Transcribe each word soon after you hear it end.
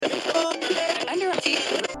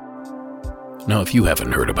Now, if you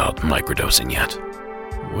haven't heard about microdosing yet,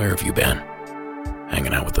 where have you been?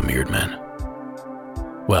 Hanging out with the Mirrored Men?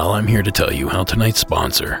 Well, I'm here to tell you how tonight's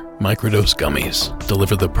sponsor, Microdose Gummies,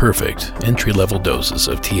 deliver the perfect entry-level doses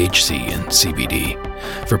of THC and CBD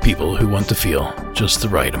for people who want to feel just the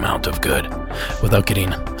right amount of good without getting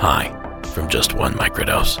high from just one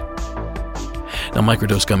microdose. Now,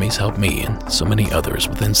 Microdose Gummies help me and so many others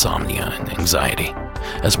with insomnia and anxiety,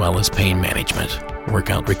 as well as pain management,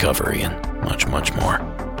 workout recovery, and much, much more.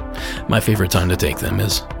 My favorite time to take them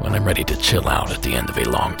is when I'm ready to chill out at the end of a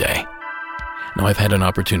long day. Now, I've had an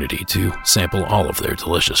opportunity to sample all of their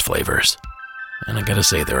delicious flavors, and I gotta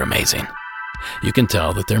say they're amazing. You can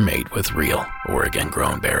tell that they're made with real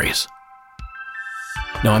Oregon-grown berries.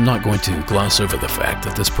 Now, I'm not going to gloss over the fact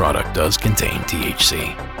that this product does contain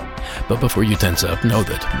THC, but before you tense up, know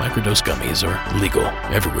that microdose gummies are legal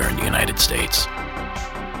everywhere in the United States.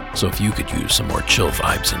 So if you could use some more chill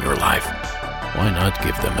vibes in your life, why not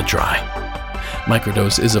give them a try?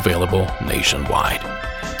 Microdose is available nationwide.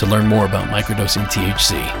 To learn more about microdosing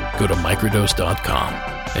THC, go to microdose.com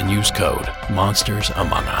and use code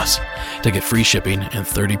MonstersAmongUs to get free shipping and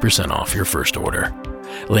 30% off your first order.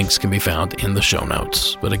 Links can be found in the show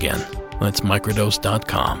notes, but again, that's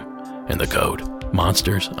microdose.com and the code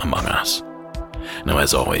MonstersAmongUs. Now,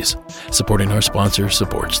 as always, supporting our sponsor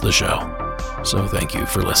supports the show, so thank you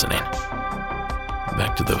for listening.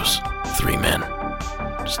 Back to those three men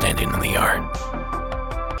standing in the yard.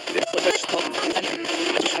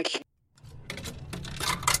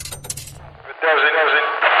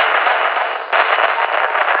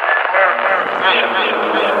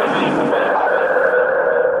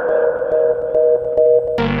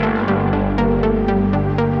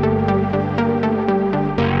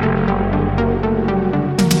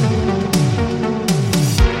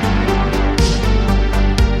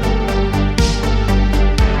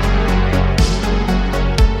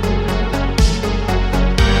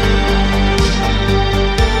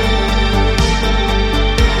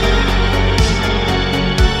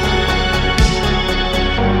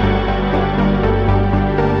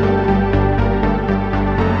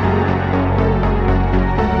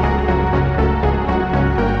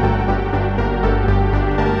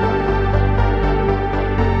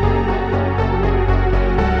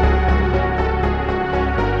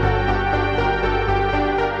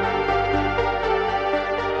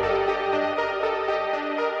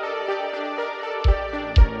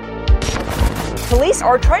 Police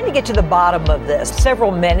are trying to get to the bottom of this.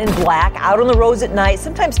 Several men in black out on the roads at night,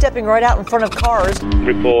 sometimes stepping right out in front of cars.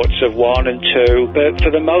 Reports of 1 and 2, but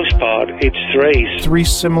for the most part, it's 3. 3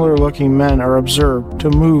 similar-looking men are observed to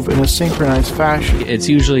move in a synchronized fashion. It's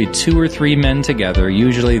usually 2 or 3 men together.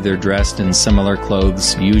 Usually they're dressed in similar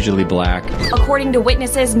clothes, usually black. According to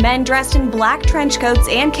witnesses, men dressed in black trench coats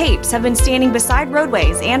and capes have been standing beside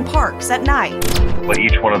roadways and parks at night. But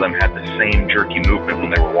each one of them had the same jerky movement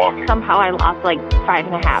when they were walking. Somehow I lost like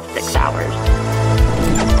 5.5, 6 hours.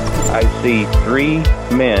 I see 3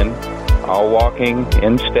 men all walking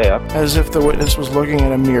in step. As if the witness was looking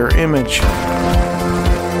at a mirror image.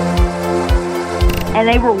 And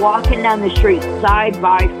they were walking down the street side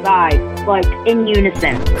by side, like in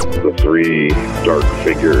unison. The 3 dark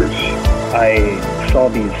figures. I saw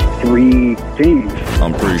these 3 things.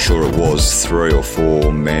 I'm pretty sure it was 3 or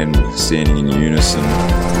 4 men standing in unison.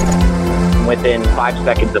 Within 5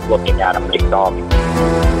 seconds of looking at them, they saw me.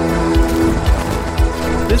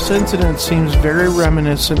 This incident seems very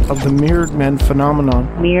reminiscent of the Mirrored Men phenomenon.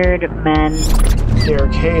 Mirrored Men.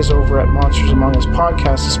 Derek Hayes over at Monsters Among Us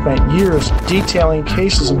podcast has spent years detailing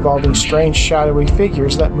cases involving strange shadowy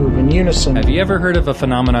figures that move in unison. Have you ever heard of a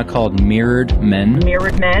phenomena called mirrored men?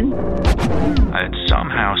 Mirrored men? It's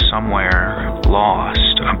somehow, somewhere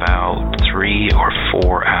lost about 3 or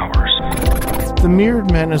 4 hours. The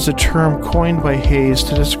Mirrored Men is a term coined by Hayes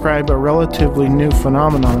to describe a relatively new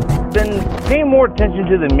phenomenon. Been paying more attention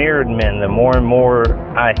to the Mirrored Men the more and more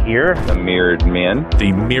I hear. The Mirrored Men.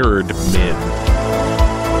 The Mirrored Men.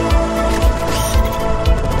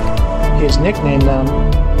 He has nicknamed them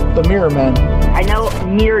the Mirror Men. I know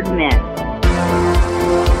Mirrored Men.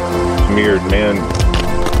 Mirrored Men.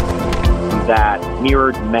 That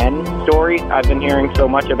Mirrored Men story I've been hearing so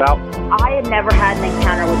much about. I had never had an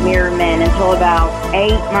encounter with Mirrored Men until about 8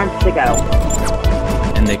 months ago.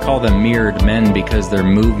 And they call them mirrored men because their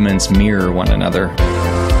movements mirror one another.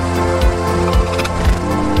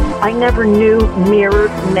 I never knew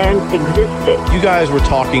mirrored men existed. You guys were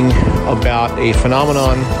talking about a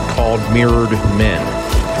phenomenon called mirrored men.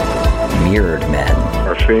 Mirrored men.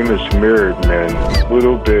 Our famous Mirrored Men, a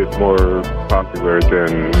little bit more popular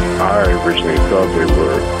than I originally thought they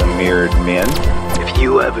were. The Mirrored Men. If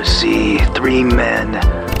you ever see three men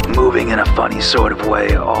moving in a funny sort of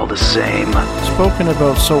way, all the same? Spoken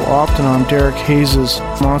about so often on Derek Hayes'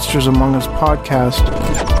 Monsters Among Us podcast.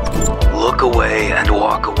 Look away and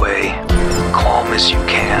walk away, calm as you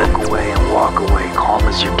can. Look away and walk away, calm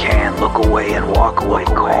as you can. Look away and walk away,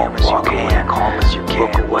 calm as you can. Calm as you can.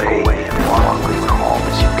 Look away and walk away, calm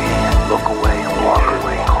as you can. Look away and walk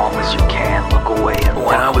away, calm as you can. Look away and walk away.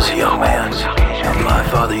 When I was a young man, my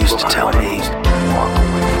father used to tell me,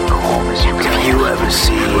 if you ever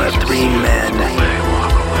see three men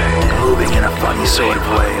moving in a funny sort of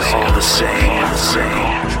way, all the same.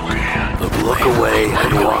 Look away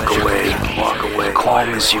and walk away, calm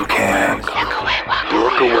as you can.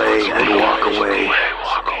 Look away and walk away,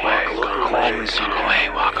 calm as you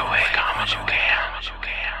can. Walk away, calm as you can.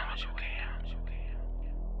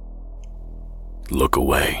 Look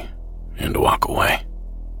away and walk away,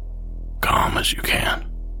 calm as you can.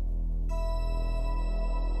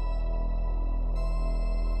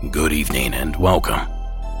 Good evening and welcome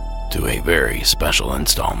to a very special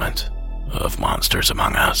installment of Monsters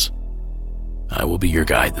Among Us. I will be your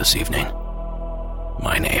guide this evening.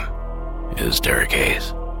 My name is Derek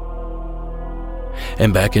Hayes.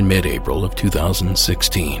 And back in mid-April of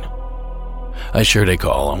 2016, I shared a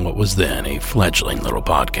call on what was then a fledgling little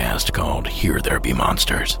podcast called Here There Be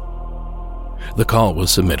Monsters. The call was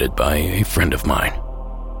submitted by a friend of mine,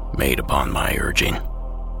 made upon my urging.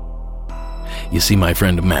 You see, my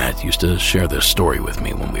friend Matt used to share this story with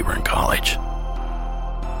me when we were in college.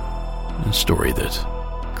 A story that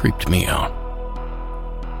creeped me out.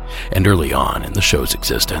 And early on in the show's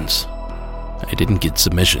existence, I didn't get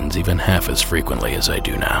submissions even half as frequently as I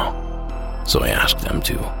do now, so I asked them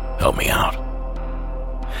to help me out.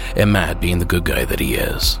 And Matt, being the good guy that he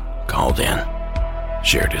is, called in,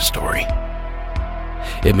 shared his story.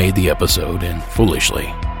 It made the episode, and foolishly,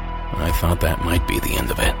 I thought that might be the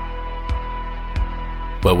end of it.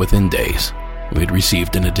 But within days, we'd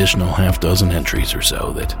received an additional half dozen entries or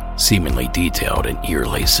so that seemingly detailed an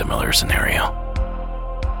eerily similar scenario.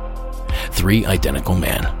 3 identical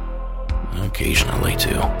men, occasionally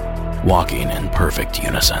 2, walking in perfect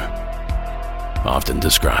unison, often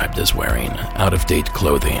described as wearing out-of-date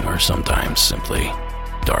clothing or sometimes simply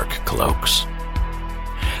dark cloaks.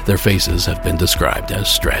 Their faces have been described as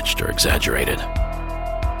stretched or exaggerated.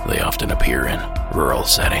 They often appear in rural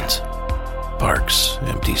settings, parks,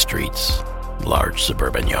 empty streets, large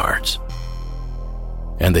suburban yards.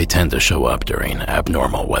 And they tend to show up during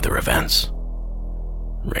abnormal weather events.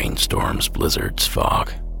 Rainstorms, blizzards,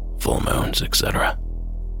 fog, full moons, etc.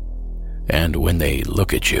 And when they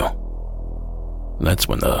look at you, that's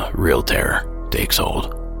when the real terror takes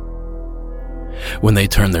hold. When they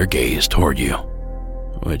turn their gaze toward you,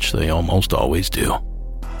 which they almost always do,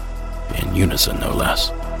 in unison no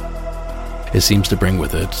less, it seems to bring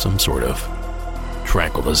with it some sort of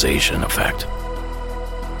tranquilization effect.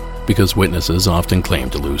 Because witnesses often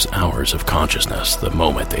claim to lose hours of consciousness the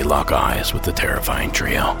moment they lock eyes with the terrifying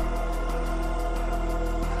trio.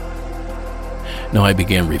 Now, I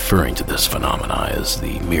began referring to this phenomena as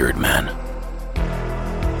the mirrored men,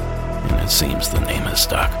 and it seems the name has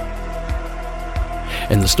stuck.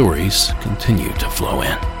 And the stories continue to flow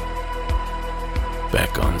in.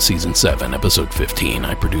 Back on Season 7, Episode 15,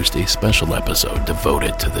 I produced a special episode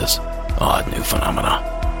devoted to this odd new phenomena.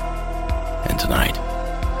 And tonight,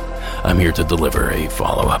 I'm here to deliver a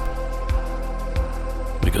follow-up.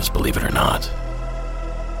 Because believe it or not,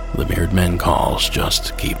 the Mirrored Men calls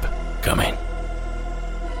just keep coming.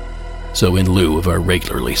 So in lieu of our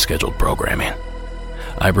regularly scheduled programming,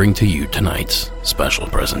 I bring to you tonight's special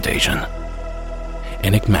presentation,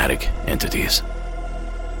 Enigmatic Entities,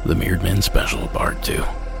 the Mirrored Men Special Part 2.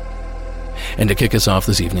 And to kick us off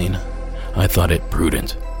this evening, I thought it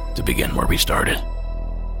prudent to begin where we started.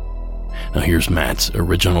 Now here's Matt's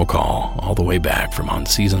original call all the way back from on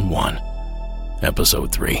Season 1,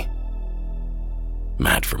 Episode 3.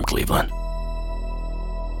 Matt from Cleveland.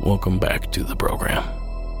 Welcome back to the program.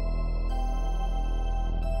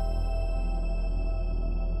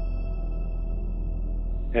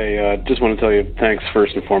 Hey, just want to tell you thanks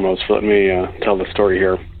first and foremost for letting me tell the story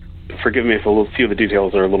here. Forgive me if a few of the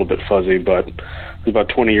details are a little bit fuzzy, but it was about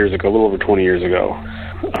 20 years ago, a little over 20 years ago.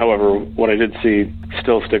 However, what I did see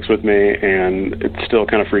still sticks with me, and it still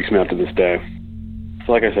kind of freaks me out to this day.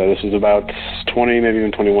 So like I said, this was about 20, maybe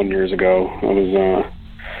even 21 years ago. I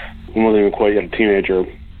wasn't even quite yet a teenager.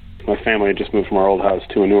 My family had just moved from our old house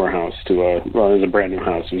to a newer house, it was a brand new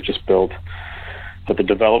house. It was just built. But the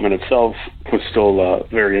development itself was still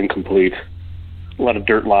very incomplete. A lot of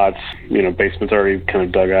dirt lots, basements already kind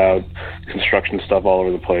of dug out, construction stuff all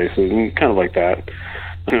over the place, and kind of like that.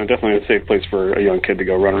 Definitely a safe place for a young kid to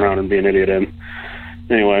go run around and be an idiot in.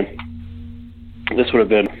 Anyway, this would have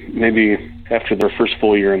been maybe after their first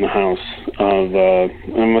full year in the house of,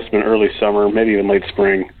 it must have been early summer, maybe even late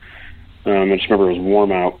spring. I just remember it was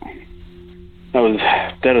warm out. I was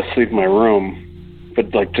dead asleep in my room,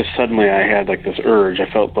 but like just suddenly I had like this urge. I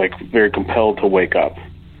felt like very compelled to wake up.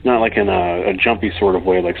 Not like in a jumpy sort of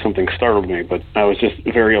way, like something startled me, but I was just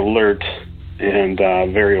very alert and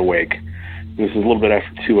very awake. This is a little bit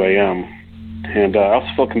after 2 a.m. And I also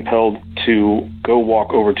felt compelled to go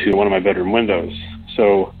walk over to one of my bedroom windows.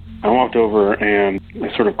 So I walked over and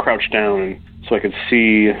I sort of crouched down so I could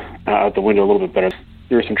see out the window a little bit better.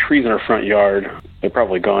 There were some trees in our front yard. They're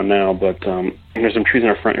probably gone now, but there's some trees in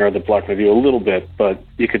our front yard that blocked my view a little bit, but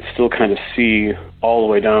you could still kind of see all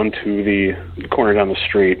the way down to the corner down the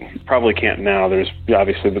street. Probably can't now. There's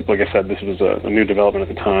obviously, like I said, this was a new development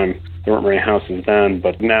at the time. There weren't many houses then,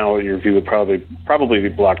 but now your view would probably be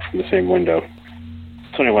blocked from the same window.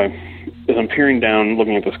 So anyway, as I'm peering down,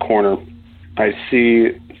 looking at this corner, I see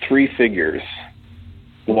 3 figures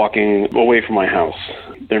walking away from my house.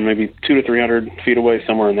 They're maybe 200 to 300 feet away,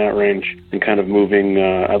 somewhere in that range, and kind of moving,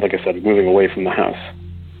 like I said, moving away from the house.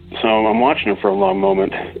 So I'm watching them for a long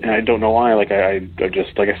moment, and I don't know why. Like I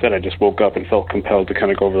just woke up and felt compelled to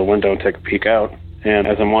kind of go over the window and take a peek out. And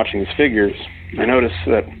as I'm watching these figures, I notice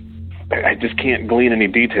that I just can't glean any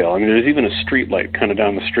detail. I mean, there's even a street light kind of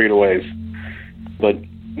down the street a ways, but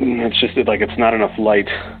it's just like it's not enough light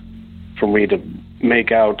for me to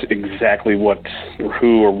make out exactly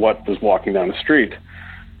who or what was walking down the street.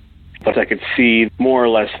 But I could see more or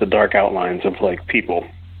less the dark outlines of like people.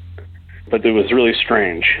 But it was really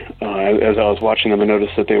strange. As I was watching them, I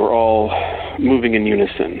noticed that they were all moving in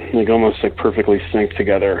unison, like almost like perfectly synced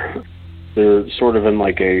together. They're sort of in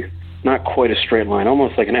like not quite a straight line,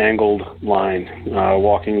 almost like an angled line,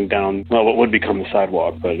 walking down, what would become the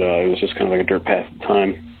sidewalk, but it was just kind of like a dirt path at the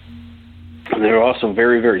time. And they were also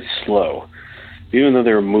very, very slow. Even though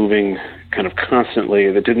they were moving kind of constantly,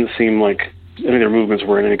 it didn't seem like any of their movements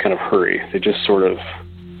were in any kind of hurry. They just sort of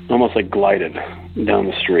almost like glided down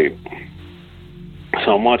the street.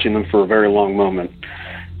 So I'm watching them for a very long moment,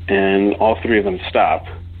 and all 3 of them stop.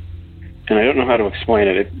 And I don't know how to explain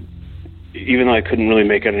it. Even though I couldn't really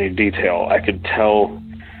make out any detail, I could tell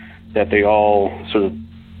that they all sort of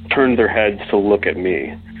turned their heads to look at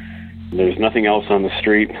me. There's nothing else on the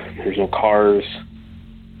street. There's no cars,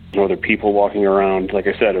 no other people walking around. Like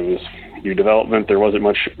I said, it was new development. There wasn't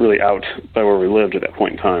much really out by where we lived at that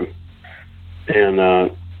point in time. And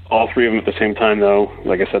all 3 of them at the same time, though,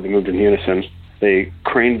 like I said, they moved in unison. They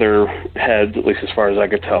craned their heads, at least as far as I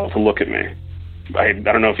could tell, to look at me. I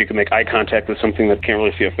don't know if you can make eye contact with something that can't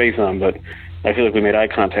really see a face on, but I feel like we made eye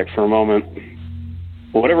contact for a moment.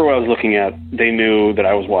 Well, whatever I was looking at, they knew that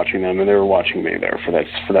I was watching them, and they were watching me there for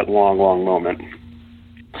that long, long moment.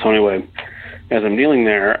 So anyway, as I'm kneeling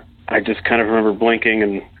there, I just kind of remember blinking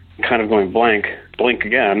and kind of going blink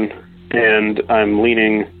again, and I'm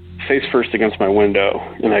leaning face first against my window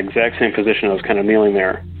in the exact same position I was kind of kneeling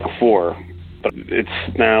there before. But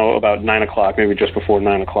it's now about 9 o'clock, maybe just before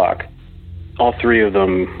 9 o'clock. All 3 of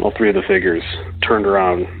the figures turned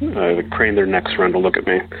around, they craned their necks around to look at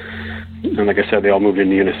me. And like I said, they all moved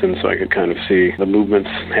in unison, so I could kind of see the movements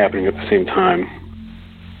happening at the same time.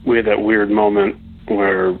 We had that weird moment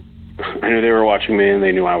where I knew they were watching me and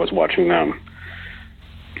they knew I was watching them.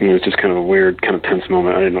 And it was just kind of a weird, kind of tense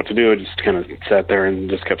moment. I didn't know what to do. I just kind of sat there and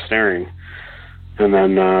just kept staring. And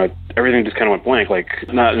then everything just kind of went blank, like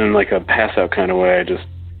not in like a pass-out kind of way. I just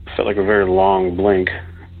felt like a very long blink.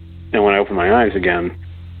 And when I opened my eyes again,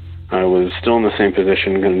 I was still in the same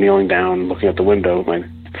position, kind of kneeling down, looking at the window. My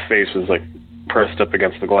face was like pressed up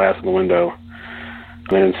against the glass of the window.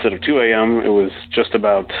 And instead of 2 a.m., it was just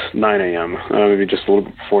about 9 a.m., maybe just a little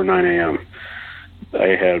bit before 9 a.m.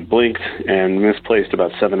 I had blinked and misplaced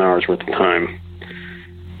about 7 hours worth of time.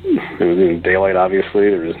 It was in daylight, obviously.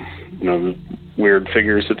 There was, weird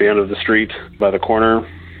figures at the end of the street by the corner.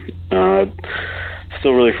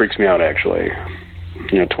 Still really freaks me out, actually.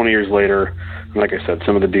 20 years later, like I said,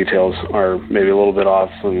 some of the details are maybe a little bit off.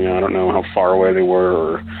 And, I don't know how far away they were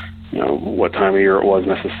or, what time of year it was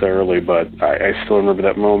necessarily, but I still remember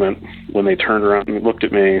that moment when they turned around and looked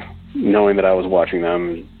at me, knowing that I was watching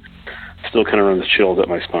them. Still kind of runs chills up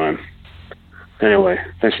my spine. Anyway,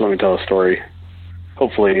 thanks for letting me tell a story.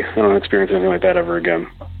 Hopefully, I don't experience anything like that ever again.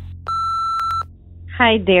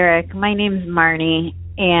 Hi, Derek. My name's Marnie,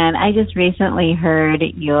 and I just recently heard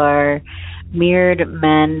your Mirrored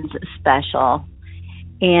Men's special,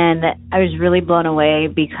 and I was really blown away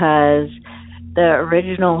because the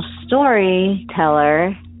original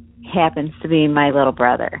storyteller happens to be my little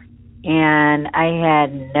brother. and I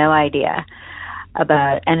had no idea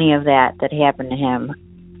about any of that happened to him.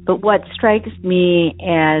 But what strikes me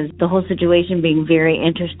as the whole situation being very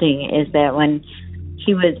interesting is that when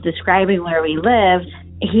he was describing where we lived,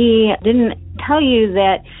 he didn't tell you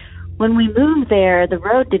that when we moved there, the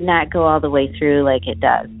road did not go all the way through like it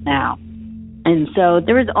does now. And so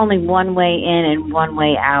there was only one way in and one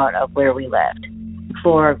way out of where we lived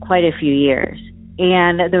for quite a few years.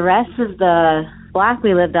 And the rest of the block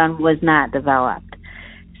we lived on was not developed.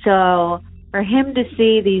 So for him to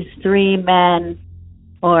see these three men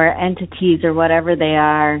or entities or whatever they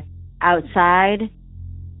are outside,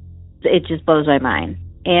 it just blows my mind.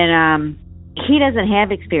 And he doesn't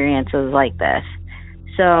have experiences like this.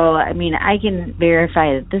 So, I mean, I can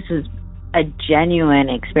verify that this is a genuine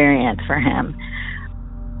experience for him.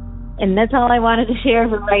 And that's all I wanted to share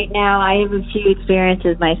for right now. I have a few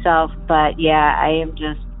experiences myself, but yeah,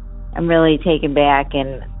 I'm really taken back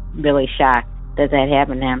and really shocked that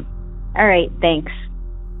happened to him. All right, thanks.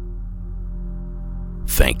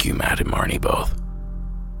 Thank you, Matt and Marnie, both.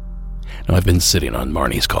 Now, I've been sitting on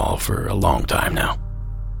Marnie's call for a long time now,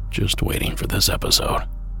 just waiting for this episode.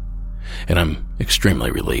 And I'm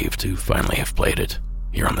extremely relieved to finally have played it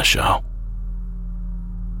here on the show.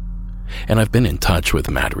 And I've been in touch with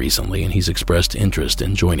Matt recently, and he's expressed interest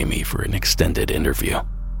in joining me for an extended interview,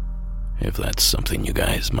 if that's something you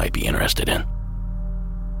guys might be interested in.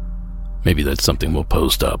 Maybe that's something we'll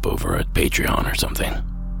post up over at Patreon or something.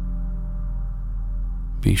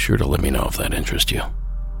 Be sure to let me know if that interests you.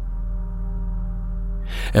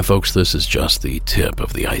 And folks, this is just the tip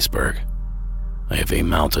of the iceberg. I have a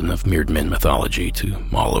mountain of Mirrored Men mythology to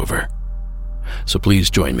mull over. So please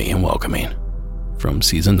join me in welcoming, from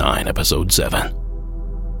Season 9, Episode 7,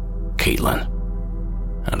 Caitlin,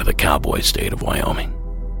 out of the cowboy state of Wyoming.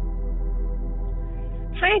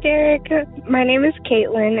 Hi, Derek. My name is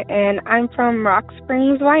Caitlin, and I'm from Rock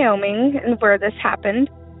Springs, Wyoming, and where this happened.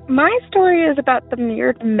 My story is about the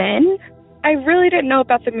Mirrored Men. I really didn't know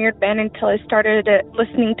about the Mirrored Men until I started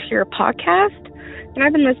listening to your podcast. And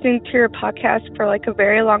I've been listening to your podcast for like a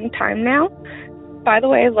very long time now. By the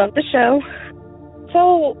way, I love the show.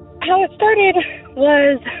 So how it started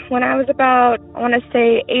was when I was about, I want to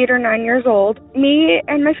say 8 or 9 years old. Me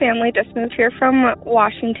and my family just moved here from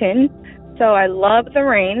Washington. So I love the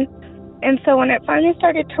rain. And so when it finally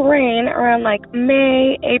started to rain around like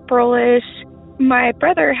May, April-ish, my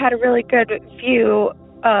brother had a really good view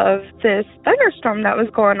of this thunderstorm that was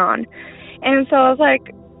going on. And so I was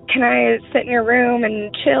like, can I sit in your room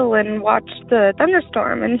and chill and watch the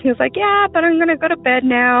thunderstorm? And he was like, yeah, but I'm going to go to bed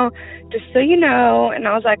now, just so you know. And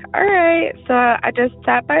I was like, all right. So I just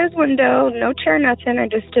sat by his window, no chair, nothing. I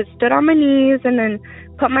just stood on my knees and then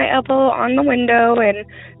put my elbow on the window and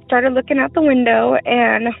started looking out the window.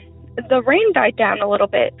 And the rain died down a little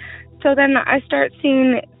bit. So then I start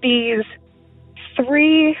seeing these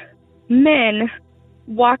 3 men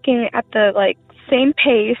walking at the same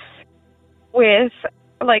pace with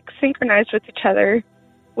synchronized with each other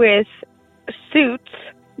with suits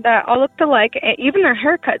that all looked alike, and even their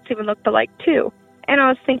haircuts even looked alike too. And I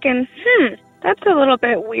was thinking, that's a little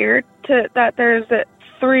bit weird that there's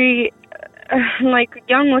 3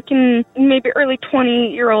 young looking, maybe early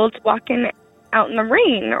 20-year-olds walking out in the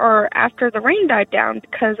rain or after the rain died down,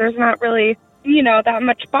 because there's not really, that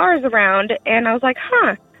much bars around. And I was like,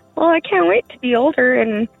 well, I can't wait to be older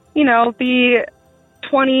and, be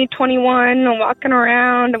 20, 21 and walking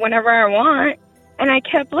around whenever I want. And I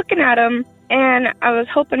kept looking at them, and I was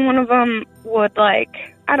hoping one of them would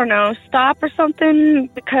stop or something,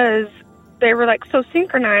 because they were so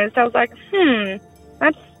synchronized. I was like,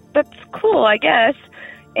 that's cool, I guess.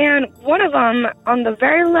 And one of them on the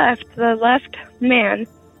very left, the left man,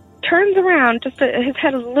 turns around just his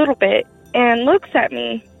head a little bit and looks at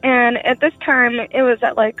me. And at this time, it was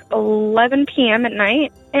at 11 p.m. at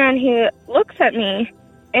night, and he looks at me,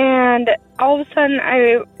 and all of a sudden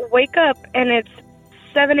I wake up, and it's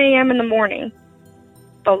 7 a.m. in the morning.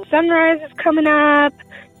 The sunrise is coming up,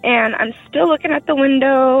 and I'm still looking at the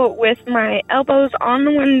window with my elbows on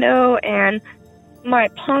the window and my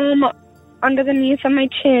palm underneath of my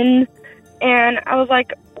chin. And I was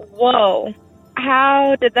like, whoa,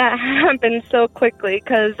 how did that happen so quickly?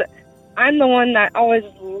 Because I'm the one that always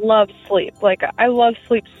loves sleep. I love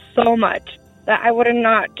sleep so much that I would have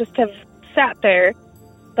not just have sat there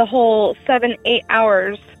the whole 7-8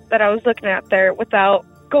 hours that I was looking at there without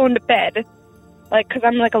going to bed. Because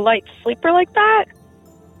I'm a light sleeper like that.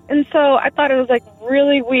 And so I thought it was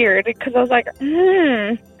really weird, because I was like,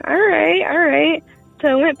 all right. So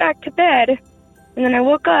I went back to bed, and then I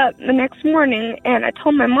woke up the next morning, and I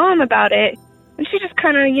told my mom about it. And she just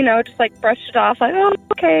kind of, just like brushed it off, like, oh,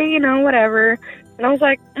 okay, whatever. And I was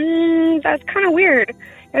like, that's kind of weird.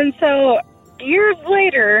 And so years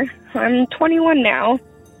later, I'm 21 now,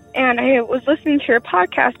 and I was listening to your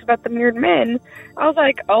podcast about the mirrored men. I was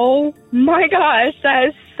like, oh my gosh, that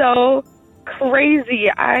is so crazy.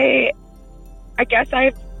 I guess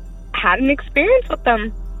I've had an experience with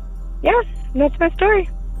them. Yeah, that's my story.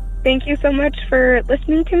 Thank you so much for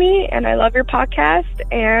listening to me, and I love your podcast,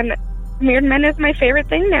 and mirrored men is my favorite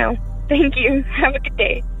thing now. Thank you. Have a good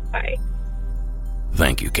day. Bye.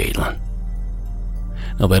 Thank you, Caitlin.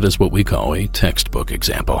 Now that is what we call a textbook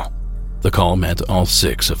example. The call met all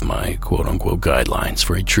 6 of my quote-unquote guidelines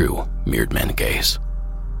for a true mirrored men case.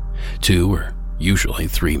 2 or usually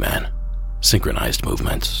 3 men, synchronized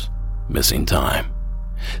movements, missing time,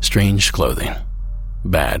 strange clothing,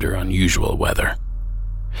 bad or unusual weather,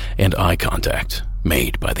 and eye contact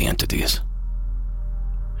made by the entities.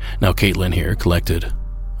 Now Caitlin here collected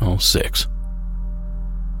all 6.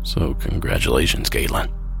 So congratulations, Caitlin.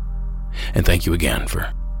 And thank you again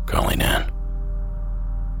for calling in.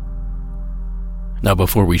 Now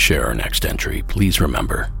before we share our next entry, please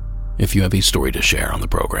remember, if you have a story to share on the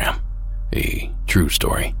program, a true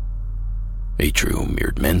story, a true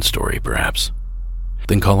mirrored men story perhaps,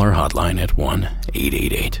 then call our hotline at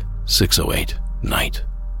 1-888-608-NIGHT.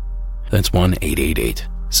 That's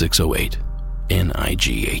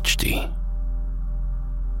 1-888-608-NIGHT.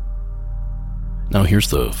 Now here's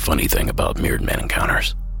the funny thing about mirrored men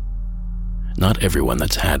encounters. Not everyone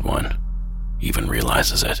that's had one even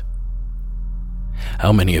realizes it.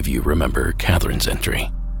 How many of you remember Catherine's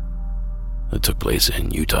entry that took place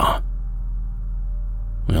in Utah?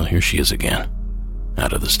 Well, here she is again,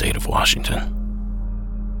 out of the state of Washington.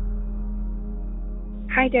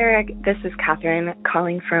 Hi, Derek. This is Catherine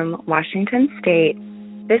calling from Washington State.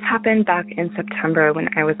 This happened back in September when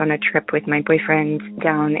I was on a trip with my boyfriend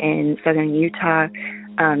down in southern Utah,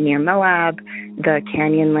 near Moab, the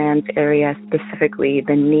Canyonlands area, specifically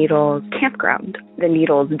the Needles campground, the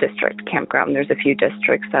Needles district campground. There's a few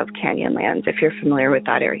districts of Canyonlands if you're familiar with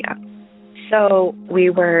that area. So we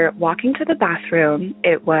were walking to the bathroom.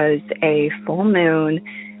 It was a full moon.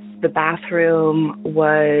 The bathroom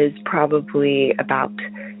was probably about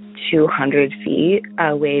 200 feet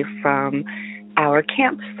away from our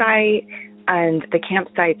campsite, and the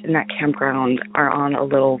campsites in that campground are on a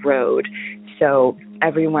little road. So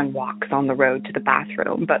everyone walks on the road to the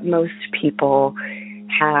bathroom, but most people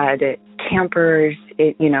had campers,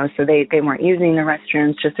 so they weren't using the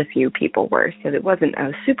restrooms, just a few people were. So it wasn't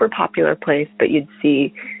a super popular place, but you'd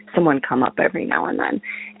see someone come up every now and then.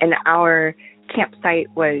 And our campsite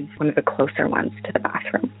was one of the closer ones to the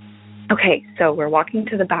bathroom. Okay, so we're walking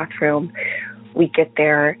to the bathroom. We get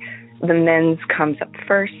there. The men's comes up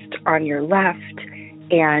first on your left,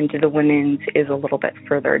 and the women's is a little bit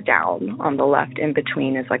further down on the left. In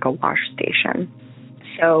between is like a wash station.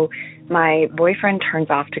 So my boyfriend turns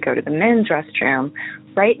off to go to the men's restroom.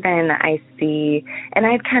 Right then I see, and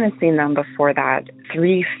I'd kind of seen them before that,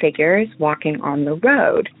 3 figures walking on the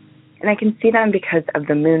road. And I can see them because of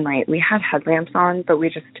the moonlight. We had headlamps on, but we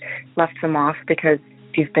just left them off because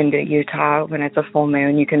if you've been to Utah, when it's a full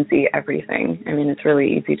moon, you can see everything. I mean, it's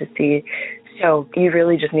really easy to see. So you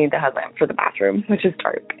really just need the headlamp for the bathroom, which is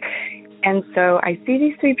dark. And so I see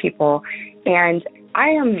these 3 people, and I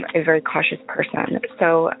am a very cautious person.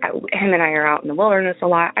 So him and I are out in the wilderness a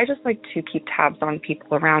lot. I just like to keep tabs on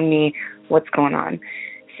people around me, what's going on.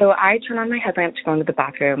 So I turn on my headlamp to go into the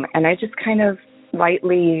bathroom, and I just kind of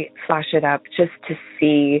lightly flash it up just to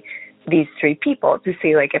see these 3 people, to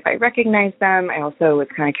see like if I recognize them. I also was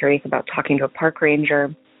kind of curious about talking to a park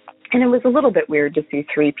ranger. And it was a little bit weird to see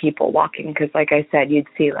 3 people walking because, like I said, you'd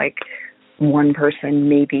see like 1 person,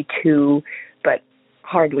 maybe 2, but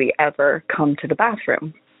hardly ever come to the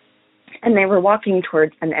bathroom. And they were walking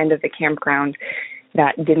towards an end of the campground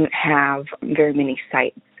that didn't have very many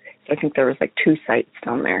sites. So I think there was like 2 sites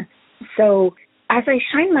down there. So as I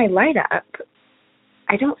shine my light up,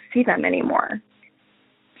 I don't see them anymore.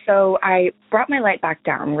 So I brought my light back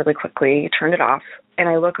down really quickly, turned it off, and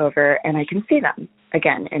I look over and I can see them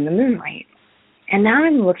again in the moonlight. And now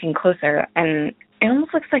I'm looking closer, and it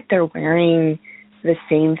almost looks like they're wearing the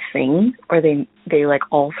same thing, or they like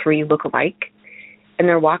all 3 look alike. And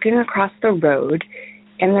they're walking across the road,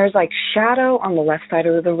 and there's like shadow on the left side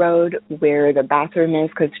of the road where the bathroom is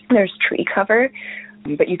because there's tree cover.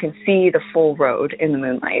 But you can see the full road in the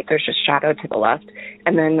moonlight. There's just shadow to the left.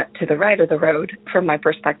 And then to the right of the road, from my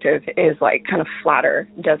perspective, is like kind of flatter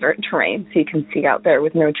desert terrain. So you can see out there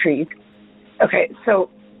with no trees. Okay, so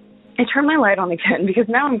I turn my light on again because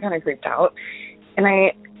now I'm kind of creeped out. And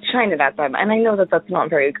I shine it at them. And I know that that's not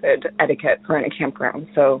very good etiquette for in a campground,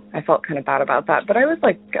 so I felt kind of bad about that. But I was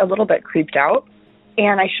like a little bit creeped out,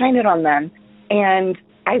 and I shined it on them, and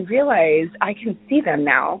I realized I can see them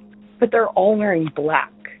now, but they're all wearing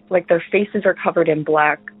black. Like their faces are covered in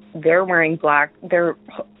black. They're wearing black. They're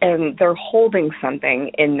holding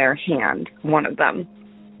something in their hand, one of them.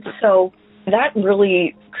 So that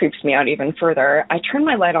really creeps me out even further. I turn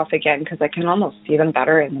my light off again because I can almost see them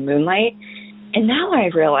better in the moonlight. And now I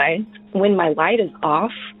realize when my light is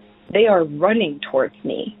off, they are running towards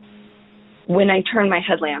me. When I turn my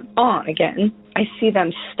headlamp on again, I see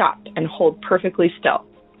them stop and hold perfectly still.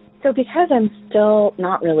 So because I'm still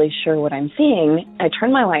not really sure what I'm seeing, I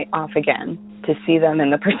turn my light off again to see them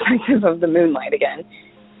in the perspective of the moonlight again.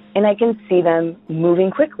 And I can see them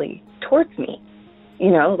moving quickly towards me.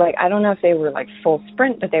 You know, like I don't know if they were like full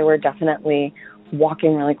sprint, but they were definitely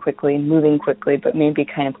walking really quickly, moving quickly, but maybe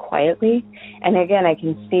kind of quietly. And again, I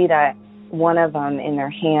can see that one of them in their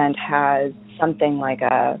hand has something like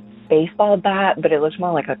a baseball bat, but it looks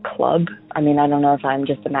more like a club. I mean, I don't know if I'm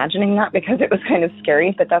just imagining that because it was kind of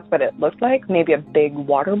scary, but that's what it looked like. Maybe a big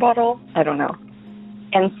water bottle. I don't know.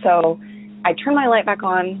 And so I turn my light back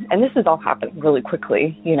on, and this is all happening really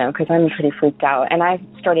quickly, you know, because I'm pretty freaked out. And I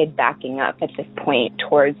started backing up at this point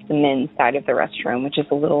towards the men's side of the restroom, which is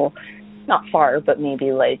a little, not far, but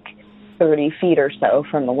maybe like 30 feet or so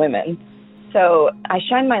from the women. So I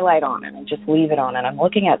shine my light on and I just leave it on, and I'm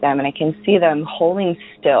looking at them, and I can see them holding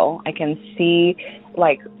still. I can see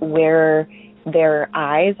like where their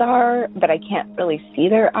eyes are, but I can't really see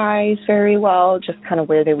their eyes very well, just kind of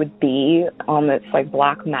where they would be on this like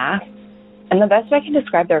black mask. And the best way I can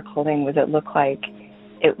describe their clothing was it looked like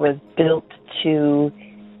it was built to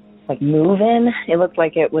like move in. It looked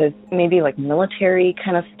like it was maybe like military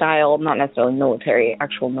kind of style, not necessarily military,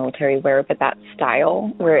 actual military wear, but that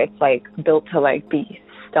style where it's like built to like be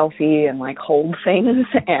stealthy and like hold things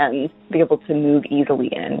and be able to move easily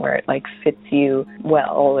in, where it like fits you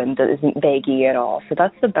well and isn't baggy at all. So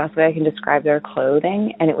that's the best way I can describe their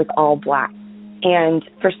clothing, and it was all black. And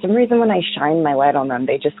for some reason when I shined my light on them,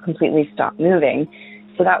 they just completely stopped moving.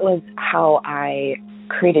 So that was how I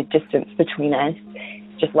created distance between us.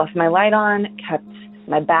 Just left my light on, kept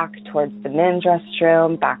my back towards the men's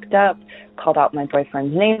restroom, backed up, called out my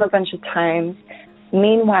boyfriend's name a bunch of times.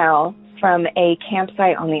 Meanwhile, from a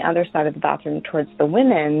campsite on the other side of the bathroom towards the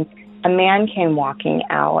women's, a man came walking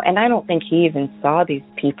out, and I don't think he even saw these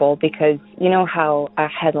people, because you know how a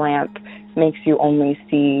headlamp makes you only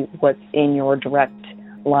see what's in your direct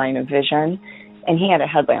line of vision? And he had a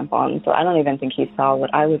headlamp on, so I don't even think he saw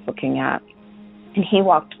what I was looking at. And he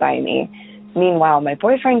walked by me. Meanwhile, my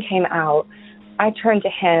boyfriend came out. I turned to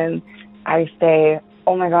him. I say,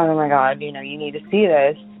 oh my God, you know, you need to see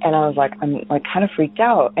this. And I was like, I'm like kind of freaked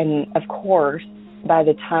out. And of course, by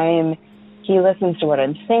the time he listens to what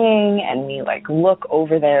I'm saying and we like look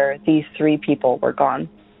over there, these three people were gone.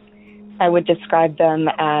 I would describe them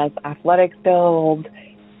as athletic build.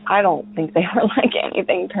 I don't think they were like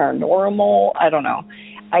anything paranormal. I don't know.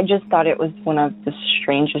 I just thought it was one of the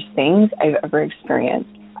strangest things I've ever experienced.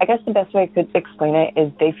 I guess the best way I could explain it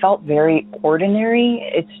is they felt very ordinary.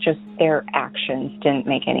 It's just their actions didn't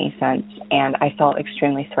make any sense, and I felt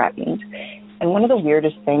extremely threatened. And one of the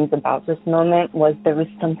weirdest things about this moment was there was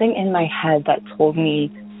something in my head that told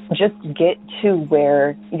me, just get to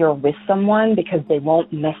where you're with someone, because they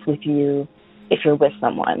won't mess with you if you're with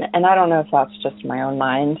someone. And I don't know if that's just my own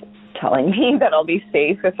mind telling me that I'll be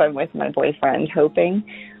safe if I'm with my boyfriend, hoping.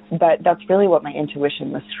 But that's really what my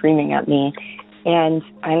intuition was screaming at me. And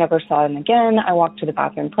I never saw him again. I walked to the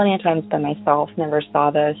bathroom plenty of times by myself, never saw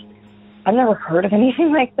this. I've never heard of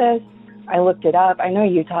anything like this. I looked it up. I know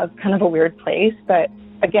Utah is kind of a weird place, but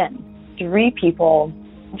again, 3 people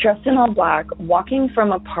dressed in all black, walking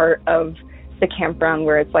from a part of the campground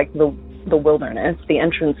where it's like the wilderness, the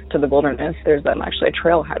entrance to the wilderness. There's actually a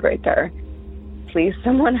trailhead right there. Please,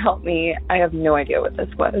 someone help me. I have no idea what this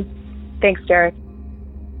was. Thanks, Derek.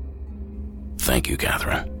 Thank you,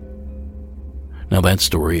 Catherine. Now, that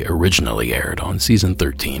story originally aired on Season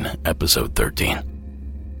 13, Episode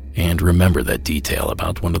 13. And remember that detail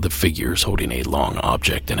about one of the figures holding a long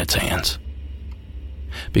object in its hands,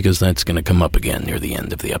 because that's going to come up again near the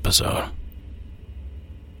end of the episode.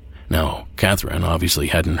 Now, Catherine obviously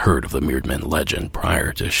hadn't heard of the Mirrored Men legend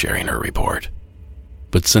prior to sharing her report,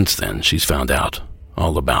 but since then she's found out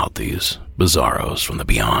all about these bizarros from the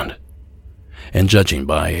beyond. And judging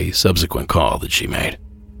by a subsequent call that she made,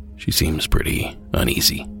 she seems pretty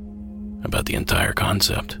uneasy about the entire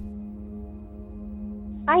concept.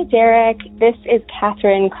 Hi, Derek. This is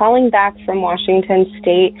Catherine calling back from Washington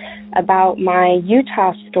State about my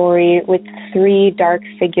Utah story with 3 dark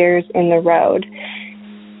figures in the road.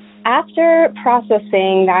 After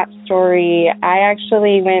processing that story, I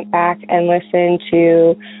actually went back and listened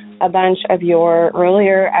to a bunch of your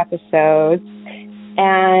earlier episodes,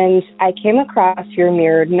 and I came across your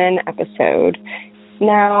Mirrored Men episode.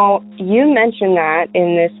 Now, you mentioned that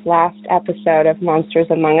in this last episode of Monsters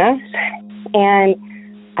Among Us, and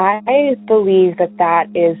I believe that that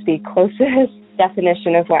is the closest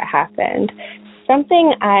definition of what happened.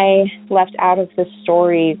 Something I left out of the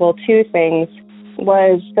story, well, 2 things,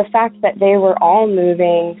 was the fact that they were all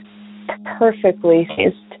moving perfectly.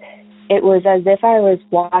 It was as if I was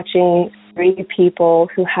watching 3 people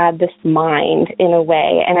who had this mind in a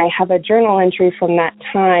way, and I have a journal entry from that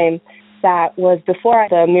time that was before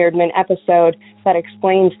the Mirrored Men episode that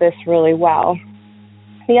explains this really well.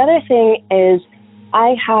 The other thing is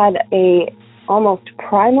I had a almost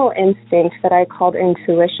primal instinct that I called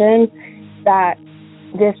intuition, that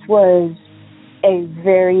this was a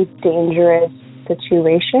very dangerous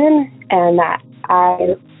situation and that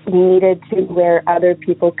I needed to where other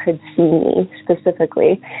people could see me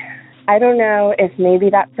specifically. I don't know if maybe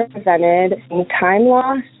that prevented any time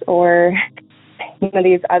loss or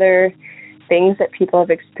these other things that people have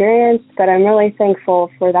experienced, but I'm really thankful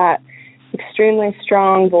for that extremely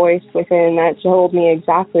strong voice within that told me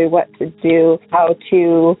exactly what to do, how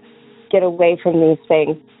to get away from these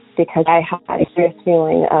things, because I had a serious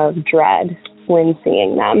feeling of dread when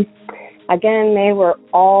seeing them. Again, they were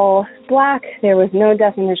all black. There was no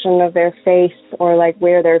definition of their face or like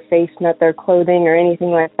where their face met their clothing or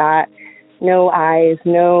anything like that. No eyes,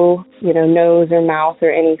 no, nose or mouth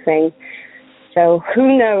or anything. So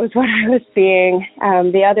who knows what I was seeing.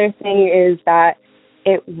 The other thing is that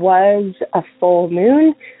it was a full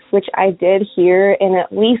moon, which I did hear in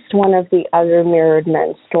at least one of the other Mirrored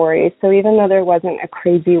Men stories. So even though there wasn't a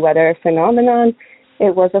crazy weather phenomenon,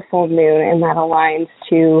 it was a full moon, and that aligns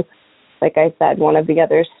to, like I said, one of the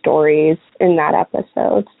other stories in that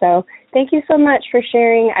episode. So thank you so much for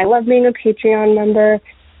sharing. I love being a Patreon member,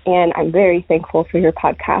 and I'm very thankful for your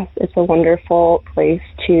podcast. It's a wonderful place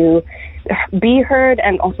to be heard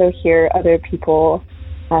and also hear other people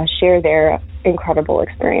share their incredible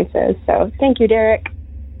experiences. So thank you, Derek.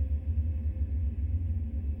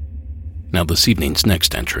 Now, this evening's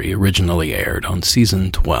next entry originally aired on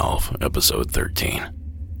Season 12, Episode 13.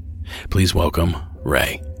 Please welcome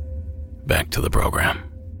Ray back to the program.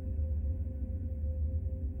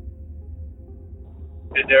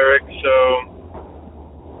 Hey, Derek.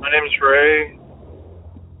 So, my name is Ray.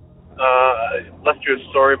 I left you a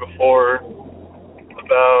story before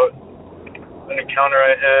about an encounter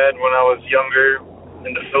I had when I was younger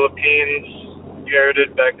in the Philippines. You aired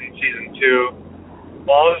it back in Season 2.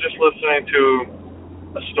 Well, I was just listening to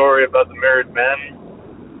a story about the Mirrored Men,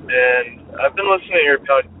 and I've been listening to your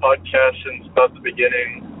podcast since about the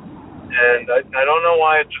beginning, and I don't know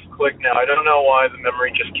why it just clicked now. I don't know why the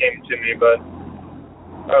memory just came to me, but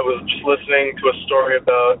I was just listening to a story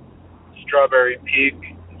about Strawberry Peak,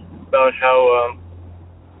 about how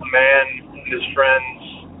a man and his friends,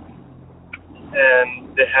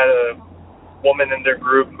 and they had a woman in their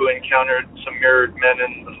group who encountered some mirrored men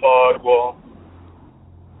in the fog. Well,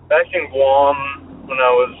 back in Guam, when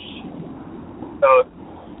I was about,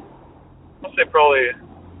 I'll say probably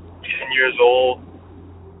 10 years old,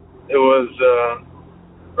 it was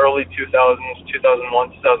early 2000s, 2001,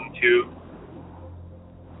 2002.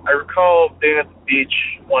 I recall being at the beach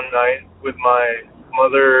one night with my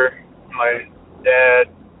mother, my dad.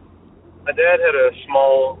 My dad had a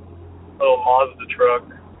small little Mazda truck.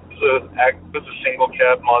 It was a single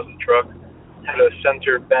cab Mazda truck. Had a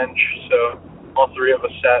center bench, so all 3 of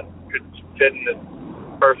us could fit in it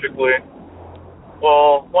perfectly.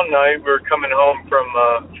 Well, one night we were coming home from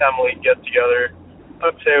a family get-together.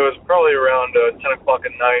 I'd say it was probably around 10 o'clock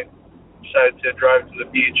at night. Decided to drive to the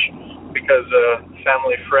beach because a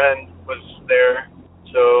family friend was there.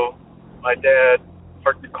 So my dad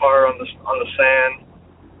parked the car on the sand,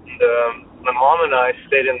 and my mom and I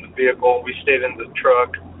stayed in the vehicle. We stayed in the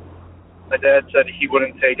truck. My dad said he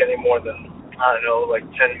wouldn't take any more than, like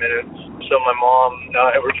 10 minutes. So my mom and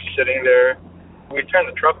I were just sitting there. We turned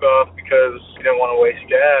the truck off because we didn't want to waste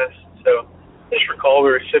gas. So I just recall we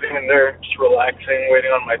were sitting in there just relaxing, waiting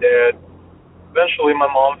on my dad. Eventually my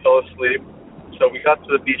mom fell asleep. So we got to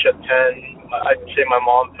the beach at 10. I'd say my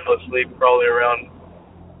mom fell asleep probably around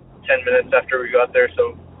 10 minutes after we got there.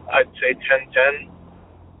 So I'd say 10:10.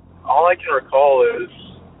 All I can recall is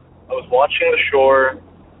I was watching the shore.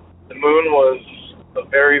 The moon was a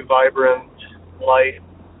very vibrant light,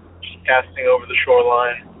 just casting over the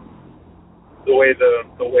shoreline. The way the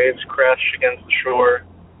waves crash against the shore.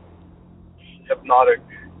 It's hypnotic.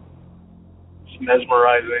 It's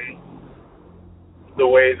mesmerizing. The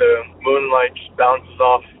way the moonlight just bounces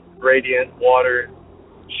off radiant water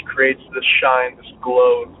just creates this shine, this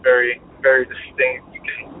glow. It's very, very distinct. You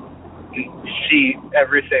can see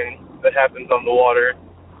everything that happens on the water.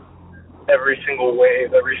 Every single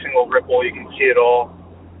wave, every single ripple, you can see it all.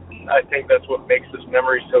 I think that's what makes this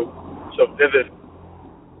memory so vivid.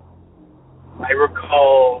 I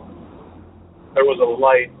recall there was a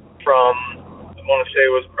light from, I want to say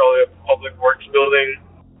it was probably a public works building.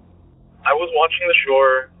 I was watching the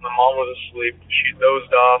shore. My mom was asleep. She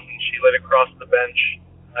dozed off and she laid across the bench.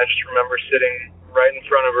 I just remember sitting right in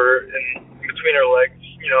front of her and between her legs.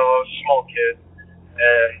 You know, I was a small kid,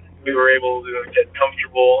 and we were able to get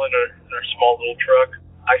comfortable in our small little truck.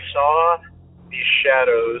 I saw these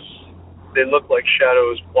shadows. They looked like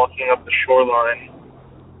shadows walking up the shoreline.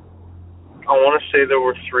 I want to say there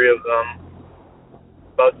were 3 of them.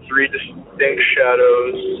 About 3 distinct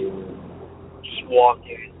shadows just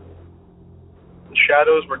walking. The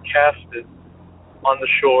shadows were casted on the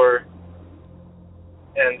shore,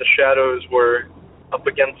 and the shadows were up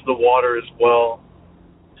against the water as well.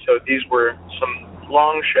 So these were some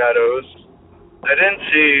long shadows. I didn't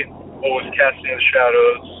see what was casting the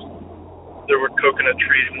shadows. There were coconut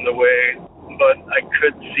trees in the way, but I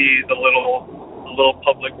could see the little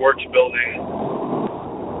public works building.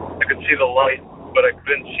 I could see the light, but I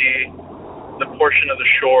couldn't see the portion of the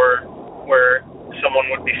shore where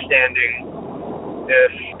someone would be standing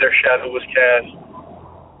if their shadow was cast.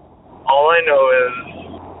 All I know is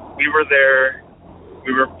we were there,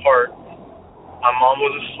 we were parked. My mom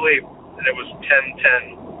was asleep, and it was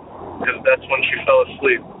 10:10, because that's when she fell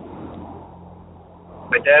asleep.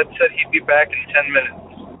 My dad said he'd be back in 10 minutes,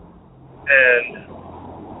 and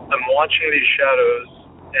I'm watching these shadows,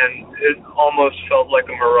 and it almost felt like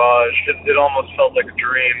a mirage. It almost felt like a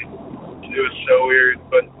dream. It was so weird,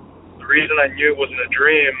 but the reason I knew it wasn't a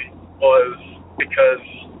dream was because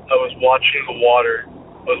I was watching the water.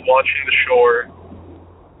 I was watching the shore,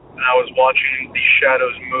 and I was watching these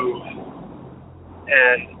shadows move.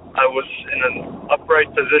 And I was in an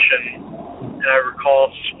upright position, and I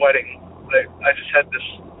recall sweating. I just had this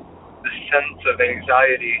sense of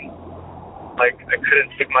anxiety. Like, I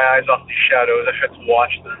couldn't take my eyes off these shadows. I had to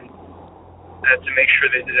watch them. I had to make sure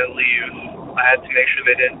they didn't leave. I had to make sure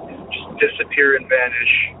they didn't just disappear and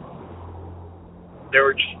vanish. They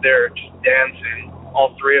were just there, just dancing,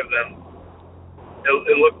 all 3 of them.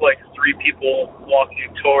 It looked like 3 people walking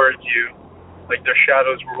towards you, like their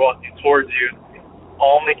shadows were walking towards you,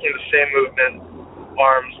 all making the same movement,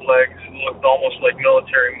 arms, legs. It looked almost like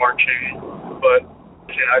military marching, but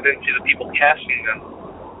I didn't see the people casting them.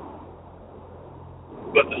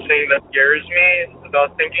 But the thing that scares me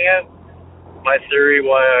about thinking it, my theory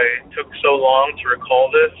why I took so long to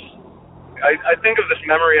recall this, I think of this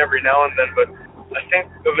memory every now and then, but I think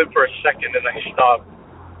of it for a second and I stop,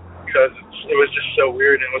 because it was just so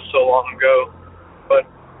weird and it was so long ago. But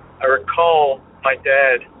I recall my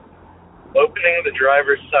dad opening the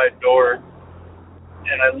driver's side door,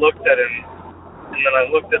 and I looked at him, and then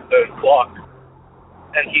I looked at the clock,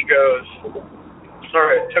 and he goes,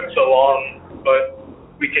 "Sorry it took so long, but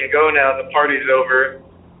we can go now, the party's over."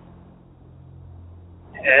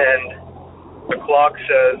 And the clock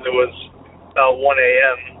says it was about 1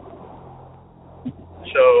 a.m.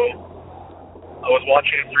 So I was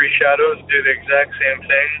watching 3 shadows do the exact same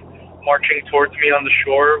thing, marching towards me on the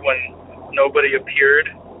shore when nobody appeared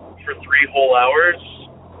for 3 whole hours.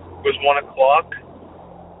 It was 1 o'clock.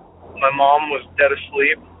 My mom was dead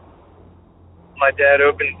asleep. My dad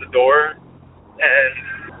opened the door,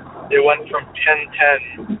 and it went from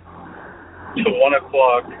 10:10 to 1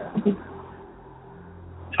 o'clock.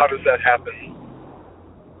 How does that happen?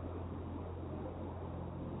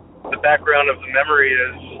 The background of the memory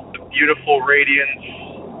is the beautiful radiance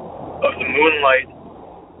of the moonlight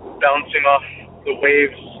bouncing off the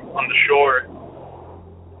waves on the shore.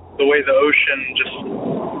 The way the ocean just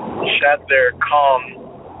sat there calm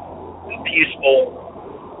and peaceful,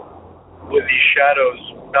 with these shadows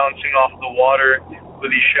bouncing off the water,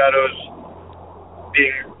 with these shadows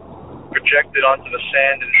being projected onto the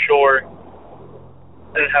sand and shore,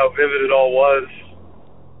 and how vivid it all was,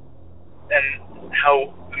 and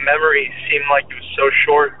how the memory seemed like it was so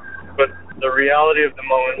short, but the reality of the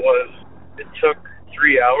moment was it took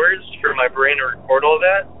 3 hours for my brain to record all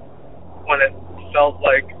that, when it felt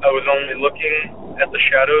like I was only looking at the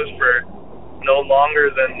shadows for no longer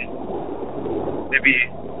than maybe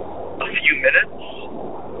a few minutes.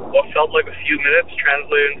 What felt like a few minutes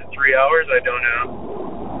translated into 3 hours, I don't know.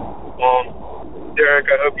 Well, Derek,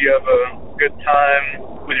 I hope you have a good time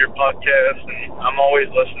with your podcast, and I'm always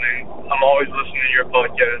listening. I'm always listening to your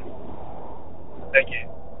podcast. Thank you.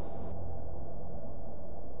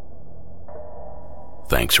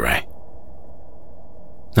 Thanks, Ray.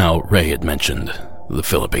 Now, Ray had mentioned the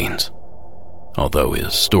Philippines, although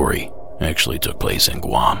his story actually took place in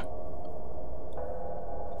Guam.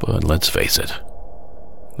 But let's face it,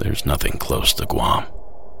 there's nothing close to Guam.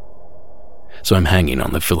 So I'm hanging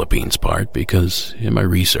on the Philippines part because in my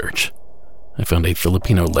research, I found a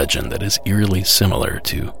Filipino legend that is eerily similar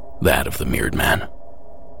to that of the Mirrored Man.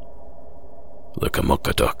 The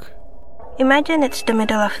Kamukatuk. Imagine it's the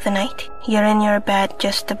middle of the night. You're in your bed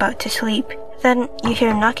just about to sleep. Then you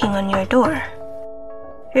hear knocking on your door.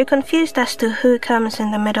 You're confused as to who comes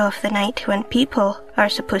in the middle of the night when people are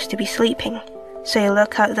supposed to be sleeping. So you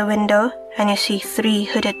look out the window and you see 3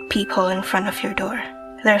 hooded people in front of your door.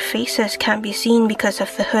 Their faces can't be seen because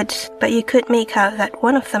of the hoods, but you could make out that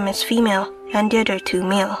one of them is female and the other 2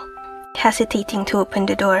 male. Hesitating to open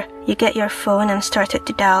the door, you get your phone and started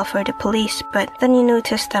to dial for the police, but then you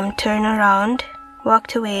notice them turn around,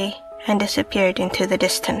 walked away, and disappeared into the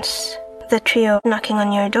distance. The trio knocking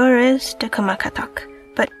on your door is the Kumakatok.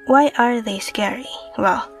 But why are they scary?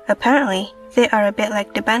 Well, apparently, they are a bit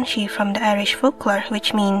like the Banshee from the Irish folklore,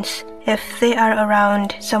 which means if they are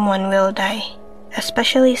around, someone will die,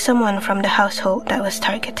 especially someone from the household that was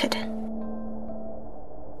targeted.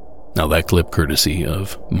 Now that clip courtesy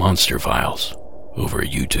of Monster Files over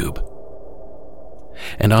YouTube.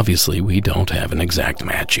 And obviously we don't have an exact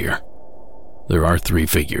match here. There are 3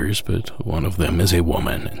 figures, but one of them is a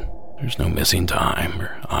woman, and there's no missing time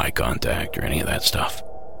or eye contact or any of that stuff.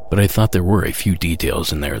 But I thought there were a few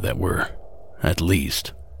details in there that were, at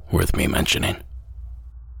least, worth me mentioning.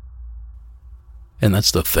 And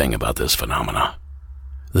that's the thing about this phenomena.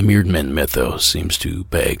 The Mirrored Men mythos seems to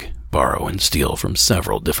beg, borrow, and steal from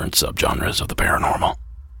several different subgenres of the paranormal.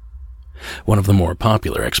 One of the more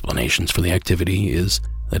popular explanations for the activity is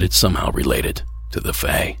that it's somehow related to the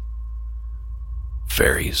Fae.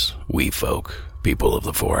 Fairies, wee folk, people of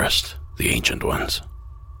the forest, the ancient ones.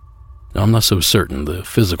 Now, I'm not so certain the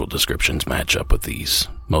physical descriptions match up with these,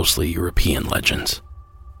 mostly European legends,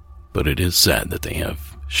 but it is said that they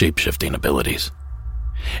have shape-shifting abilities.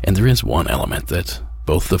 And there is one element that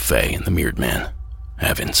both the Fae and the Mirrored Men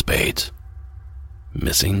have in spades.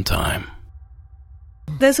 Missing time.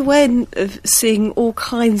 There's a way of seeing all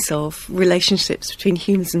kinds of relationships between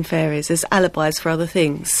humans and fairies as alibis for other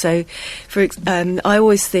things. So, I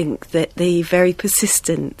always think that the very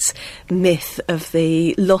persistent myth of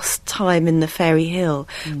the lost time in the fairy hill,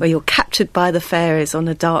 where you're captured by the fairies on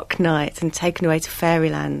a dark night and taken away to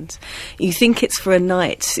fairyland. You think it's for a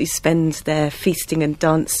night, you spend there feasting and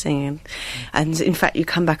dancing, and in fact you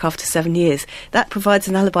come back after 7 years. That provides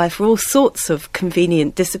an alibi for all sorts of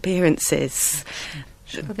convenient disappearances.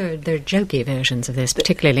 Sure, there are jokey versions of this,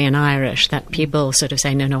 particularly in Irish, that people sort of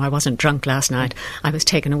say, no, I wasn't drunk last night, I was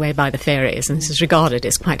taken away by the fairies, and this is regarded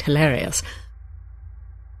as quite hilarious.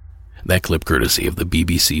 That clip courtesy of the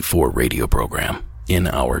BBC 4 radio program, In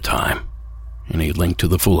Our Time, and a link to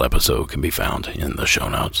the full episode can be found in the show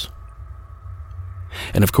notes.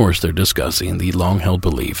 And of course they're discussing the long-held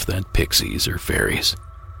belief that pixies or fairies,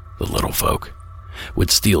 the little folk,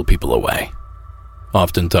 would steal people away,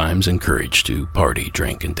 oftentimes encouraged to party,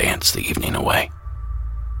 drink, and dance the evening away.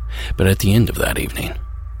 But at the end of that evening,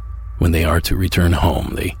 when they are to return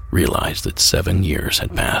home, they realize that 7 years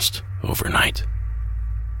had passed overnight.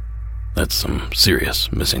 That's some serious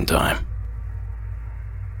missing time.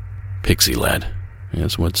 Pixie-led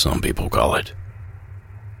is what some people call it.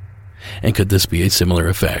 And could this be a similar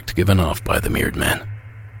effect given off by the Mirrored Men?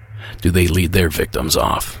 Do they lead their victims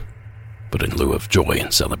off, but in lieu of joy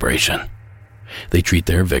and celebration, they treat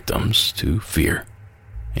their victims to fear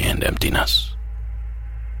and emptiness?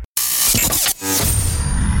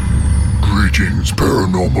 Greetings,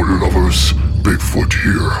 paranormal lovers. Bigfoot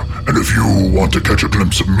here, and if you want to catch a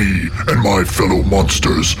glimpse of me and my fellow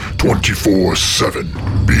monsters 24/7,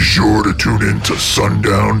 be sure to tune in to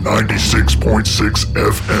Sundown 96.6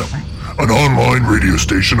 FM, an online radio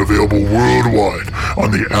station available worldwide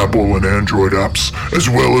on the Apple and Android apps, as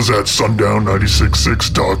well as at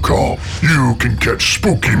sundown966.com. You can catch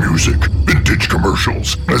spooky music, vintage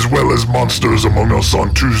commercials, as well as Monsters Among Us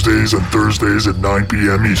on Tuesdays and Thursdays at 9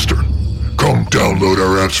 p.m. Eastern. Come download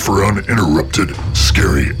our apps for uninterrupted,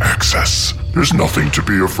 scary access. There's nothing to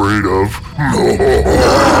be afraid of.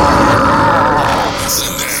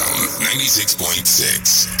 Sundown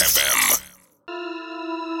 96.6 FM.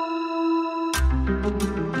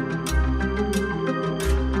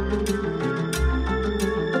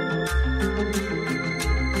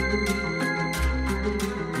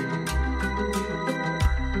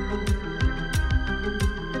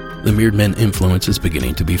 the Mirrored Men influence is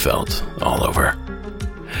beginning to be felt all over.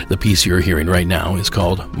 The piece you're hearing right now is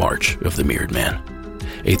called March of the Mirrored Man,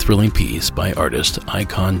 a thrilling piece by artist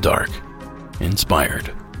Icon Dark,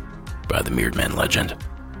 inspired by the Mirrored Man legend.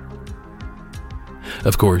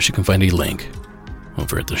 Of course, you can find a link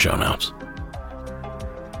over at the show notes.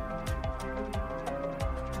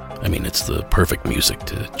 I mean, it's the perfect music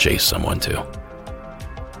to chase someone to.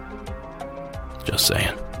 Just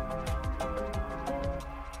saying.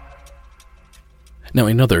 Now,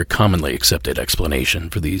 another commonly accepted explanation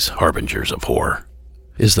for these harbingers of horror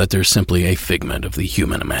is that they're simply a figment of the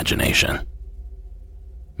human imagination,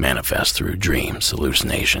 manifest through dreams,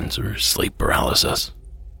 hallucinations, or sleep paralysis,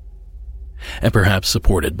 and perhaps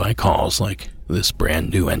supported by calls like this brand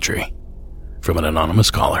new entry from an anonymous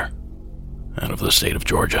caller out of the state of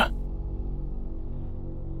Georgia.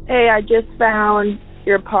 Hey, I just found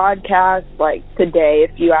your podcast today,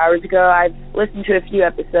 a few hours ago. I've listened to a few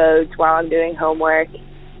episodes while I'm doing homework,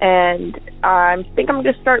 and I think I'm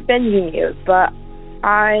going to start binging you, but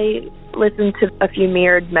I listened to a few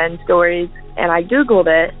Mirrored Men stories, and I Googled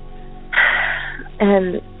it,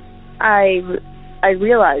 and I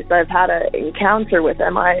realized I've had an encounter with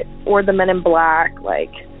them, or the Men in Black,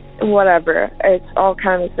 whatever. It's all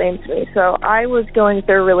kind of the same to me. So I was going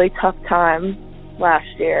through a really tough time last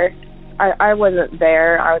year. I wasn't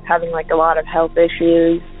there. I was having a lot of health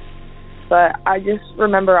issues, but I just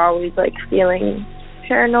remember always feeling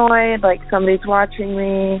paranoid, like somebody's watching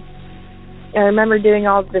me. I remember doing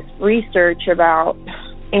all this research about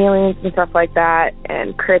aliens and stuff like that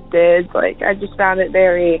and cryptids. I just found it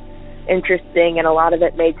very interesting, and a lot of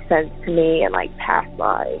it made sense to me, and past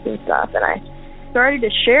lives and stuff. And I started to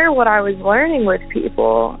share what I was learning with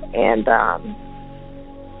people, and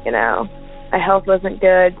my health wasn't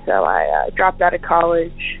good, so I dropped out of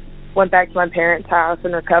college, went back to my parents' house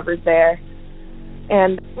and recovered there.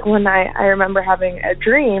 And when I remember having a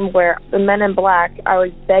dream where the Men in Black, I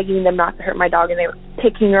was begging them not to hurt my dog, and they were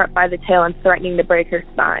picking her up by the tail and threatening to break her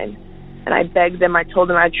spine. And I begged them, I told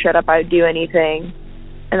them I'd shut up, I'd do anything.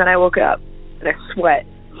 And then I woke up and I sweat.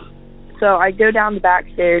 So I go down the back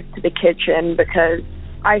stairs to the kitchen because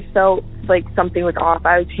I felt like something was off.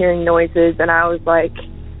 I was hearing noises, and I was like,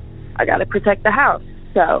 I got to protect the house.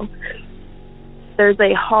 So there's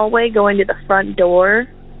a hallway going to the front door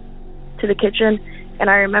to the kitchen, and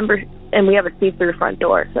I remember, and we have a see-through front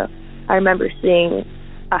door, so I remember seeing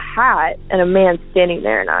a hat and a man standing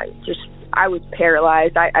there, and I was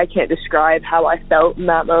paralyzed. I can't describe how I felt in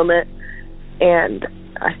that moment. And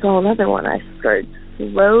I saw another one. I started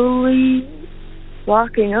slowly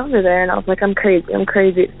walking over there, and I was like, I'm crazy,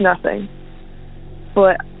 it's nothing.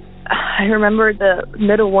 But I remember the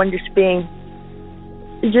middle one just being,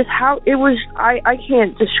 just how it was, I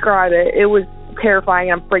can't describe it. It was terrifying.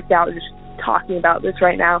 I'm freaked out just talking about this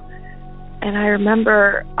right now. And I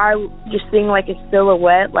remember I just seeing a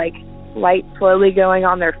silhouette, light slowly going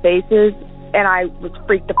on their faces, and I was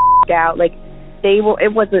freaked the out. They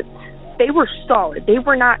were solid. They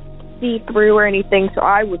were not see-through or anything, so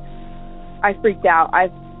I freaked out.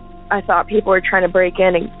 I thought people were trying to break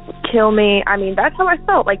in and kill me. I mean, that's how I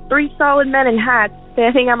felt, 3 solid men in hats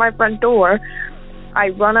standing at my front door. I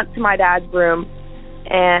run up to my dad's room,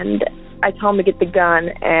 and I tell him to get the gun,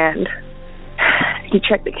 and he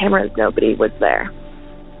checked the cameras. Nobody was there.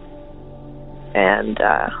 And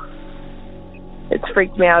it's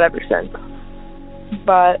freaked me out ever since.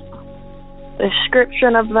 But the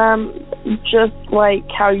description of them, just like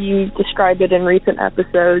how you described it in recent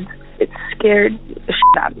episodes, it scared the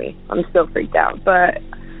shit out of me. I'm still freaked out. But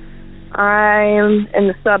I'm in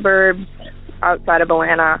the suburbs outside of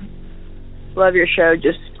Atlanta. Love your show.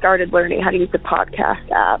 Just started learning how to use the podcast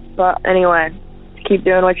app. But anyway, keep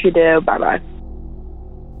doing what you do. Bye-bye.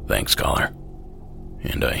 Thanks, caller.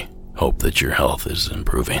 And I hope that your health is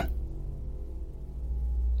improving.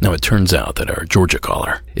 Now, it turns out that our Georgia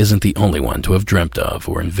caller isn't the only one to have dreamt of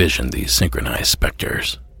or envisioned these synchronized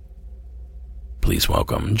specters. Please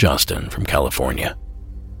welcome Justin from California,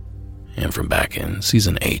 and from back in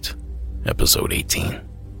Season 8, Episode 18.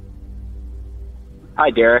 Hi,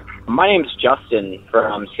 Derek. My name's Justin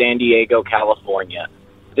from San Diego, California.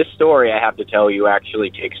 This story I have to tell you actually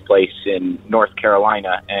takes place in North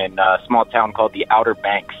Carolina in a small town called the Outer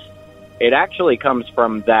Banks. It actually comes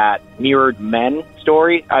from that Mirrored Men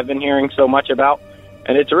story I've been hearing so much about.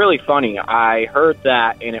 And it's really funny. I heard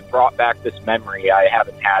that, and it brought back this memory I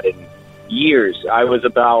haven't had in years. I was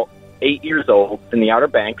about 8 years old in the Outer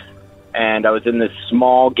Banks, and I was in this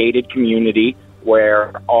small gated community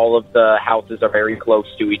where all of the houses are very close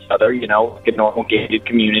to each other, like a normal gated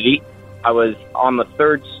community. I was on the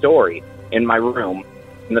 3rd story in my room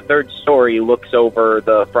And the third story looks over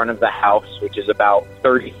the front of the house, which is about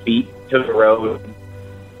 30 feet to the road.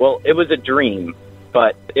 Well, it was a dream,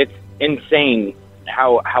 but it's insane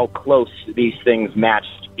how close these things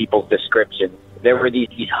matched people's description. There were these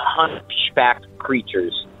hunchbacked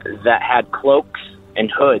creatures that had cloaks and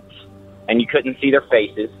hoods, and you couldn't see their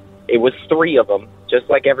faces. It was 3 of them, just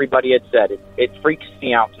like everybody had said. It freaks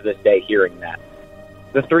me out to this day hearing that.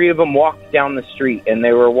 The 3 of them walked down the street, and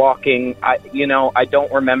they were walking. I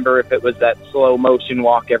don't remember if it was that slow motion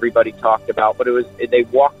walk everybody talked about, but they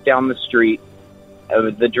walked down the street.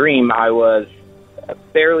 The dream, I was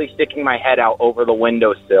barely sticking my head out over the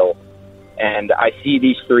windowsill, and I see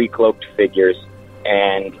these 3 cloaked figures.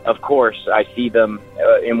 And of course, I see them,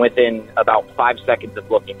 and within about 5 seconds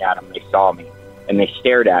of looking at them, they saw me, and they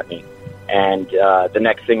stared at me. And the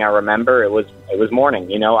next thing I remember, it was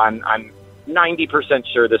morning. I'm 90%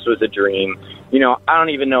 sure this was a dream. I don't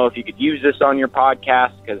even know if you could use this on your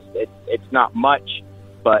podcast because it's not much,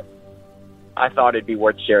 but I thought it'd be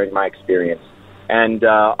worth sharing my experience. And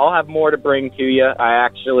I'll have more to bring to you. I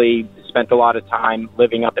actually spent a lot of time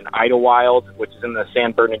living up in Idlewild, which is in the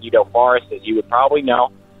San Bernardino Forest, as you would probably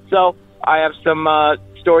know. So I have some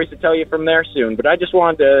stories to tell you from there soon. But I just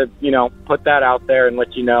wanted to, put that out there and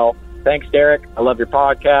let you know. Thanks, Derek. I love your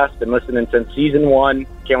podcast. Been listening since season 1.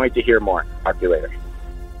 Can't wait to hear more. Talk to you later.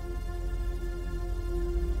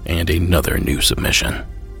 And another new submission.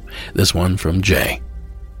 This one from Jay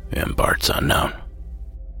in Bart's Unknown.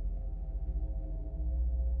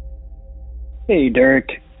 Hey,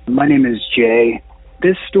 Derek. My name is Jay.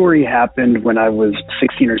 This story happened when I was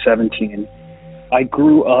 16 or 17. I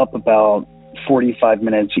grew up about 45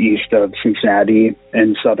 minutes east of Cincinnati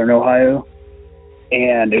in southern Ohio.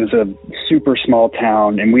 And it was a super small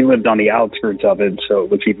town, and we lived on the outskirts of it, so it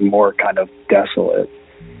was even more kind of desolate.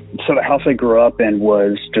 So the house I grew up in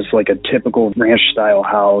was just like a typical ranch-style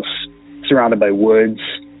house surrounded by woods.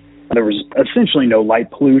 There was essentially no light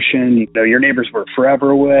pollution. Your neighbors were forever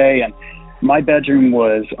away, and my bedroom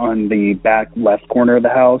was on the back left corner of the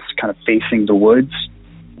house, kind of facing the woods.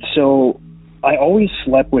 So I always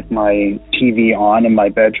slept with my TV on in my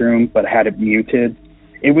bedroom, but had it muted.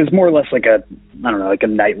 It was more or less like a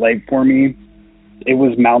nightlight for me. It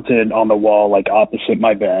was mounted on the wall, like opposite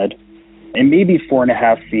my bed, and maybe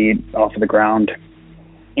 4.5 feet off of the ground.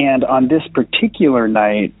 And on this particular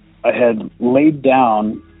night, I had laid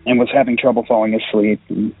down and was having trouble falling asleep.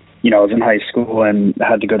 I was in high school and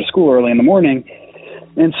had to go to school early in the morning.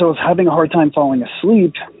 And so I was having a hard time falling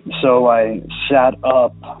asleep. So I sat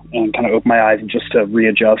up and kind of opened my eyes just to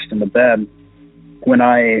readjust in the bed. When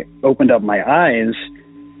I opened up my eyes,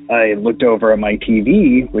 I looked over at my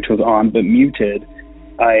TV, which was on but muted.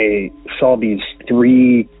 I saw these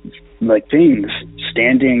 3 things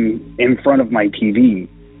standing in front of my TV.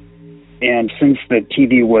 And since the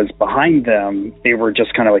TV was behind them, they were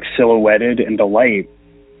just kind of silhouetted in the light.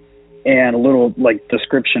 And a little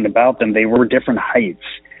description about them, they were different heights.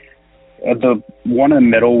 The one in the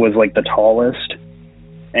middle was the tallest,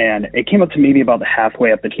 and it came up to maybe about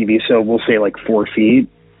halfway up the TV, so we'll say 4 feet.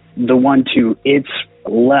 The one to its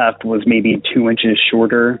left was maybe 2 inches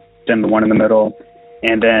shorter than the one in the middle,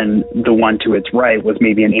 and then the one to its right was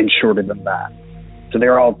maybe an inch shorter than that. So they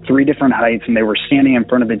were all 3 different heights, and they were standing in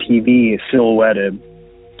front of the TV silhouetted.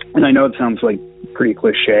 And I know it sounds pretty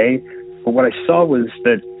cliche, but what I saw was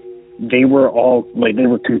that they were all they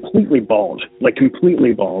were completely bald,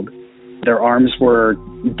 completely bald. Their arms were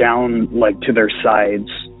down to their sides,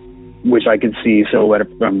 which I could see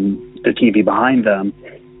silhouetted from the TV behind them.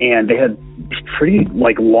 And they had pretty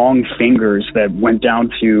long fingers that went down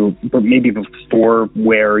to maybe before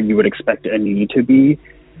where you would expect a knee to be.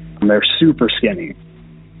 And they're super skinny.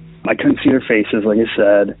 I couldn't see their faces, like I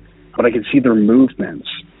said, but I could see their movements.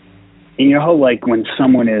 And you know how when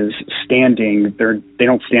someone is standing, they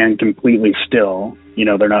don't stand completely still.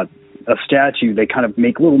 They're not a statue. They kind of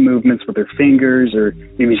make little movements with their fingers or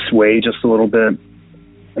maybe sway just a little bit.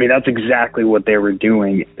 I mean, that's exactly what they were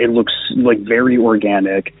doing. It looks very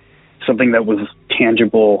organic, something that was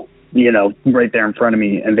tangible, right there in front of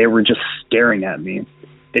me. And they were just staring at me.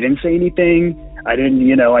 They didn't say anything. I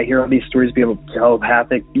didn't, I hear all these stories, people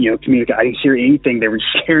telepathic, communicate. I didn't hear anything. They were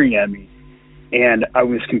staring at me. And I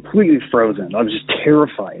was completely frozen. I was just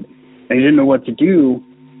terrified. I didn't know what to do.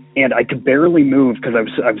 And I could barely move because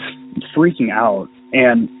I was freaking out.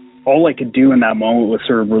 And all I could do in that moment was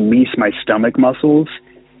sort of release my stomach muscles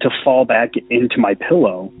to fall back into my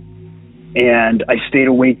pillow. And I stayed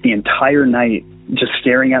awake the entire night, just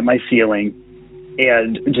staring at my ceiling,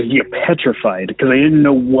 and just petrified because I didn't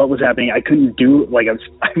know what was happening. I couldn't do I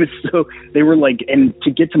was so they were like, and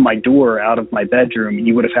to get to my door out of my bedroom,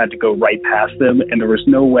 you would have had to go right past them, and there was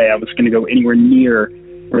no way I was going to go anywhere near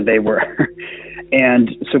where they were.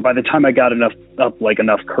 And so by the time I got enough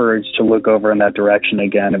courage to look over in that direction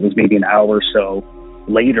again, it was maybe an hour or so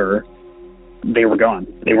later, they were gone.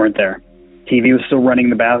 They weren't there. TV was still running in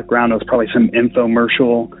the background. It was probably some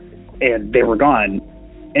infomercial, and they were gone.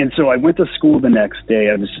 And so I went to school the next day.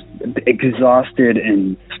 I was exhausted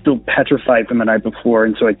and still petrified from the night before,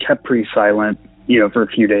 and so I kept pretty silent, for a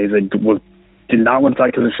few days. I did not want to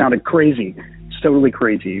talk because it sounded crazy, totally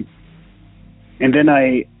crazy. And then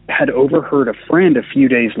I had overheard a friend a few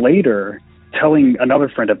days later telling another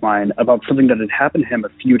friend of mine about something that had happened to him a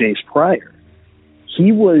few days prior.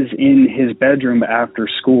 He was in his bedroom after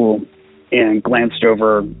school and glanced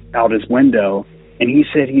over out his window, and he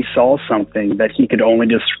said he saw something that he could only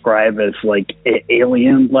describe as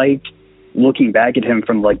alien-like, looking back at him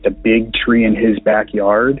from the big tree in his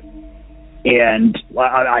backyard. And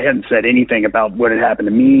I hadn't said anything about what had happened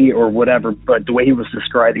to me or whatever, but the way he was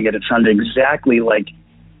describing it, it sounded exactly like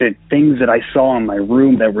the things that I saw in my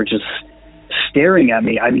room that were just staring at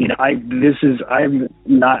me. I mean, I'm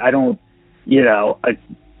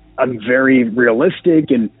very realistic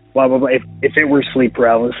and blah, blah, blah. If it were sleep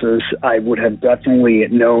paralysis, I would have definitely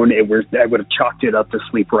known I would have chalked it up to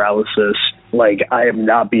sleep paralysis. I am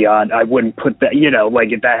not beyond, I wouldn't put that,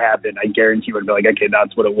 if that happened, I guarantee you would be okay,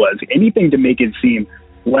 that's what it was. Anything to make it seem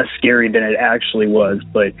less scary than it actually was.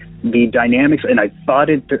 But the dynamics, and I thought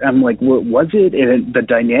I'm like, what was it? And the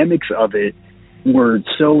dynamics of it were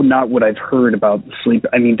so not what I've heard about sleep.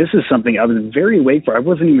 I mean, this is something I was very awake for. I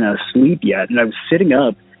wasn't even asleep yet, and I was sitting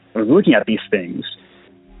up, I was looking at these things.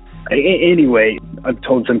 Anyway, I've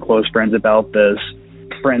told some close friends about this,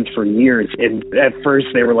 friends for years, and at first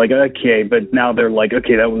they were like, okay, but now they're like,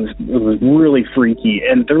 okay, it was really freaky.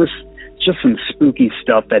 And there was just some spooky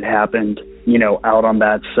stuff that happened, out on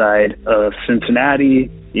that side of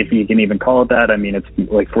Cincinnati, if you can even call it that. I mean, it's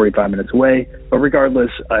 45 minutes away, but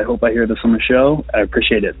regardless, I hope I hear this on the show. I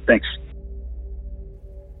appreciate it. Thanks.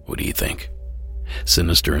 What do you think?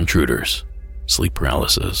 Sinister intruders, sleep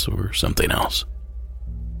paralysis, or something else?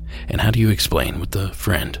 And how do you explain what the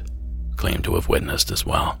friend claimed to have witnessed as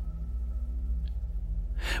well?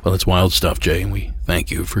 Well, it's wild stuff, Jay, and we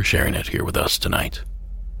thank you for sharing it here with us tonight.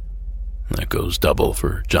 That goes double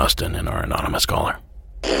for Justin and our anonymous caller.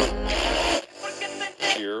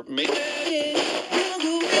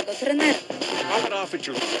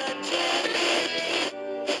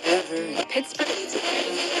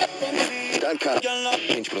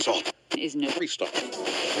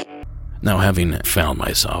 Now, having found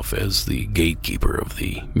myself as the gatekeeper of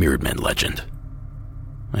the Mirrored Men legend,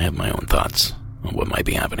 I have my own thoughts on what might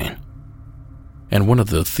be happening. And one of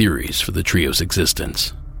the theories for the trio's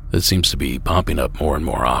existence that seems to be popping up more and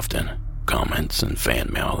more often, comments and fan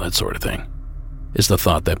mail, that sort of thing, is the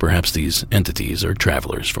thought that perhaps these entities are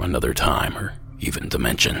travelers from another time or even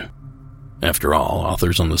dimension. After all,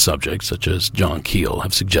 authors on the subject, such as John Keel,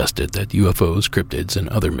 have suggested that UFOs, cryptids, and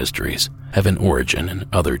other mysteries have an origin in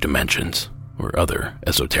other dimensions or other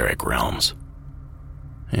esoteric realms.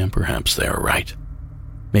 And perhaps they are right.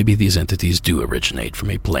 Maybe these entities do originate from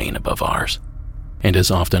a plane above ours, and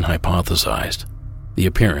as often hypothesized, the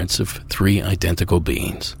appearance of three identical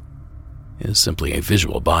beings is simply a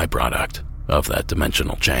visual byproduct of that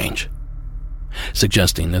dimensional change,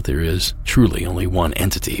 suggesting that there is truly only one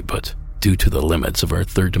entity, but due to the limits of our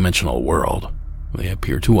third-dimensional world, they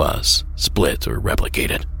appear to us split or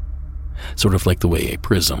replicated, sort of like the way a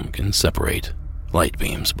prism can separate light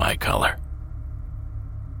beams by color.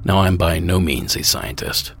 Now, I'm by no means a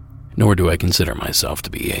scientist, nor do I consider myself to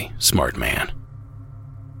be a smart man.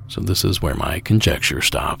 So this is where my conjecture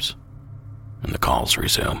stops, and the calls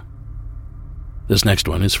resume. This next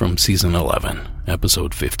one is from Season 11,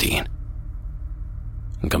 Episode 15,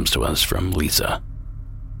 and comes to us from Lisa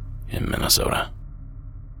in Minnesota.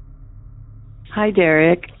 Hi,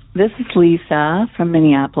 Derek. This is Lisa from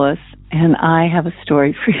Minneapolis, and I have a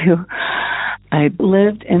story for you. I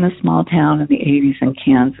lived in a small town in the 80s in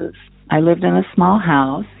Kansas. I lived in a small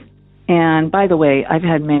house, and by the way, I've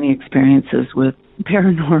had many experiences with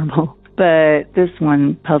paranormal, but this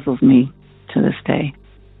one puzzles me to this day.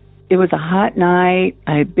 It was a hot night.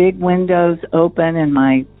 I had big windows open in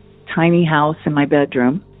my tiny house in my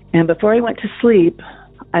bedroom, and before I went to sleep,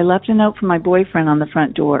 I left a note for my boyfriend on the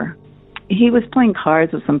front door. He was playing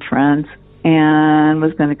cards with some friends and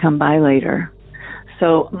was going to come by later.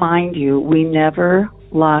 So, mind you, we never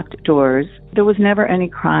locked doors. There was never any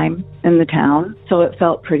crime in the town, so it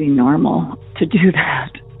felt pretty normal to do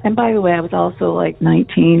that. And by the way, I was also like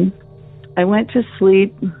 19. I went to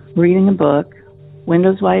sleep reading a book,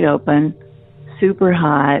 windows wide open, super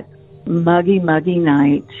hot, muggy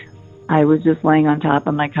night. I was just laying on top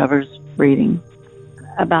of my covers reading.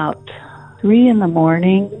 About 3 in the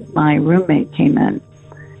morning, my roommate came in,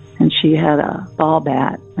 and she had a ball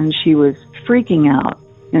bat, and she was freaking out.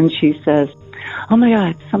 And she says, "Oh my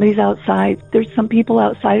God, somebody's outside. There's some people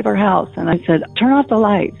outside of our house." And I said, "Turn off the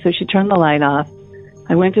light." So she turned the light off.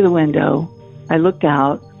 I went to the window. I looked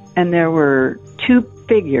out, and there were 2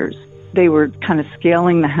 figures. They were kind of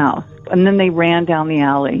scaling the house, and then they ran down the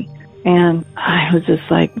alley. And I was just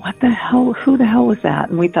like, what the hell? Who the hell was that?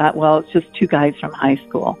 And we thought, well, it's just 2 guys from high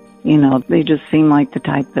school. You know, they just seemed like the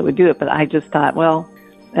type that would do it. But I just thought, well,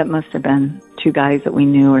 that must have been 2 guys that we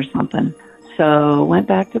knew or something. So went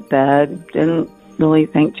back to bed, didn't really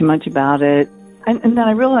think too much about it. And then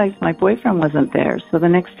I realized my boyfriend wasn't there. So the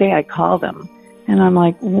next day I called him, and I'm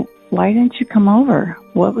like, why didn't you come over?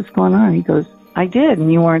 What was going on? He goes, "I did,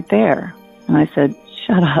 and you weren't there." And I said,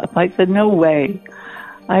 "Shut up." I said, "No way.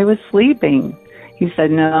 I was sleeping." He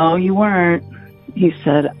said, "No, you weren't." He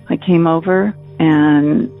said, "I came over,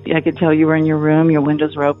 and I could tell you were in your room. Your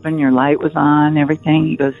windows were open. Your light was on, everything."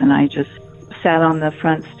 He goes, "And I just sat on the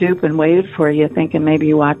front stoop and waited for you, thinking maybe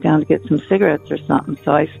you walked down to get some cigarettes or something.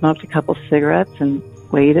 So I smoked a couple cigarettes and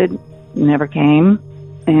waited. You never came."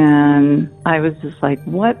 And I was just like,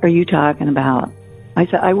 "What are you talking about?" I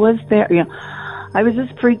said, "I was there." You know, I was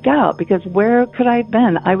just freaked out because where could I have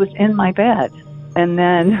been? I was in my bed. And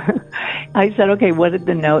then I said, "Okay, what did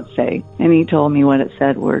the note say?" And he told me what it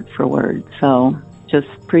said word for word. So just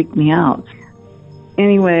freaked me out.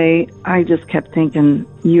 Anyway, I just kept thinking,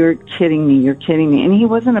 you're kidding me. And he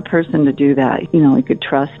wasn't a person to do that. You know, I could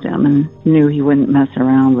trust him and knew he wouldn't mess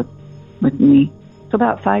around with me. So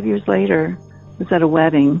about 5 years later, I was at a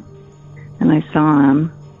wedding, and I saw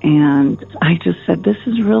him, and I just said, "This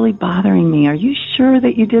is really bothering me. Are you sure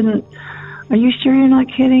that you didn't? Are you sure you're not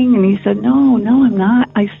kidding?" And he said, No, I'm not.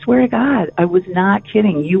 I swear to God, I was not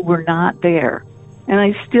kidding. You were not there. And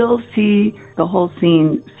I still see the whole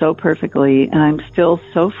scene so perfectly, and I'm still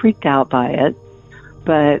so freaked out by it.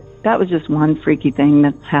 But that was just one freaky thing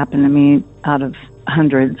that's happened to me out of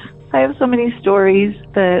hundreds. I have so many stories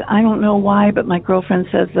that I don't know why, but my girlfriend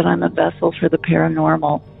says that I'm a vessel for the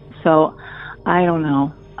paranormal. So I don't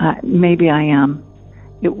know. Maybe I am.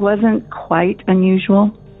 It wasn't quite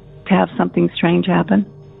unusual to have something strange happen.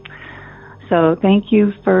 So thank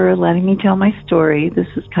you for letting me tell my story. This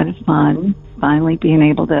is kind of fun, finally being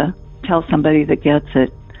able to tell somebody that gets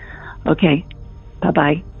it. Okay,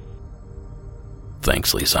 bye-bye.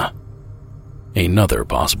 Thanks, Lisa. Another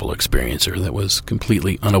possible experiencer that was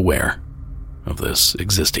completely unaware of this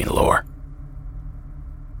existing lore.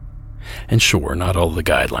 And sure, not all the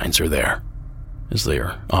guidelines are there, as they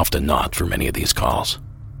are often not for many of these calls.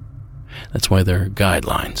 That's why they're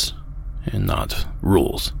guidelines and not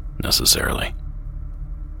rules, necessarily.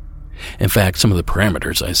 In fact, some of the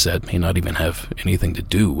parameters I said may not even have anything to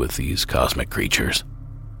do with these cosmic creatures.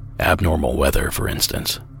 Abnormal weather, for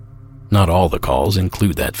instance. Not all the calls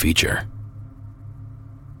include that feature.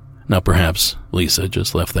 Now perhaps Lisa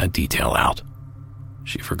just left that detail out.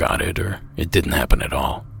 She forgot it, or it didn't happen at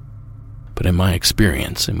all. But in my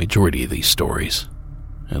experience, a majority of these stories,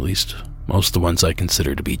 at least most of the ones I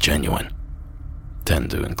consider to be genuine,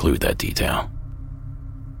 tend to include that detail.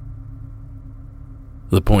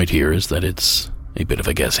 The point here is that it's a bit of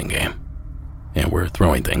a guessing game, and we're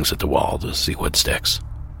throwing things at the wall to see what sticks.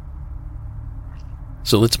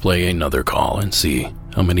 So let's play another call and see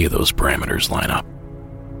how many of those parameters line up.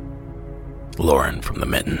 Lauren from the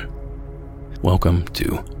Mitten, welcome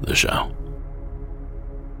to the show.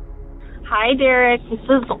 Hi, Derek. This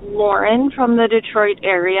is Lauren from the Detroit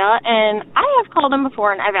area, and I have called in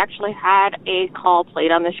before, and I've actually had a call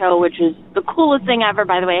played on the show, which is the coolest thing ever,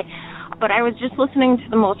 by the way. But I was just listening to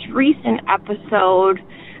the most recent episode,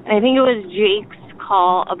 and I think it was Jake's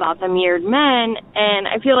call about the mirrored men, and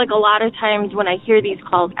I feel like a lot of times when I hear these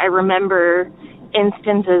calls, I remember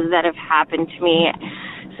instances that have happened to me.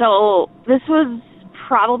 So this was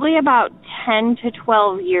probably about 10 to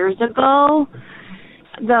 12 years ago.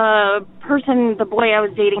 The boy I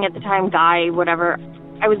was dating at the time, guy, whatever,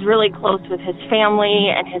 I was really close with his family,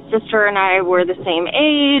 and his sister and I were the same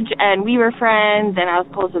age, and we were friends, and I was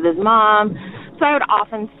close with his mom. So I would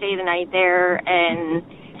often stay the night there and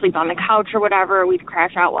sleep on the couch or whatever. We'd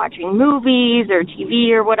crash out watching movies or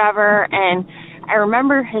TV or whatever. And I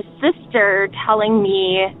remember his sister telling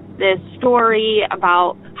me this story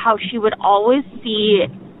about how she would always see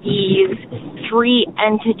these 3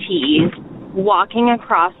 entities walking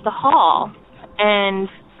across the hall. And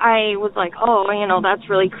I was like, oh, that's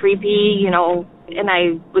really creepy, and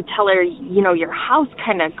I would tell her, your house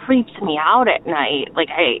kind of creeps me out at night. Like,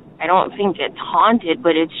 I don't think it's haunted,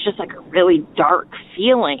 but it's just like a really dark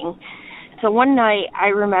feeling. So one night I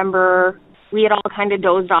remember we had all kind of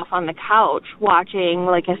dozed off on the couch watching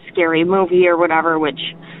like a scary movie or whatever, which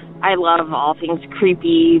I love all things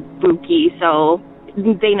creepy, spooky, so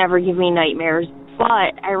they never give me nightmares.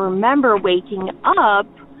 But I remember waking up,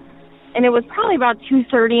 and it was probably about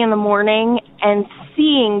 2:30 in the morning, and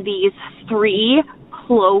seeing these 3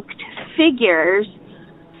 cloaked figures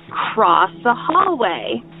cross the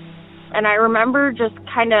hallway. And I remember just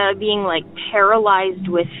kind of being like paralyzed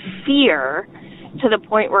with fear to the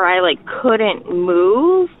point where I like couldn't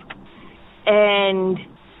move. And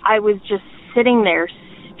I was just sitting there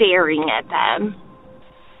staring at them.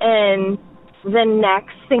 And the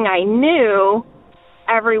next thing I knew,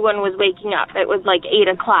 everyone was waking up. It was like 8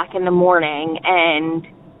 o'clock in the morning, and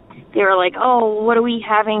they were like, oh, what are we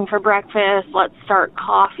having for breakfast? Let's start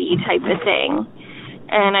coffee type of thing.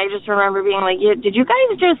 And I just remember being like, yeah, did you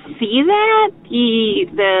guys just see that?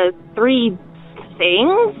 The 3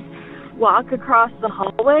 things walk across the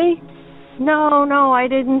hallway? No, I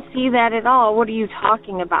didn't see that at all. What are you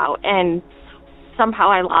talking about? And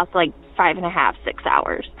somehow I lost like 5.5, 6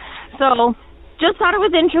 hours. So just thought it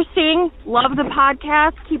was interesting. Love the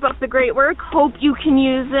podcast. Keep up the great work. Hope you can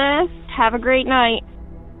use this. Have a great night.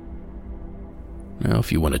 Now,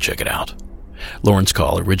 if you want to check it out, Lauren's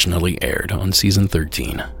call originally aired on Season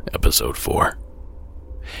 13, Episode 4.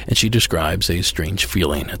 And she describes a strange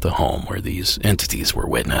feeling at the home where these entities were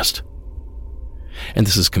witnessed. And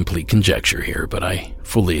this is complete conjecture here, but I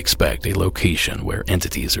fully expect a location where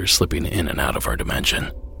entities are slipping in and out of our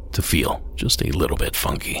dimension to feel just a little bit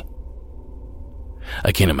funky.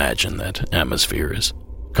 I can't imagine that atmosphere is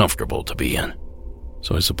comfortable to be in,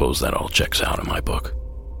 so I suppose that all checks out in my book.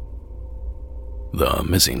 The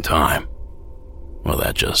missing time, well,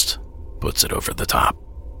 that just puts it over the top.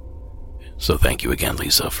 So thank you again,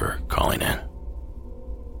 Lisa, for calling in.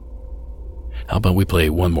 How about we play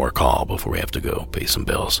one more call before we have to go pay some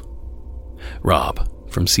bills? Rob,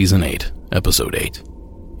 from Season 8, Episode 8,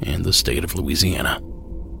 in the state of Louisiana.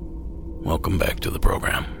 Welcome back to the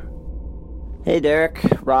program. Hey, Derek.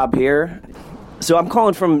 Rob here. So I'm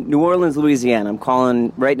calling from New Orleans, Louisiana. I'm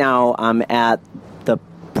calling right now. I'm at the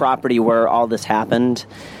property where all this happened.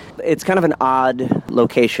 It's kind of an odd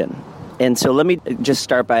location. And so let me just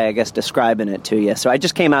start by, I guess, describing it to you. So I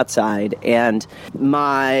just came outside, and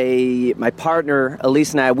my partner,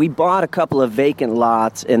 Elise, and I, we bought a couple of vacant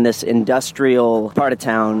lots in this industrial part of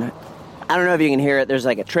town. I don't know if you can hear it. There's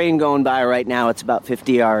like a train going by right now. It's about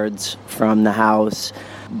 50 yards from the house.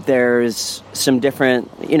 There's some different,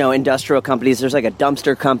 industrial companies. There's like a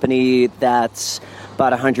dumpster company that's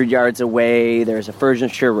about 100 yards away. There's a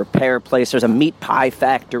furniture repair place. There's a meat pie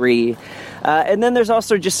factory. And then there's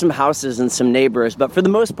also just some houses and some neighbors. But for the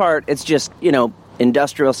most part, it's just,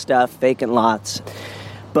 industrial stuff, vacant lots.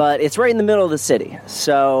 But it's right in the middle of the city.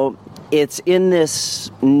 So it's in this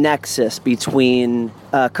nexus between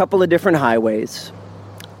a couple of different highways,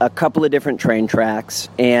 a couple of different train tracks,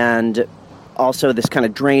 and also this kind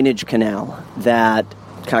of drainage canal that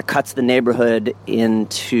kind of cuts the neighborhood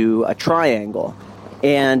into a triangle.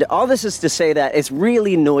 And all this is to say that it's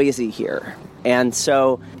really noisy here. And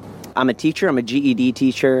so I'm a teacher. I'm a GED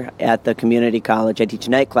teacher at the community college. I teach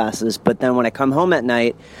night classes. But then when I come home at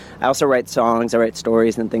night, I also write songs. I write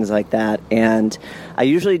stories and things like that. And I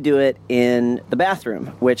usually do it in the bathroom,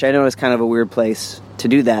 which I know is kind of a weird place to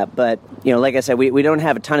do that. But, like I said, we don't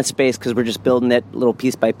have a ton of space because we're just building it little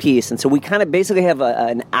piece by piece. And so we kind of basically have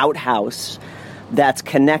an outhouse that's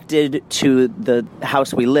connected to the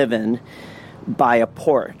house we live in by a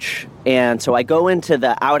porch. And so I go into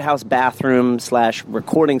the outhouse bathroom /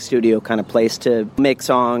 recording studio kind of place to make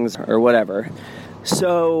songs or whatever.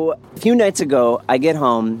 So a few nights ago, I get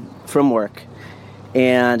home from work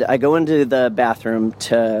and I go into the bathroom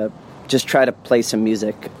to just try to play some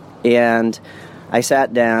music. And I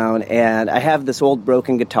sat down and I have this old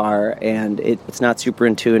broken guitar, and it's not super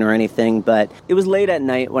in tune or anything, but it was late at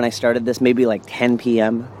night when I started this, maybe like 10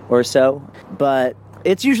 p.m. or so. But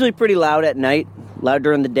it's usually pretty loud at night, loud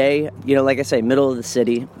during the day, like I say, middle of the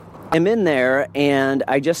city. I'm in there, and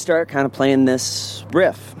I just start kind of playing this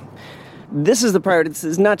riff. This is the part,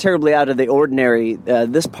 it's not terribly out of the ordinary,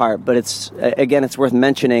 this part, but it's worth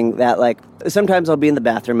mentioning that, sometimes I'll be in the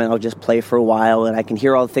bathroom and I'll just play for a while, and I can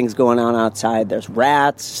hear all the things going on outside. There's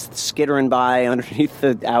rats skittering by underneath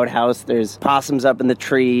the outhouse. There's possums up in the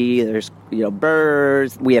tree. There's,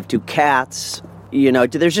 birds. We have 2 cats.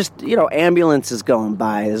 There's just, ambulances going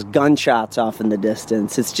by. There's gunshots off in the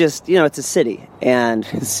distance. It's just, it's a city, and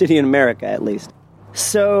a city in America, at least.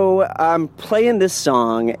 So I'm playing this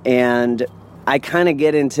song, and I kind of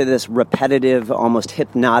get into this repetitive, almost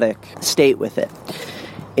hypnotic state with it.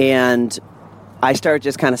 And I start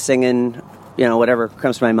just kind of singing, whatever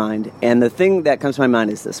comes to my mind. And the thing that comes to my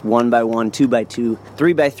mind is this: 1 by 1, 2 by 2,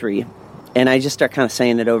 3 by 3. And I just start kind of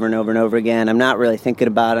saying it over and over and over again. I'm not really thinking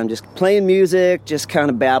about it. I'm just playing music, just kind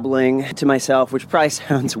of babbling to myself, which probably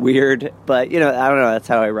sounds weird, but, I don't know. That's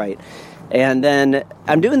how I write. And then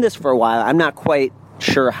I'm doing this for a while. I'm not quite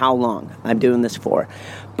sure how long I'm doing this for,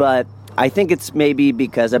 but I think it's maybe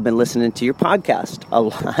because I've been listening to your podcast a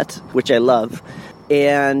lot, which I love,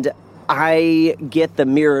 and I get the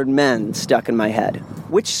mirrored men stuck in my head,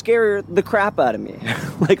 which scare the crap out of me,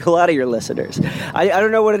 like a lot of your listeners. I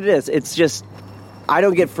don't know what it is. It's just, I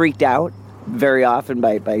don't get freaked out very often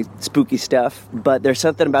by spooky stuff, but there's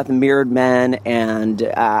something about the mirrored men, and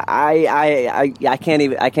I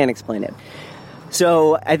can't explain it.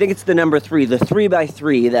 So I think it's the number 3, the 3 by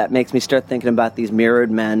 3, that makes me start thinking about these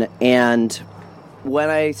mirrored men. And when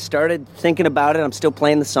I started thinking about it, I'm still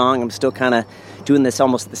playing the song. I'm still kind of doing this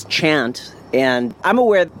chant. And I'm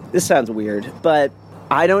aware this sounds weird, but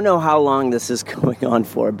I don't know how long this is going on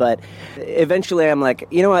for. But eventually I'm like,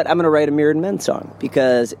 you know what? I'm going to write a Mirrored Men song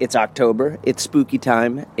because it's October. It's spooky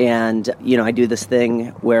time. And, I do this thing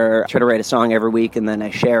where I try to write a song every week and then I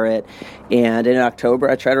share it. And in October,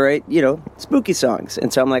 I try to write, spooky songs.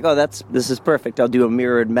 And so I'm like, this is perfect. I'll do a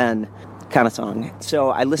Mirrored Men kind of song. So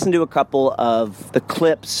I listened to a couple of the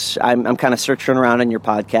clips. I'm kind of searching around on your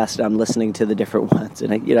podcast, and I'm listening to the different ones.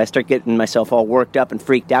 And I start getting myself all worked up and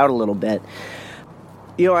freaked out a little bit.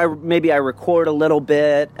 I record a little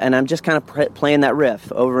bit, and I'm just kind of playing that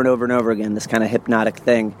riff over and over and over again, this kind of hypnotic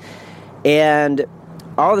thing. And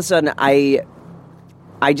all of a sudden, I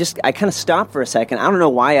kind of stop for a second. I don't know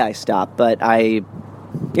why I stop, but I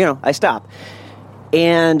stop.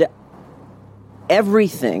 And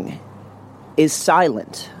everything is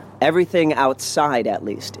silent. Everything outside, at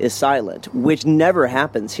least, is silent, which never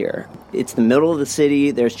happens here. It's the middle of the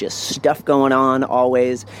city. There's just stuff going on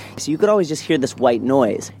always. So you could always just hear this white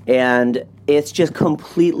noise. And it's just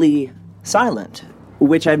completely silent,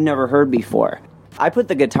 which I've never heard before. I put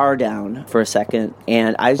the guitar down for a second,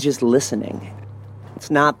 and I was just listening.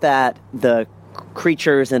 It's not that the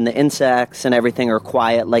creatures and the insects and everything are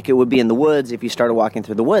quiet like it would be in the woods if you started walking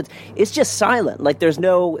through the woods. It's just silent. Like there's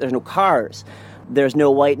no cars. There's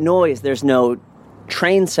no white noise. There's no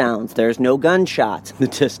train sounds. There's no gunshots in the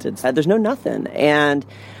distance. There's no nothing. And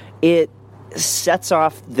it sets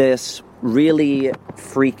off this really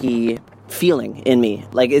freaky feeling in me.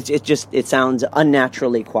 Like it sounds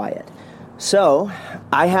unnaturally quiet. So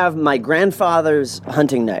I have my grandfather's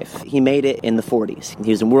hunting knife. He made it in the 40s. He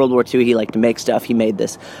was in World War II. He liked to make stuff. He made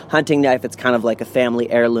this hunting knife. It's kind of like a family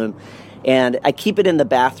heirloom. And I keep it in the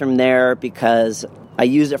bathroom there because I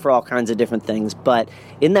use it for all kinds of different things. But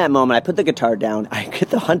in that moment, I put the guitar down. I get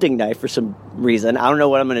the hunting knife for some reason. I don't know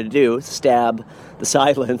what I'm going to do, stab the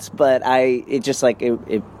silence. But I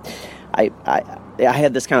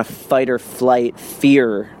had this kind of fight or flight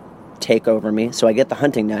fear take over me. So I get the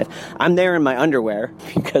hunting knife. I'm there in my underwear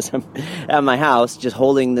because I'm at my house just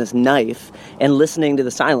holding this knife and listening to the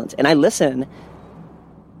silence. And I listen,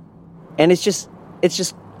 and it's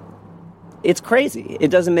crazy. It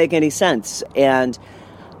doesn't make any sense. And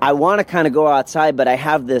I want to kind of go outside, but I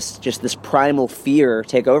have this primal fear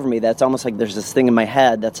take over me. That's almost like there's this thing in my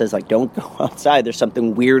head that says, like, don't go outside. There's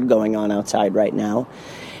something weird going on outside right now.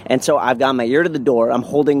 And so I've got my ear to the door. I'm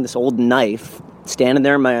holding this old knife, standing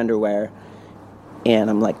there in my underwear, and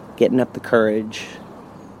I'm like getting up the courage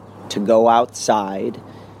to go outside,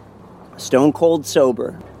 stone cold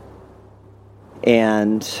sober.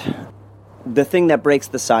 And the thing that breaks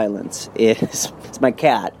the silence is it's my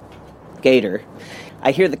cat, Gator.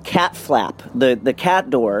 I hear the cat flap, the cat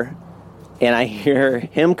door, and I hear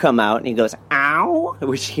him come out, and he goes, ow,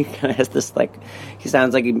 which he kind of has this, like, he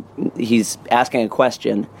sounds like he's asking a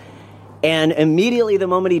question. And immediately the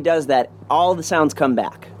moment he does that, all the sounds come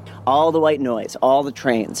back. All the white noise, all the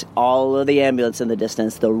trains, all of the ambulance in the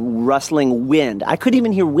distance, the rustling wind. I couldn't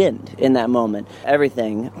even hear wind in that moment.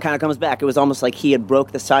 Everything kind of comes back. It was almost like he had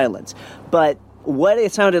broke the silence. But what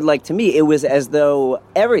it sounded like to me, it was as though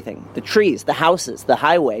everything, the trees, the houses, the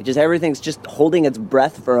highway, just everything's just holding its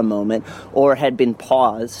breath for a moment or had been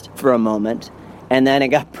paused for a moment. And then it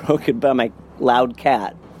got broken by my loud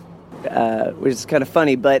cat. Which is kind of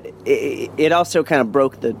funny, but it also kind of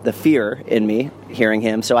broke the fear in me, hearing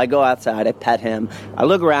him. So I go outside, I pet him, I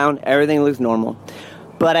look around, everything looks normal.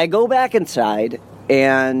 But I go back inside,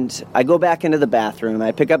 And I go back into the bathroom.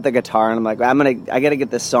 I pick up the guitar, and I'm like, I got to get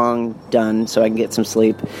this song done so I can get some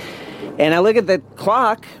sleep. And I look at the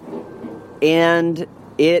clock, and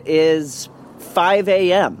it is 5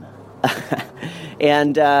 a.m.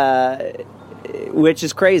 and which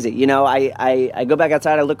is crazy. You know, I go back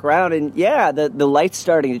outside, I look around, and the light's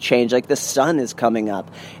starting to change. Like, the sun is coming up.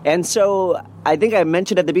 And so I think I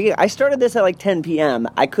mentioned at the beginning, I started this at like 10 p.m.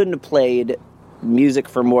 I couldn't have played music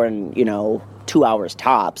for more than, 2 hours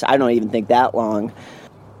tops. I don't even think that long.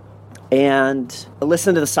 And I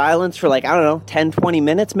listened to the silence for 10, 20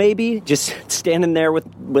 minutes maybe, just standing there with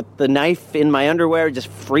the knife in my underwear, just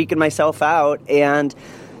freaking myself out. And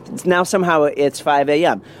now somehow it's 5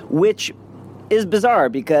 a.m., which is bizarre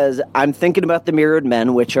because I'm thinking about the mirrored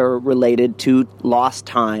men, which are related to lost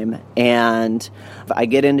time. And I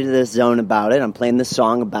get into this zone about it. I'm playing this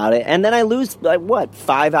song about it. And then I lose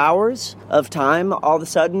 5 hours of time all of a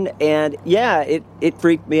sudden. And it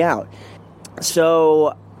freaked me out.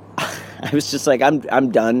 So I was just like,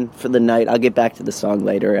 I'm done for the night. I'll get back to the song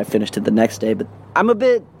later. I finished it the next day. But I'm a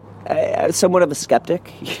bit somewhat of a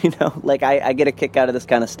skeptic, I get a kick out of this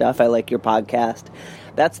kind of stuff. I like your podcast.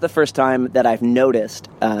 That's the first time that I've noticed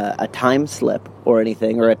a time slip or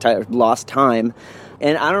anything, or lost time.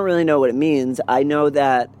 And I don't really know what it means. I know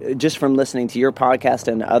that just from listening to your podcast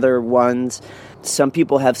and other ones, some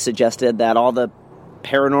people have suggested that all the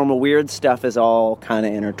paranormal weird stuff is all kind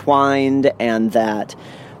of intertwined, and that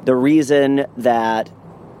the reason that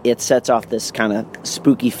it sets off this kind of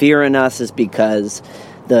spooky fear in us is because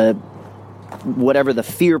whatever the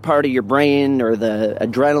fear part of your brain or the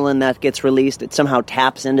adrenaline that gets released, it somehow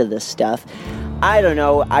taps into this stuff. I don't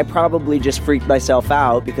know. I probably just freaked myself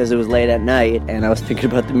out because it was late at night and I was thinking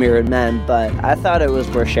about the mirrored men, but I thought it was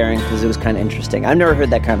worth sharing because it was kind of interesting. I've never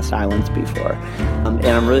heard that kind of silence before. And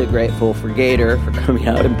I'm really grateful for Gator for coming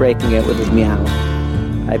out and breaking it with his meow.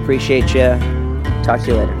 I appreciate you. Talk to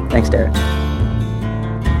you later. Thanks, Derek.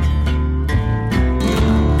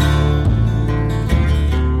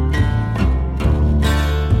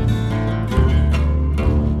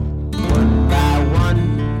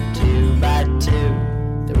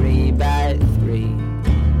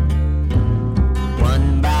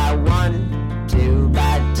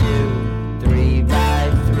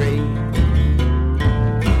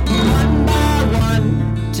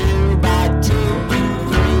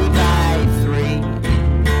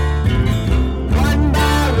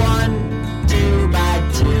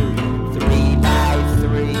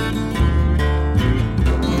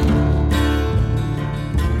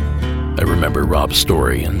 Rob's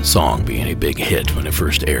story and song being a big hit when it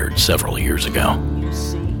first aired several years ago.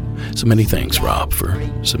 So many thanks, Rob, for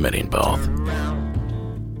submitting both.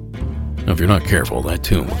 Now, if you're not careful, that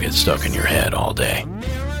tune will get stuck in your head all day.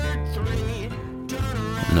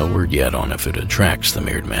 No word yet on if it attracts the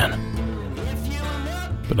mirrored man.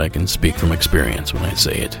 But I can speak from experience when I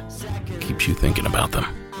say it keeps you thinking about them.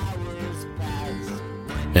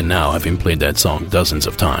 And now, having played that song dozens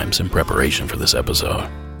of times in preparation for this episode,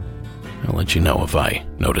 I'll let you know if I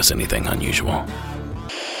notice anything unusual.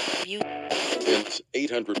 It's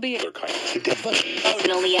 800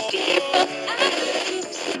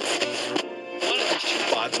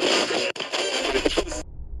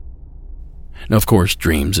 Now, of course,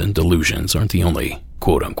 dreams and delusions aren't the only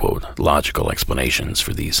quote-unquote logical explanations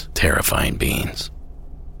for these terrifying beings.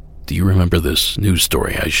 Do you remember this news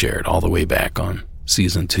story I shared all the way back on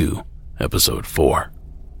Season 2, Episode 4?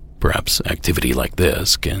 Perhaps activity like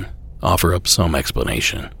this can offer up some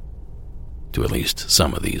explanation to at least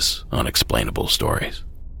some of these unexplainable stories.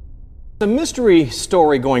 A mystery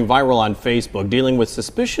story going viral on Facebook dealing with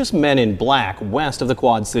suspicious men in black west of the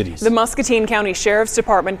Quad Cities. The Muscatine County Sheriff's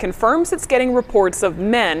Department confirms it's getting reports of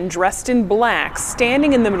men dressed in black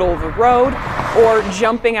standing in the middle of the road or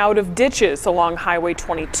jumping out of ditches along Highway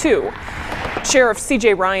 22. Sheriff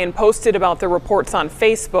C.J. Ryan posted about the reports on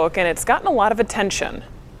Facebook, and it's gotten a lot of attention.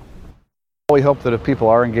 We hope that if people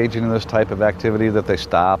are engaging in this type of activity that they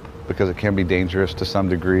stop, because it can be dangerous to some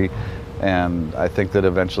degree, and I think that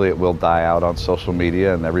eventually it will die out on social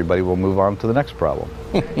media and everybody will move on to the next problem.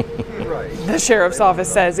 The sheriff's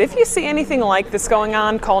office says if you see anything like this going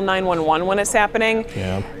on, call 911 when it's happening.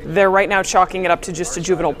 Yeah. They're right now chalking it up to just a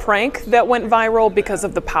juvenile prank that went viral because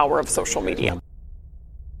of the power of social media.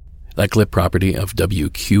 That clip property of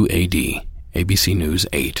WQAD, ABC News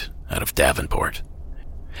 8 out of Davenport.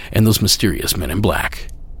 And those mysterious men in black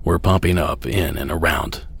were popping up in and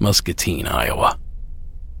around Muscatine, Iowa,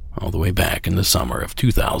 all the way back in the summer of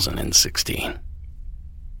 2016.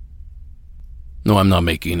 No, I'm not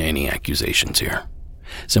making any accusations here,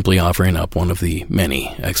 simply offering up one of the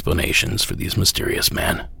many explanations for these mysterious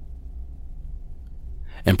men.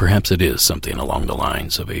 And perhaps it is something along the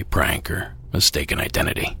lines of a prank or mistaken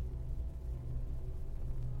identity.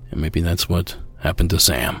 And maybe that's what happened to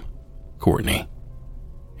Sam, Courtney,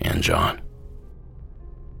 and John.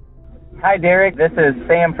 Hi, Derek. This is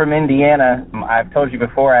Sam from Indiana. I've told you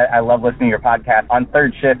before, I love listening to your podcast. On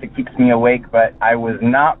third shift, it keeps me awake, but I was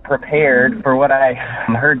not prepared for what I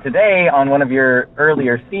heard today on one of your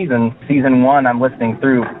earlier seasons. Season 1, I'm listening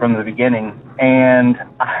through from the beginning. And,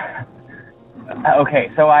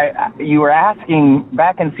 okay, so you were asking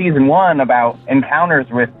back in Season 1 about encounters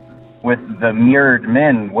with the mirrored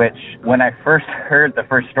men, which when I first heard the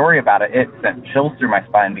first story about it, it sent chills through my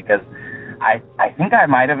spine because I think I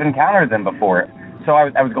might have encountered them before. So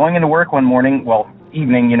I was going into work one morning, well,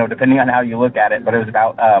 evening, depending on how you look at it, but it was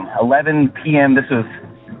about 11 p.m. This was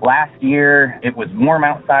last year. It was warm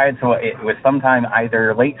outside, so it was sometime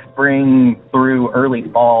either late spring through early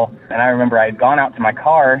fall. And I remember I had gone out to my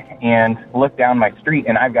car and looked down my street,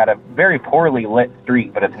 and I've got a very poorly lit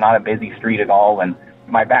street, but it's not a busy street at all. And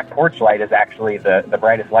my back porch light is actually the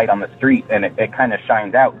brightest light on the street, and it kind of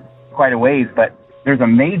shines out quite a ways, but there's a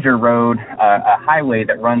major road, a highway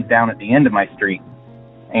that runs down at the end of my street,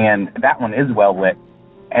 and that one is well lit.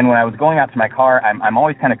 And when I was going out to my car, I'm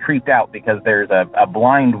always kind of creeped out because there's a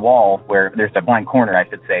blind wall there's a blind corner, I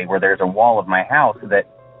should say, where there's a wall of my house that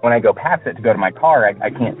when I go past it to go to my car,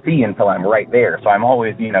 I can't see until I'm right there. So I'm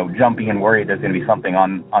always, jumpy and worried there's going to be something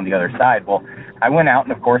on the other side. Well, I went out,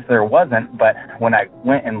 and of course there wasn't, but when I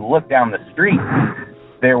went and looked down the street,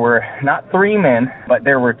 there were not 3 men, but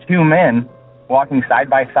there were 2 men walking side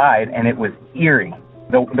by side, and it was eerie.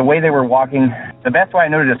 The way they were walking, the best way I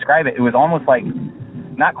know to describe it, it was almost like,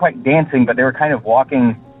 not quite dancing, but they were kind of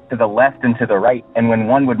walking to the left and to the right, and when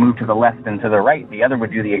one would move to the left and to the right, the other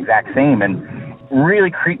would do the exact same, and really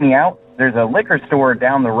creeped me out. There's a liquor store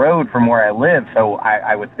down the road from where I live, so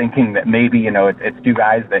I was thinking that maybe, it's 2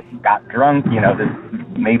 guys that got drunk, this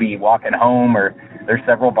maybe walking home, or there's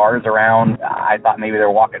several bars around. I thought maybe they're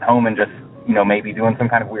walking home and just maybe doing some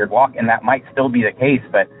kind of weird walk, and that might still be the case,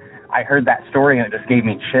 but I heard that story and it just gave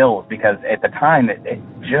me chills because at the time it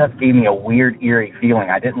just gave me a weird, eerie feeling.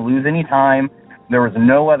 I didn't lose any time. There was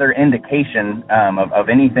no other indication of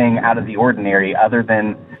anything out of the ordinary other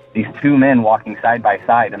than these 2 men walking side by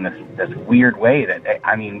side in this weird way that,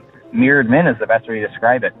 mirrored men is the best way to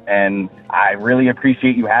describe it. And I really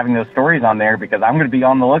appreciate you having those stories on there because I'm going to be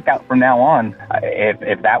on the lookout from now on.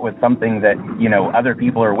 If that was something that, other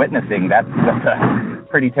people are witnessing, that's a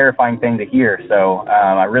pretty terrifying thing to hear. So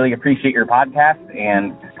I really appreciate your podcast,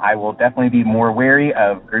 and I will definitely be more wary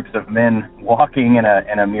of groups of men walking in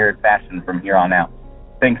a mirrored fashion from here on out.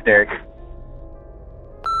 Thanks, Derek.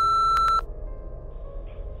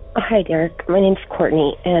 Hi, Derek. My name's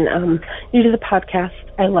Courtney, and new to the podcast.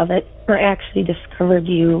 I love it. I actually discovered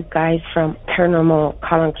you guys from Paranormal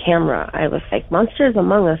Caught on Camera. I was like, Monsters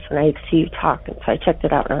Among Us, when I see you talk, and so I checked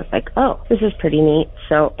it out, and I was like, oh, this is pretty neat.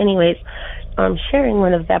 So anyways, I'm sharing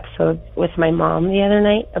one of the episodes with my mom the other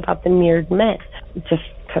night about the mirrored men, just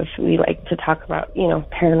because we like to talk about,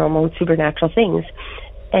 paranormal and supernatural things.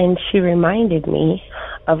 And she reminded me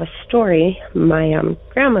of a story my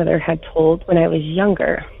grandmother had told when I was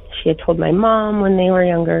younger. She had told my mom when they were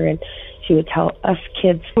younger, and she would tell us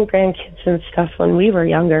kids and grandkids and stuff when we were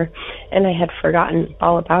younger, and I had forgotten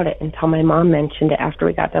all about it until my mom mentioned it after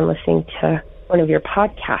we got done listening to one of your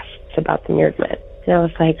podcasts about the mirrored men. And I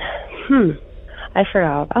was like, I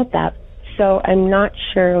forgot all about that. So I'm not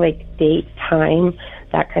sure, date, time,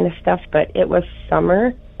 that kind of stuff, but it was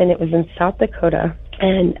summer, and it was in South Dakota.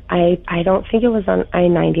 And I don't think it was on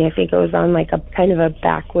I-90. I think it was on a kind of a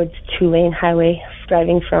backwoods 2-lane highway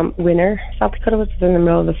driving from Winter, South Dakota, which is in the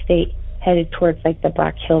middle of the state, headed towards the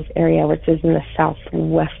Black Hills area, which is in the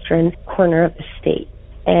southwestern corner of the state.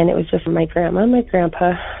 And it was just my grandma and my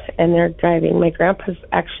grandpa, and they're driving. My grandpa's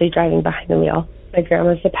actually driving behind the wheel. My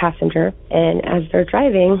grandma's the passenger. And as they're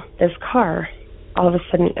driving, this car all of a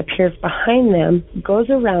sudden appears behind them, goes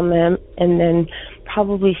around them, and then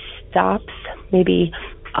probably stops maybe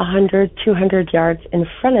 100, 200 yards in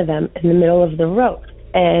front of them in the middle of the road.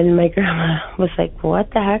 And my grandma was like,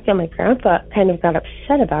 what the heck? And my grandpa kind of got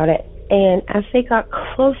upset about it. And as they got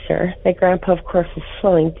closer, my grandpa, of course, was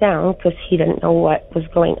slowing down because he didn't know what was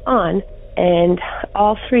going on. And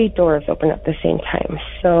all 3 doors opened at the same time.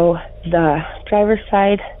 So the driver's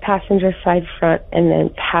side, passenger side front, and then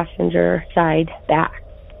passenger side back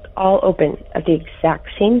all opened at the exact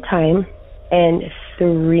same time. And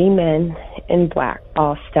 3 men in black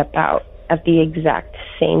all step out at the exact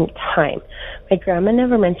same time. My grandma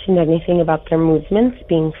never mentioned anything about their movements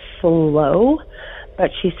being slow,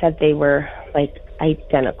 but she said they were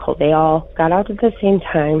identical. They all got out at the same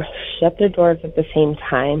time, shut their doors at the same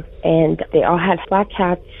time, and they all had black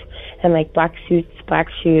hats and like black suits, black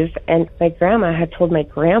shoes. And my grandma had told my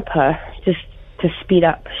grandpa just to speed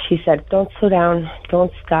up. She said, don't slow down,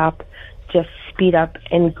 don't stop, just speed up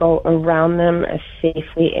and go around them as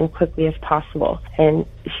safely and quickly as possible. And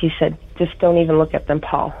she said, just don't even look at them,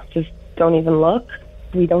 Paul. Just don't even look.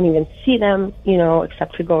 We don't even see them,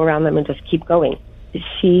 except to go around them and just keep going.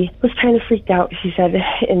 She was kind of freaked out, she said,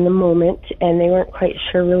 in the moment, and they weren't quite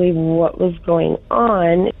sure really what was going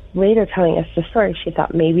on. Later telling us the story, she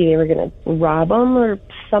thought maybe they were going to rob them or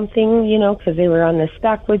something, because they were on this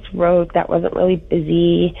backwoods road that wasn't really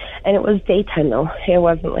busy. And it was daytime, though. It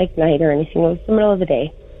wasn't like night or anything. It was the middle of the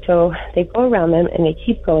day. So they go around them and they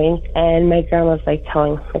keep going. And my grandma was like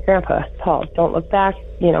telling my grandpa, Paul, don't look back,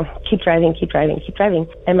 keep driving, keep driving, keep driving.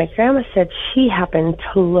 And my grandma said she happened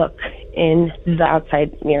to look in the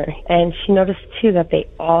outside mirror, and she noticed too that they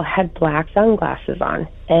all had black sunglasses on,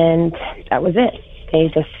 and that was it. They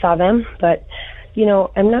just saw them, but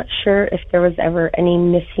I'm not sure if there was ever any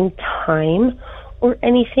missing time or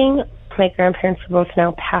anything. My grandparents are both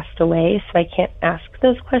now passed away, so I can't ask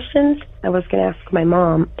those questions. I was going to ask my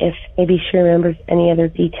mom if maybe she remembers any other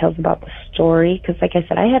details about the story, because like I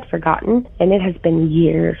said, I had forgotten, and it has been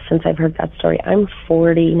years since I've heard that story. I'm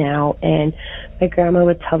 40 now, and my grandma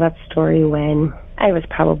would tell that story when I was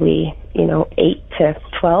probably, 8 to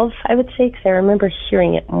 12, I would say, because I remember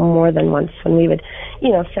hearing it more than once when we would,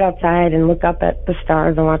 sit outside and look up at the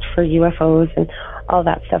stars and watch for UFOs and all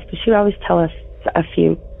that stuff. But she would always tell us a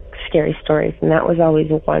few scary stories, and that was always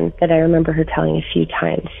one that I remember her telling a few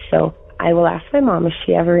times. So I will ask my mom if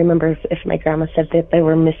she ever remembers if my grandma said that they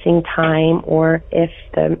were missing time or if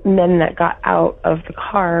the men that got out of the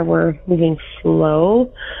car were moving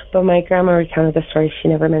slow. But my grandma recounted the story. She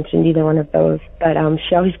never mentioned either one of those. But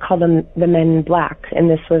she always called them the Men in Black. And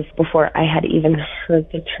this was before I had even heard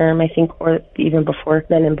the term, I think, or even before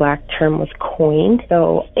Men in Black term was coined.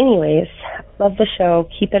 So anyways, love the show.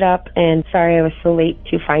 Keep it up. And sorry I was so late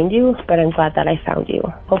to find you, but I'm glad that I found you.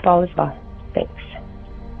 Hope all is well. Thanks.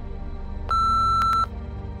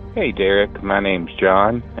 Hey Derek, my name's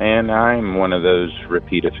John, and I'm one of those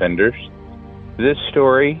repeat offenders. This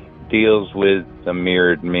story deals with the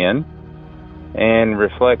mirrored men and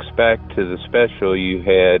reflects back to the special you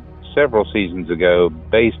had several seasons ago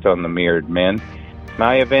based on the mirrored men.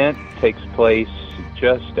 My event takes place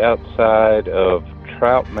just outside of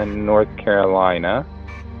Troutman, North Carolina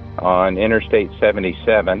on Interstate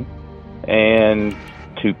 77. And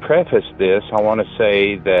to preface this, I want to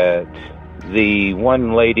say that the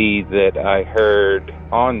one lady that I heard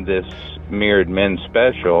on this Mirrored Men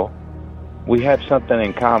special, we have something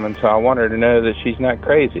in common, so I want her to know that she's not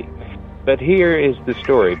crazy. But here is the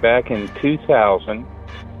story. Back in 2000,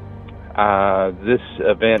 this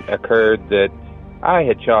event occurred that I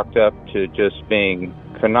had chalked up to just being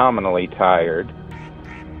phenomenally tired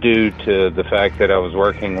due to the fact that I was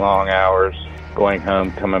working long hours, going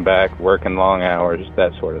home, coming back, working long hours,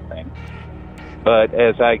 that sort of thing. But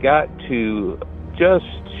as I got to just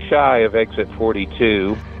shy of exit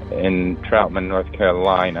 42 in Troutman, North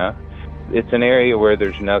Carolina, it's an area where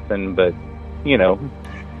there's nothing but,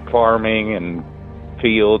 farming and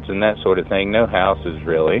fields and that sort of thing. No houses,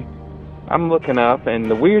 really. I'm looking up, and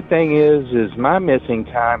the weird thing is my missing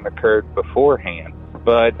time occurred beforehand.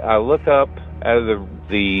 But I look up out of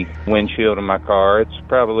the windshield of my car. It's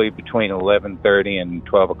probably between 11:30 and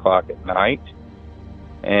 12 o'clock at night.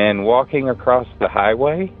 And walking across the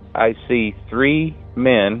highway, I see 3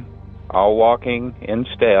 men all walking in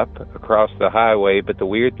step across the highway. But the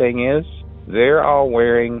weird thing is, they're all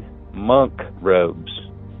wearing monk robes,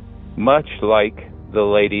 much like the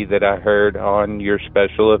lady that I heard on your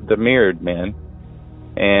special of the Mirrored Men.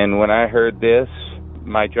 And when I heard this,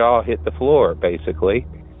 my jaw hit the floor, basically.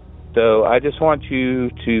 So I just want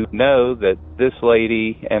you to know that this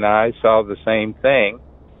lady and I saw the same thing.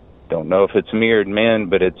 Don't know if it's Mirrored Men,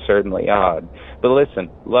 but it's certainly odd. But listen,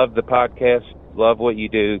 love the podcast, love what you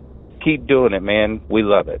do. Keep doing it, man. We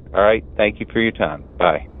love it. All right? Thank you for your time.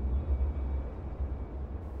 Bye.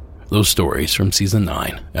 Those stories from Season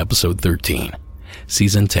 9, Episode 13,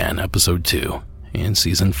 Season 10, Episode 2, and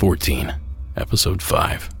Season 14, Episode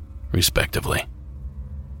 5, respectively.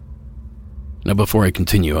 Now, before I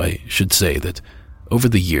continue, I should say that over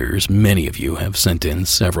the years, many of you have sent in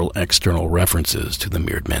several external references to the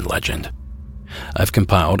Mirrored Men legend. I've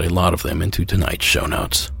compiled a lot of them into tonight's show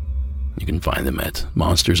notes. You can find them at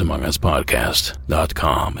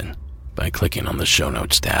monstersamonguspodcast.com and by clicking on the show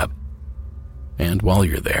notes tab. And while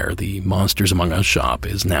you're there, the Monsters Among Us shop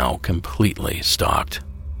is now completely stocked.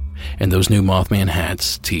 And those new Mothman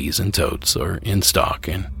hats, tees, and totes are in stock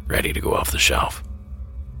and ready to go off the shelf.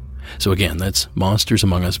 So again, that's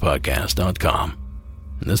monstersamonguspodcast.com.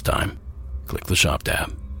 And this time, click the shop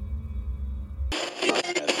tab.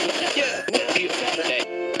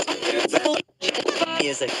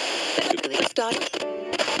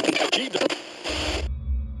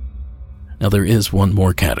 Now there is one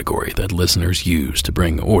more category that listeners use to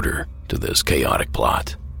bring order to this chaotic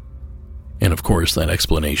plot. And of course that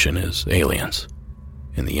explanation is aliens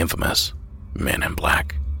and the infamous Men in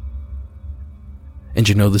Black. And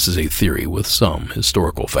you know, this is a theory with some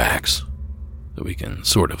historical facts that we can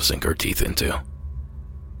sort of sink our teeth into.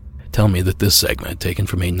 Tell me that this segment, taken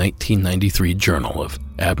from a 1993 journal of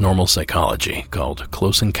abnormal psychology called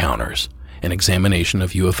Close Encounters, an examination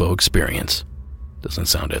of UFO experience, doesn't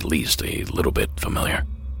sound at least a little bit familiar.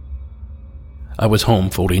 I was home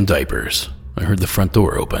folding diapers. I heard the front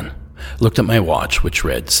door open, looked at my watch, which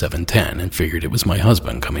read 7:10, and figured it was my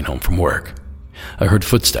husband coming home from work. I heard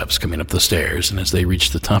footsteps coming up the stairs, and as they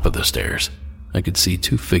reached the top of the stairs, I could see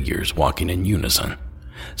two figures walking in unison,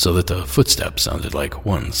 so that the footsteps sounded like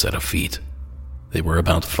one set of feet. They were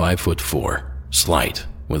about 5'4", slight,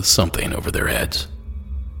 with something over their heads.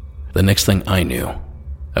 The next thing I knew,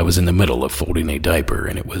 I was in the middle of folding a diaper,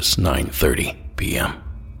 and it was 9:30 p.m.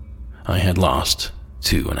 I had lost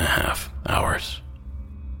 2.5 hours.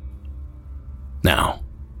 Now,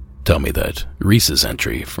 tell me that Reese's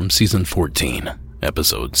entry from Season 14,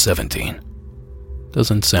 Episode 17,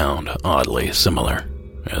 doesn't sound oddly similar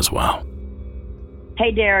as well.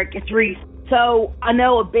 Hey, Derek, it's Reese. So I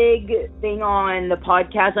know a big thing on the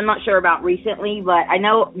podcast, I'm not sure about recently, but I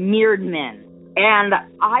know mirrored men. And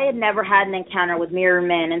I had never had an encounter with mirrored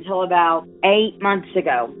men until about 8 months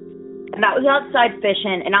ago. And that was outside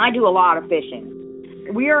fishing, and I do a lot of fishing.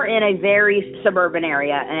 We are in a very suburban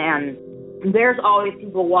area, and there's always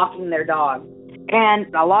people walking their dogs. And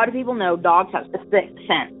a lot of people know dogs have a sixth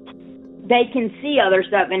sense. They can see other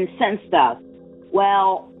stuff and sense stuff.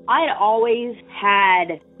 Well, I had always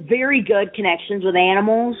had very good connections with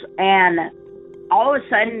animals, and all of a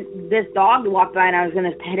sudden, this dog walked by and I was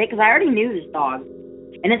going to pet it because I already knew this dog.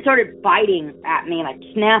 And it started biting at me, like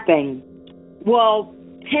snapping. Well,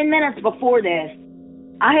 10 minutes before this,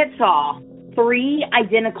 I had saw 3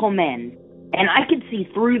 identical men. And I could see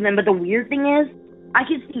through them, but the weird thing is, I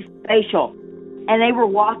could see facial. And they were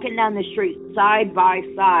walking down the street side by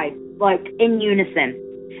side, like in unison.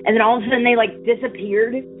 And then all of a sudden they like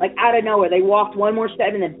disappeared, like out of nowhere. They walked one more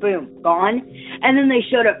step and then boom, gone. And then they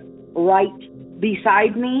showed up right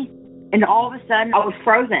beside me, and all of a sudden I was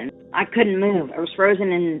frozen. I couldn't move. I was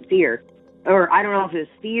frozen in fear. Or I don't know if it was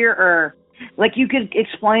fear or like you could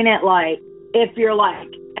explain it like if you're like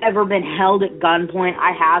ever been held at gunpoint.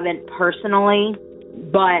 I haven't personally,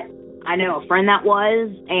 but I know a friend that was,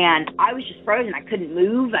 and I was just frozen. I couldn't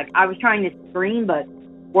move. Like I was trying to scream, but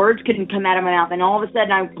words couldn't come out of my mouth. And all of a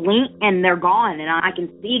sudden I blink and they're gone and I can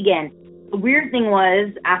see again. The weird thing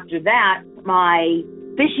was after that, my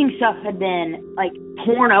fishing stuff had been like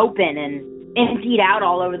torn open and emptied out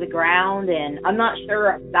all over the ground, and I'm not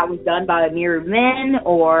sure if that was done by mirrored men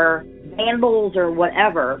or vandals or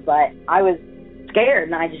whatever, but I was scared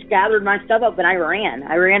and I just gathered my stuff up and I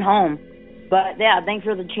ran home. But yeah, thanks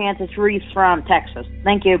for the chance. It's Reese from Texas.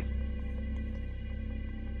 Thank you.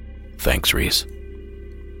 Thanks, Reese.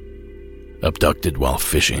 Abducted while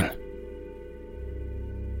fishing.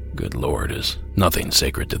 Good Lord, is nothing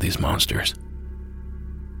sacred to these monsters.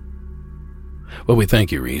 Well, we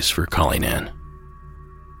thank you, Reese, for calling in.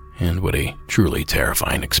 And what a truly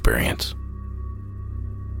terrifying experience.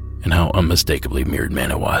 And how unmistakably mirrored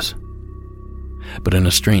man it was. But in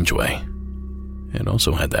a strange way, it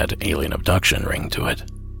also had that alien abduction ring to it.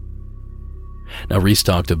 Now, Reese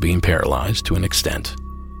talked of being paralyzed to an extent,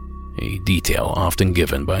 a detail often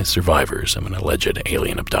given by survivors of an alleged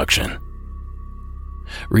alien abduction.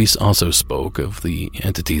 Reese also spoke of the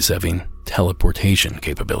entities having teleportation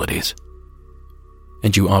capabilities.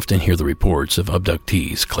 And you often hear the reports of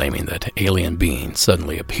abductees claiming that alien beings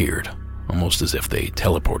suddenly appeared, almost as if they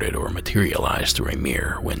teleported or materialized through a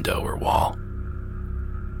mirror, window, or wall.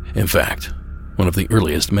 In fact, one of the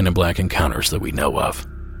earliest Men in Black encounters that we know of,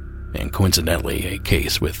 and coincidentally a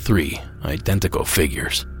case with 3 identical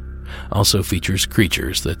figures, also features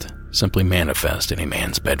creatures that simply manifest in a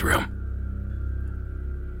man's bedroom.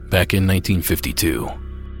 Back in 1952,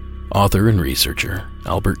 author and researcher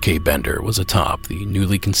Albert K. Bender was atop the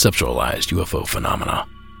newly conceptualized UFO phenomena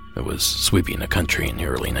that was sweeping the country in the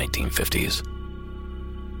early 1950s.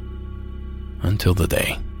 Until the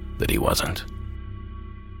day that he wasn't.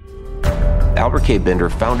 Albert K. Bender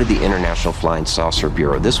founded the International Flying Saucer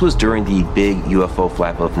Bureau. This was during the big UFO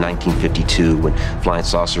flap of 1952 when flying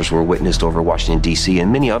saucers were witnessed over Washington, D.C.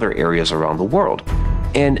 and many other areas around the world.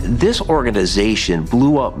 And this organization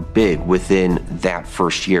blew up big within that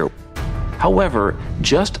first year. However,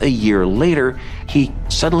 just a year later, he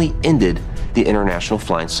suddenly ended the International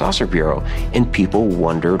Flying Saucer Bureau, and people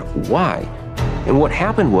wondered why. And what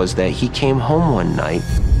happened was that he came home one night,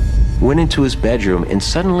 went into his bedroom, and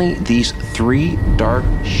suddenly these 3 dark,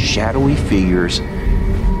 shadowy figures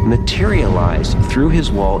materialized through his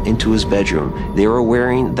wall into his bedroom. They were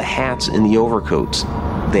wearing the hats and the overcoats.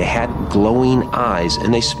 They had glowing eyes,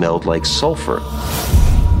 and they smelled like sulfur.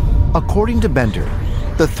 According to Bender,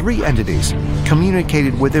 the 3 entities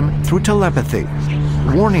communicated with him through telepathy,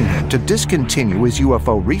 warning him to discontinue his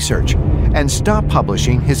UFO research and stop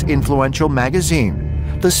publishing his influential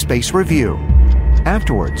magazine, The Space Review.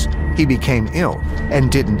 Afterwards, he became ill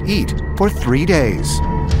and didn't eat for 3 days.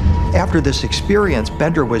 After this experience,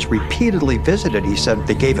 Bender was repeatedly visited. He said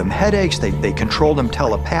they gave him headaches, they controlled him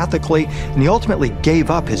telepathically, and he ultimately gave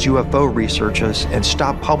up his UFO researches and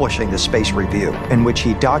stopped publishing the Space Review, in which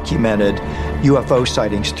he documented UFO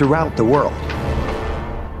sightings throughout the world.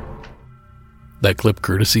 That clip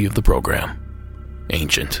courtesy of the program,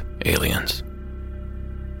 Ancient Aliens.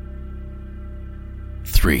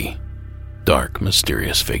 3 dark,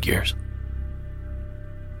 mysterious figures.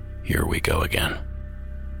 Here we go again.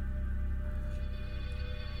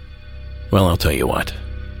 Well, I'll tell you what.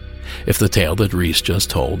 If the tale that Reese just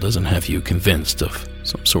told doesn't have you convinced of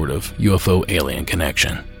some sort of UFO alien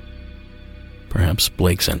connection, perhaps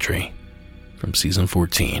Blake's entry from Season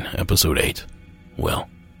 14, Episode 8 will.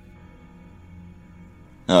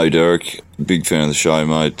 Hey Derek, big fan of the show,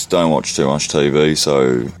 mate. Don't watch too much TV,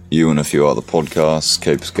 so you and a few other podcasts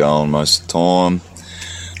keep us going most of the time.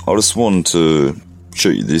 I just wanted to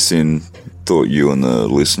shoot you this in. Thought you and the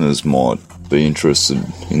listeners might be interested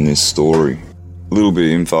in this story. A little bit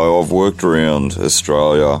of info. I've worked around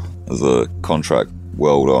Australia as a contract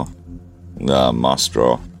welder,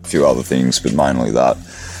 musterer, a few other things, but mainly that.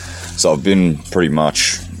 So I've been pretty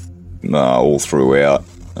much all throughout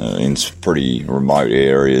in pretty remote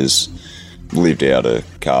areas, lived out of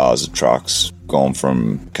cars and trucks, gone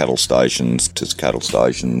from cattle stations to cattle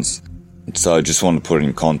stations. So I just want to put it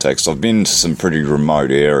in context. I've been to some pretty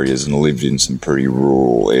remote areas and lived in some pretty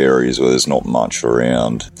rural areas where there's not much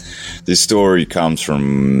around. This story comes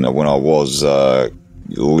from when I was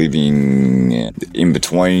living in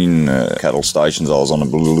between cattle stations. I was on a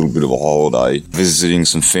little bit of a holiday, visiting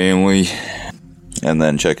some family and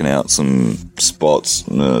then checking out some spots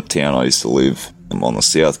in the town I used to live. I'm on the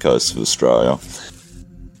south coast of Australia.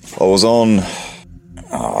 I was on,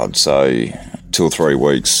 I'd say, 2 or 3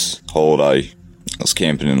 weeks holiday. I was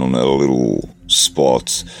camping in on a little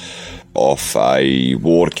spot off a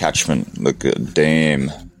water catchment, like a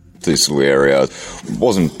dam. This little area, it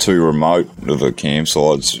wasn't too remote of a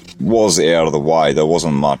campsite. It was out of the way. There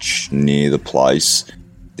wasn't much near the place.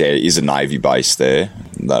 There is a Navy base there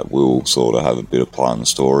that will sort of have a bit of play in the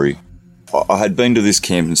story. I had been to this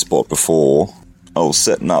camping spot before. I was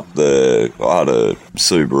setting up I had a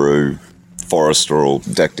Subaru Forester all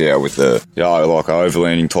decked out with the, like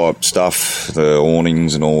overlanding type stuff, the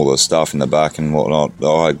awnings and all the stuff in the back and whatnot.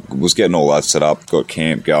 I was getting all that set up, got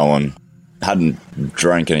camp going. Hadn't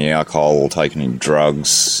drank any alcohol or taken any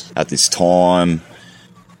drugs at this time.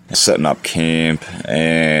 Setting up camp,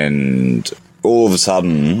 and all of a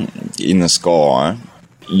sudden, in the sky,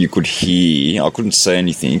 you could hear, I couldn't see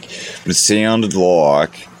anything, but it sounded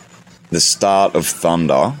like the start of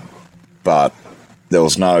thunder, but there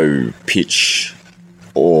was no pitch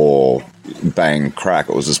or bang crack.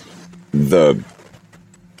 It was just the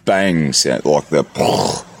bang sound, like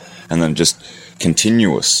the and then just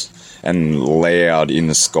continuous and loud in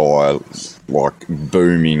the sky, like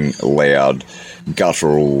booming, loud,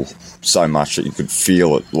 guttural, so much that you could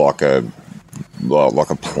feel it like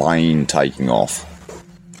a plane taking off.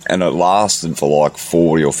 And it lasted for like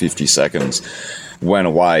 40 or 50 seconds, went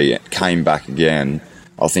away, came back again.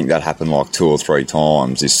 I think that happened like 2 or 3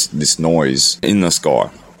 times, this noise in the sky.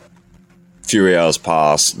 A few hours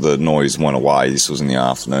passed, the noise went away. This was in the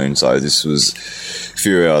afternoon, so this was a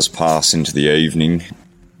few hours passed into the evening.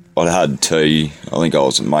 I'd had tea, I think I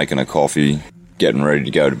was making a coffee, getting ready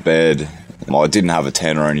to go to bed. I didn't have a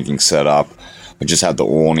tent or anything set up. I just had the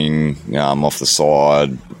awning off the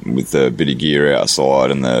side with a bit of gear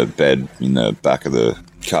outside and the bed in the back of the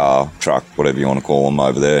car, truck, whatever you want to call them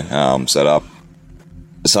over there, set up.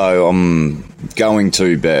 So I'm going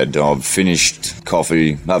to bed. I've finished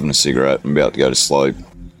coffee, having a cigarette, I'm about to go to sleep.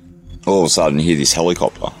 All of a sudden, you hear this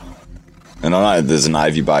helicopter. And I know there's a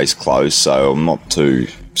Navy base close, so I'm not too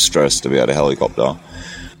stressed about a helicopter.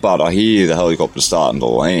 But I hear the helicopter starting to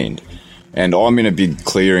land. And I'm in a big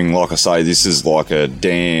clearing. Like I say, this is like a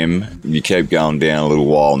dam. You keep going down a little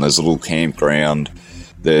while, and there's a little campground.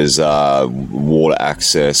 There's water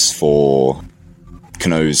access for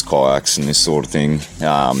canoes, kayaks, and this sort of thing.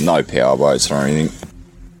 No power boats or anything.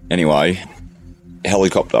 Anyway,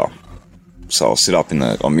 helicopter. So I sit up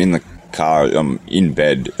I'm in the car, I'm in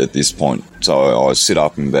bed at this point. So I sit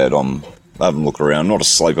up in bed, I'm having a look around, not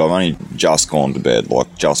asleep, I've only just gone to bed,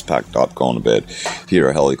 like just packed up, gone to bed. Hear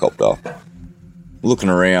a helicopter. Looking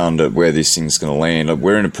around at where this thing's going to land.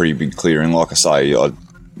 We're in a pretty big clearing. Like I say,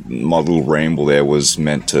 my little ramble there was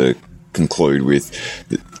meant to conclude with,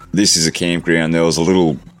 this is a campground. There was a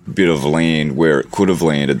little bit of land where it could have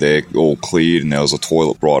landed there, all cleared, and there was a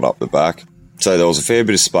toilet right up the back. So there was a fair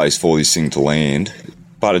bit of space for this thing to land,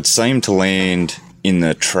 but it seemed to land in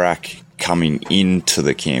the track coming into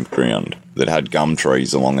the campground that had gum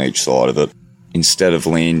trees along each side of it, instead of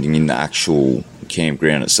landing in the actual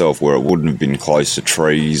campground itself where it wouldn't have been close to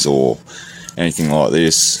trees or anything like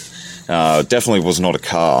this. Definitely was not a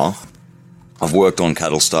car. I've worked on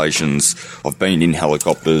cattle stations, I've been in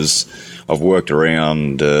helicopters, I've worked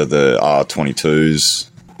around the R-22s.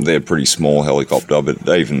 They're a pretty small helicopter, but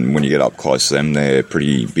even when you get up close to them, they're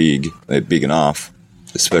pretty big. They're big enough,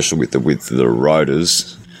 especially with the width of the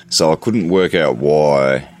rotors. So I couldn't work out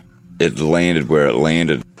why it landed where it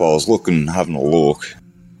landed. But I was looking, having a look,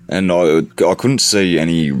 and I couldn't see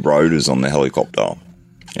any rotors on the helicopter.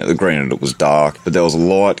 Granted, it was dark, but there was a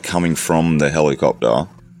light coming from the helicopter.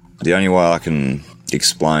 The only way I can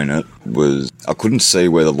explain it was I couldn't see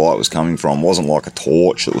where the light was coming from. It wasn't like a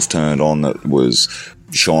torch that was turned on that was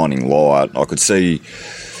shining light. I could see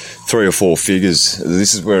 3 or 4 figures.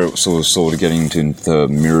 This is where it was sort of getting into the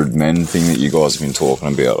mirrored men thing that you guys have been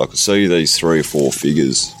talking about. I could see these 3 or 4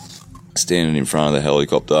 figures standing in front of the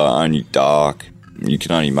helicopter, only dark. You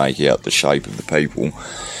can only make out the shape of the people.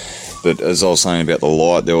 But as I was saying about the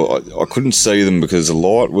light, I couldn't see them because the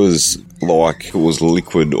light was like it was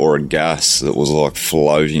liquid or a gas that was like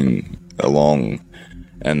floating along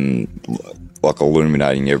and like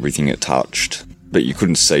illuminating everything it touched. But you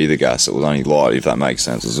couldn't see the gas, it was only light, if that makes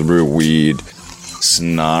sense. It was a real weird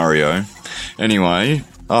scenario. Anyway,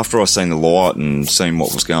 after I seen the light and seen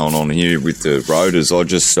what was going on here with the rotors, I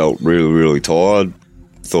just felt really, really tired.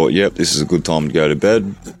 Thought, yep, this is a good time to go to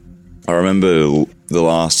bed. I remember the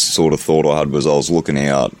last sort of thought I had was I was looking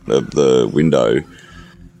out of the window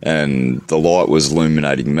and the light was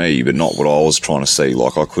illuminating me, but not what I was trying to see.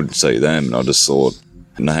 Like, I couldn't see them, and I just thought,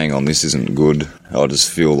 no, hang on, this isn't good. I just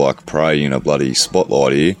feel like prey in a bloody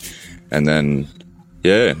spotlight here. And then,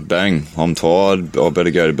 yeah, bang, I'm tired, I better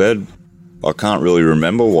go to bed. I can't really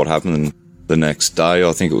remember what happened the next day.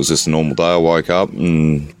 I think it was just a normal day. I woke up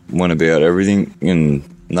and went about everything, and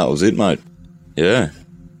that was it, mate. Yeah.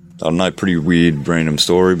 I don't know, pretty weird, random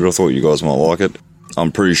story, but I thought you guys might like it.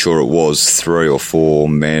 I'm pretty sure it was 3 or 4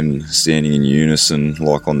 men standing in unison,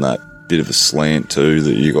 like on that bit of a slant too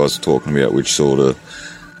that you guys are talking about, which sort of,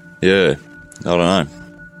 yeah, I don't know.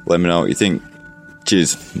 Let me know what you think.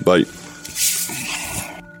 Cheers. Bye.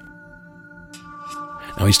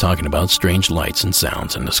 Now he's talking about strange lights and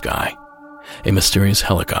sounds in the sky, a mysterious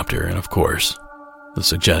helicopter, and of course, the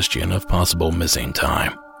suggestion of possible missing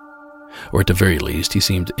time. Or at the very least, he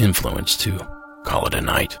seemed influenced to call it a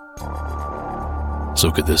night.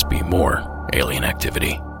 So could this be more alien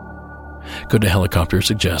activity? Could the helicopter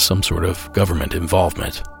suggest some sort of government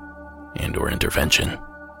involvement and or intervention?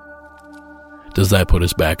 Does that put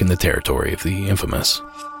us back in the territory of the infamous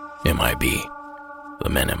MIB, the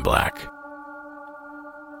Men in Black?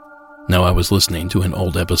 Now, I was listening to an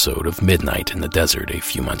old episode of Midnight in the Desert a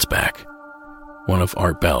few months back, one of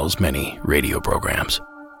Art Bell's many radio programs,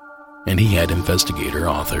 and he had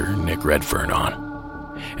investigator-author Nick Redfern on,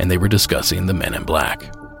 and they were discussing the Men in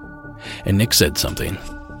Black. And Nick said something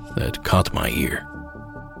that caught my ear,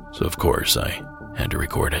 so of course I had to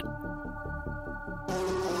record it.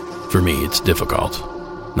 For me, it's difficult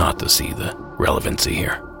not to see the relevancy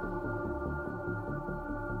here.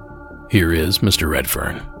 Here is Mr.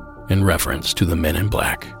 Redfern in reference to the Men in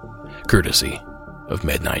Black, courtesy of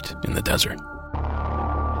Midnight in the Desert.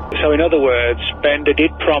 So in other words, Bender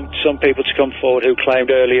did prompt some people to come forward who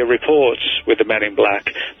claimed earlier reports with the Men in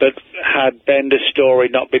Black, but had Bender's story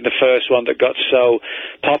not been the first one that got so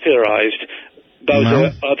popularized,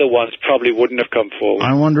 those other ones probably wouldn't have come forward.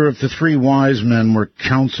 I wonder if the 3 wise men were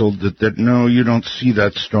counseled that no, you don't see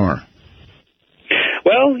that star.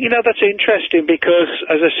 Well, that's interesting because,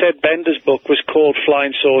 as I said, Bender's book was called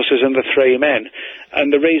Flying Saucers and the Three Men.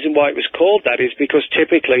 And the reason why it was called that is because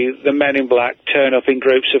typically the men in black turn up in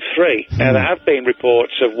groups of three. Now, there have been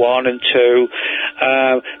reports of one and two,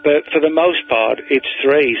 but for the most part, it's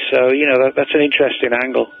three. So, that's an interesting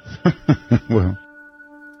angle. Well.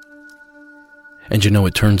 And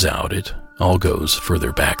it turns out it all goes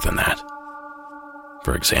further back than that.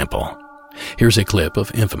 For example, here's a clip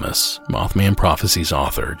of infamous Mothman Prophecies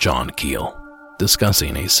author John Keel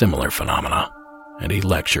discussing a similar phenomena at a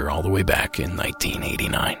lecture all the way back in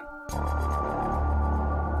 1989.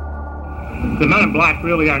 The men in black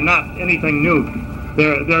really are not anything new.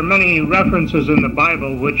 There are many references in the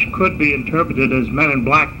Bible which could be interpreted as men in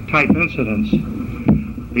black type incidents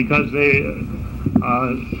because they,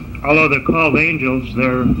 although they're called angels,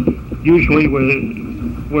 they're usually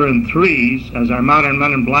were in threes, as our modern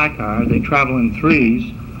men in black are. They travel in threes,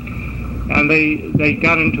 and they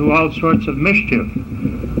got into all sorts of mischief.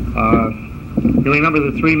 You remember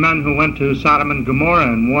the three men who went to Sodom and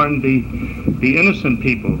Gomorrah and warned the innocent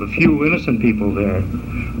people, the few innocent people there.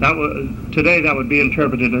 Today that would be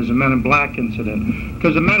interpreted as a Men in Black incident,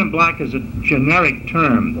 because the Men in Black is a generic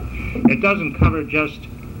term. It doesn't cover just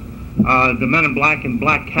the Men in Black in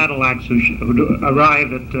black Cadillacs who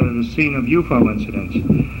arrive at the scene of UFO incidents.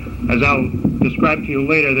 As I'll describe to you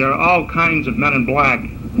later, there are all kinds of Men in Black.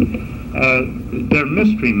 They're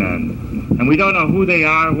mystery men, and we don't know who they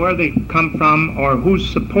are, where they come from, or who's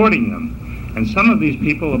supporting them. And some of these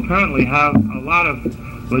people apparently have a lot of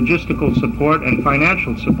logistical support and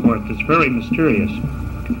financial support that's very mysterious.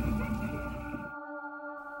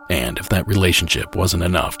 And if that relationship wasn't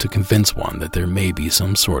enough to convince one that there may be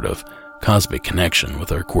some sort of cosmic connection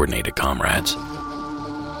with our coordinated comrades,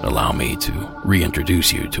 allow me to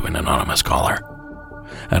reintroduce you to an anonymous caller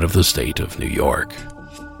out of the state of New York.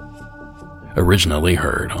 Originally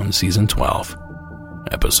heard on Season 12,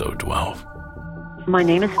 Episode 12. My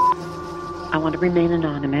name is... I want to remain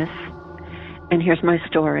anonymous, and here's my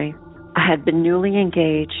story. I had been newly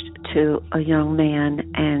engaged to a young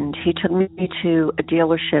man, and he took me to a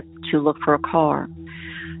dealership to look for a car.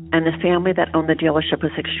 And the family that owned the dealership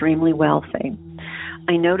was extremely wealthy.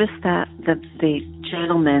 I noticed that the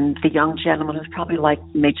gentleman, the young gentleman, who was probably like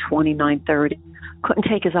maybe 29, 30, couldn't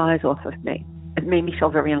take his eyes off of me. It made me feel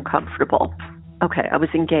very uncomfortable. Okay, I was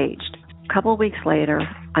engaged. A couple of weeks later,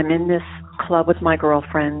 I'm in this club with my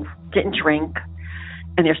girlfriends, didn't drink,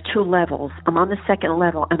 and there's 2 levels. I'm on the 2nd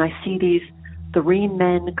level, and I see these 3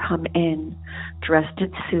 men come in, dressed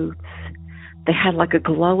in suits. They had like a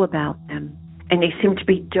glow about them, and they seemed to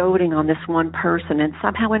be doting on this one person, and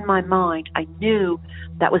somehow in my mind, I knew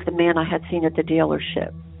that was the man I had seen at the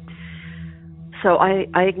dealership. So I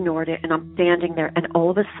ignored it, and I'm standing there, and all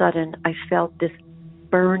of a sudden, I felt this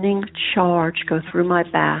burning charge go through my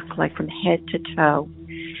back, like from head to toe.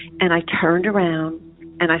 And I turned around,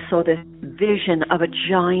 and I saw this vision of a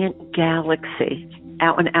giant galaxy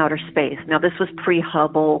out in outer space. Now, this was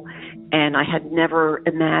pre-Hubble, and I had never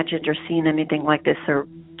imagined or seen anything like this, or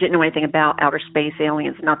didn't know anything about outer space,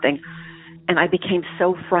 aliens, nothing. And I became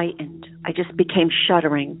so frightened. I just became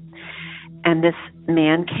shuddering. And this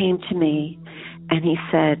man came to me, and he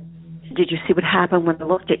said, "Did you see what happened when I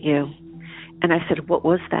looked at you?" And I said, "What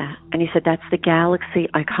was that?" And he said, "That's the galaxy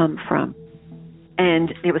I come from."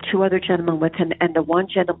 And there were 2 other gentlemen with him, and the one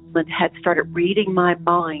gentleman had started reading my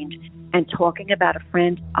mind and talking about a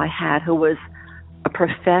friend I had who was a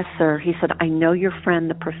professor. He said, "I know your friend,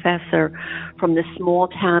 the professor, from this small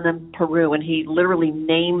town in Peru," and he literally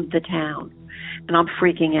named the town. And I'm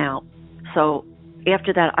freaking out. So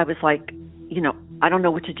after that, I was like, I don't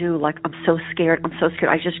know what to do. Like, I'm so scared.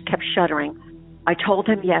 I just kept shuddering. I told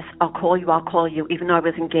him, "Yes, I'll call you, even though I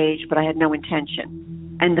was engaged, but I had no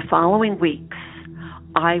intention." And the following weeks,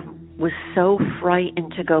 I was so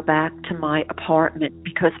frightened to go back to my apartment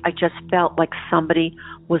because I just felt like somebody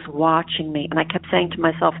was watching me. And I kept saying to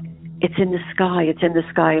myself, "It's in the sky, it's in the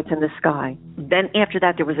sky, it's in the sky." Then after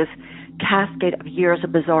that, there was this cascade of years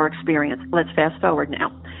of bizarre experience. Let's fast forward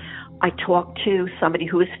now. I talked to somebody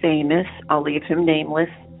who is famous, I'll leave him nameless,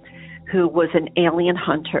 who was an alien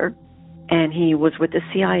hunter, and he was with the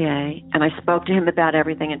CIA, and I spoke to him about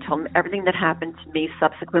everything and told him everything that happened to me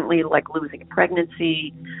subsequently, like losing a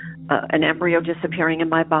pregnancy, an embryo disappearing in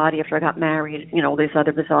my body after I got married, all these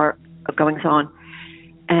other bizarre goings-on.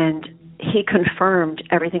 And he confirmed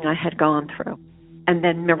everything I had gone through. And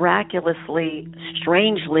then miraculously,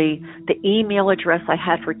 strangely, the email address I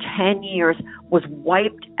had for 10 years was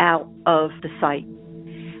wiped out of the site.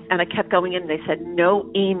 And I kept going in, and they said, "No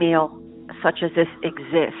email such as this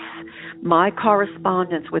exists." My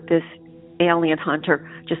correspondence with this alien hunter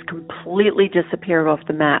just completely disappeared off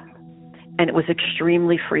the map. And it was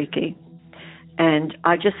extremely freaky. And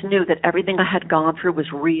I just knew that everything I had gone through was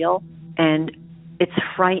real, and it's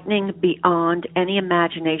frightening beyond any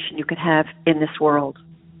imagination you could have in this world.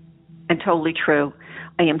 And totally true.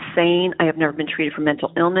 I am sane. I have never been treated for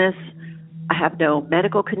mental illness. I have no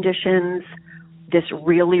medical conditions. This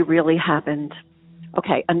really, really happened.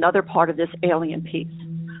 Okay, another part of this alien piece.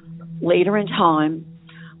 Later in time,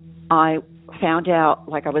 I found out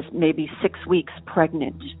like I was maybe 6 weeks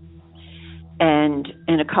pregnant. And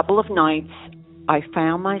in a couple of nights, I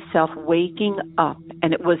found myself waking up,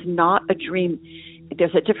 and it was not a dream.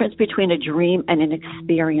 There's a difference between a dream and an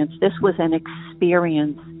experience. This was an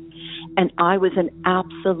experience, and I was in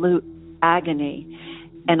absolute agony.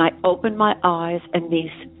 And I opened my eyes, and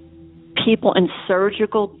these people in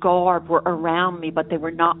surgical garb were around me, but they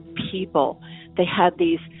were not people. They had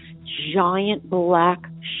these giant black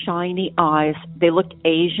shiny eyes. They looked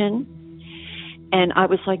Asian. And I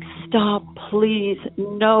was like, stop, please.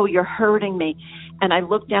 No, you're hurting me. And I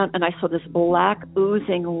looked down and I saw this black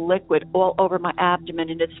oozing liquid all over my abdomen.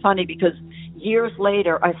 And it's funny because years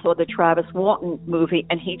later I saw the Travis Walton movie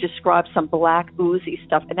and he described some black oozy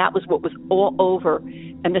stuff. And that was what was all over.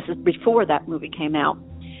 And this is before that movie came out.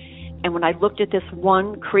 And when I looked at this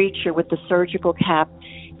one creature with the surgical cap,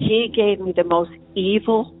 he gave me the most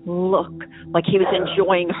evil look, like he was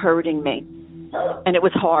enjoying hurting me. And it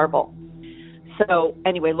was horrible. So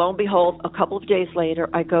anyway, lo and behold, a couple of days later,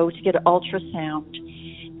 I go to get an ultrasound,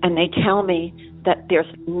 and they tell me that there's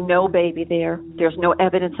no baby there. There's no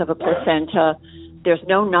evidence of a placenta. There's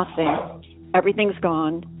no nothing. Everything's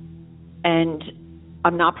gone, and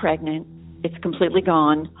I'm not pregnant. It's completely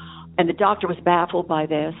gone. And the doctor was baffled by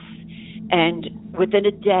this. And within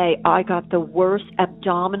a day, I got the worst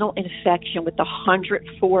abdominal infection with the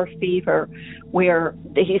 104 fever, where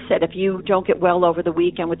he said, if you don't get well over the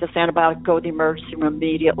weekend with this antibiotic, go to the emergency room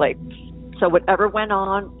immediately. So whatever went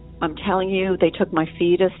on, I'm telling you, they took my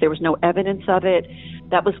fetus. There was no evidence of it.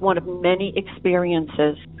 That was one of many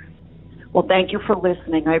experiences. Well, thank you for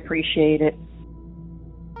listening. I appreciate it.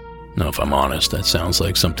 Now, if I'm honest, that sounds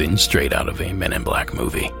like something straight out of a Men in Black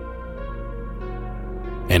movie.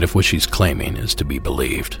 And if what she's claiming is to be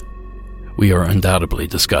believed, we are undoubtedly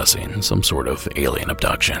discussing some sort of alien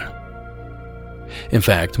abduction. In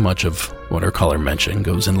fact, much of what her caller mentioned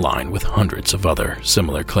goes in line with hundreds of other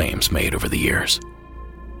similar claims made over the years.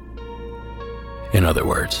 In other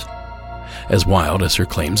words, as wild as her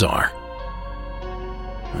claims are,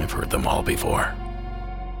 I've heard them all before.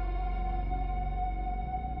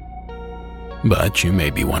 But you may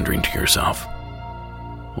be wondering to yourself,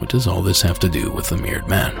 what does all this have to do with the mirrored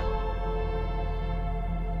men?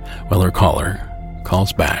 Well, our caller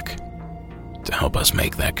calls back to help us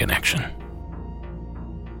make that connection.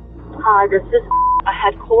 Hi, this is... I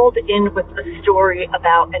had called in with a story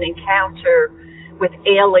about an encounter with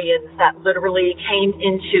aliens that literally came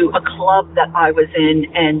into a club that I was in,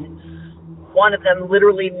 and one of them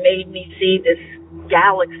literally made me see this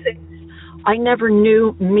galaxy. I never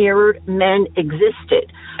knew mirrored men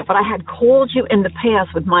existed, but I had called you in the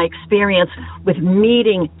past with my experience with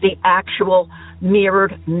meeting the actual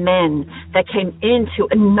mirrored men that came into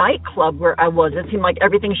a nightclub where I was. It seemed like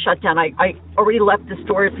everything shut down. I already left the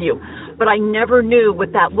story for you, but I never knew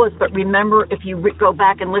what that was. But remember, if you go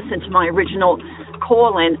back and listen to my original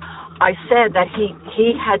call-in, I said that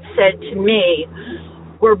he had said to me,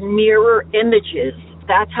 we're mirror images.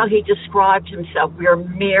 That's how he described himself. We are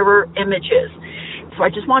mirror images. So I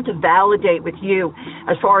just want to validate with you,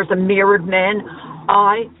 as far as the mirrored men,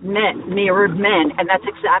 I met mirrored men, and that's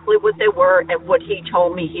exactly what they were and what he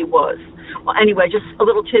told me he was. Well, anyway, just a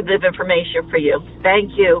little tidbit of information for you.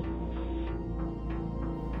 Thank you.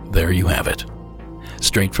 There you have it.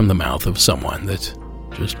 Straight from the mouth of someone that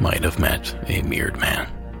just might have met a mirrored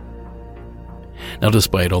man. Now,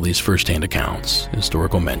 despite all these first-hand accounts,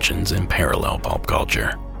 historical mentions, and parallel pulp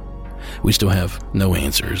culture, we still have no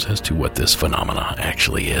answers as to what this phenomena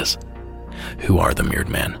actually is. Who are the mirrored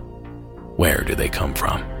men? Where do they come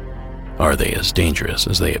from? Are they as dangerous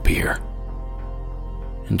as they appear?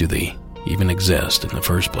 And do they even exist in the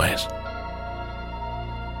first place?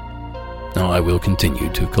 Now, I will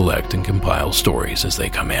continue to collect and compile stories as they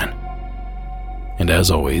come in. And as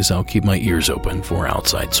always, I'll keep my ears open for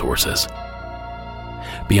outside sources.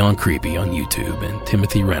 Beyond Creepy on YouTube and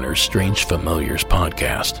Timothy Renner's Strange Familiars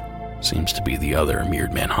podcast seems to be the other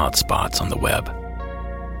mirrored man hotspots on the web,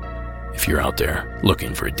 if you're out there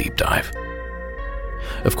looking for a deep dive.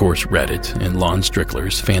 Of course, Reddit and Lon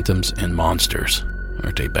Strickler's Phantoms and Monsters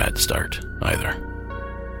aren't a bad start either.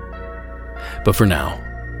 But for now,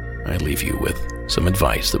 I leave you with some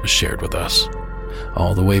advice that was shared with us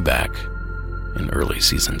all the way back in early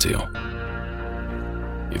season 2.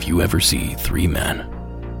 If you ever see 3 men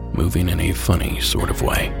moving in a funny sort of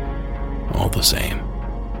way, all the same,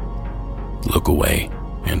 look away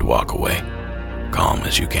and walk away, calm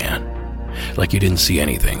as you can, like you didn't see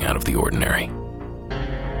anything out of the ordinary.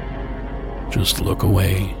 Just look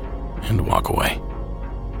away and walk away,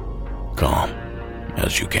 calm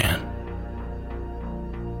as you can.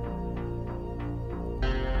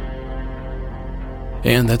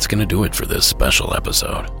 And that's going to do it for this special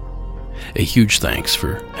episode. A huge thanks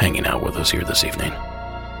for hanging out with us here this evening.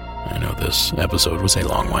 I know this episode was a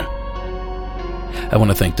long one. I want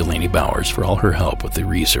to thank Delaney Bowers for all her help with the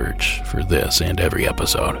research for this and every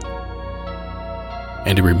episode.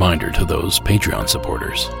 And a reminder to those Patreon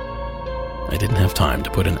supporters. I didn't have time to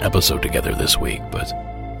put an episode together this week, but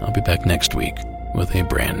I'll be back next week with a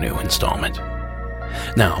brand new installment.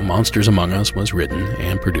 Now, Monsters Among Us was written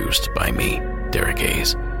and produced by me, Derek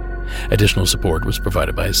Hayes. Additional support was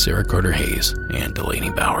provided by Sarah Carter Hayes and Delaney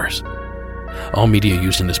Bowers. All media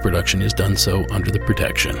used in this production is done so under the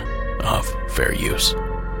protection of fair use.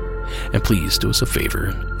 And please do us a favor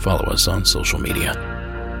and follow us on social media.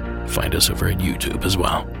 Find us over at YouTube as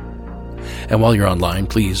well. And while you're online,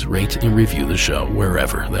 please rate and review the show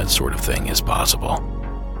wherever that sort of thing is possible.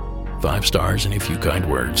 5 stars and a few kind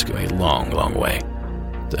words go a long, long way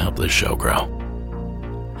to help this show grow.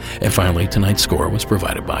 And finally, tonight's score was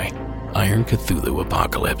provided by Iron Cthulhu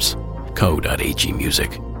Apocalypse, Co.ag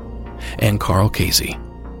Music, and Carl Casey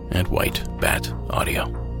at White Bat Audio.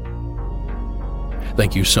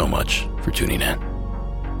 Thank you so much for tuning in.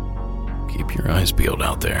 Keep your eyes peeled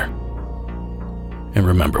out there. And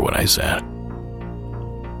remember what I said.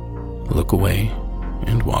 Look away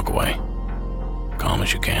and walk away, calm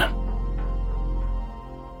as you can.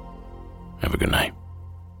 Have a good night.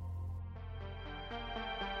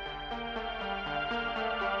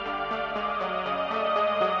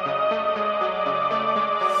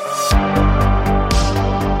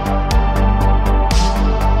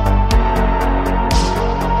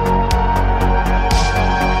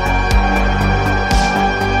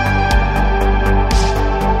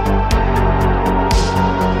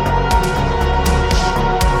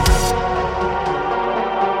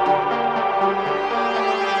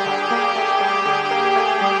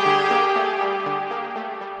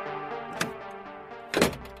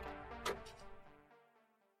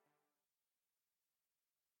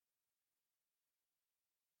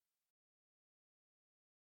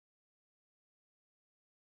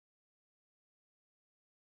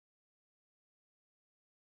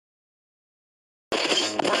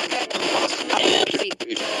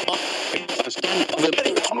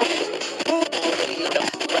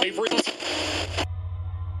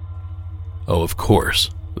 Oh, of course,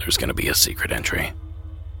 there's going to be a secret entry.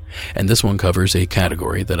 And this one covers a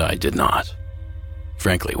category that I did not.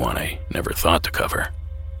 Frankly, one I never thought to cover.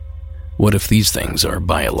 What if these things are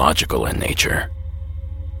biological in nature?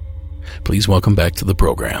 Please welcome back to the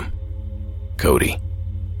program, Cody,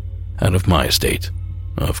 out of my state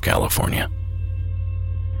of California.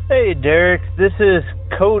 Hey, Derek, this is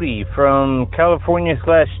Cody from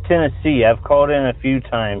California/Tennessee. I've called in a few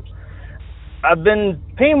times. I've been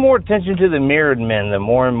paying more attention to the mirrored men the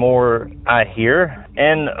more and more I hear,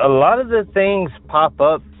 and a lot of the things pop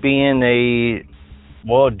up being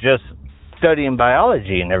just studying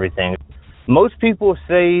biology and everything. Most people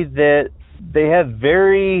say that they have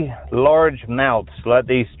very large mouths, like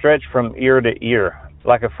they stretch from ear to ear,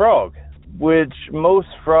 like a frog, which most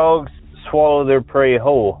frogs swallow their prey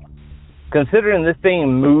whole. Considering this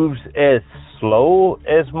thing moves as slow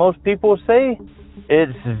as most people say,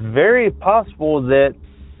 it's very possible that,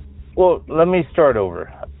 let me start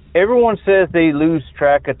over. Everyone says they lose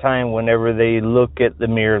track of time whenever they look at the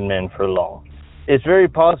mirrored men for long. It's very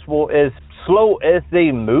possible, as slow as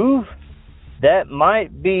they move, that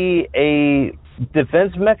might be a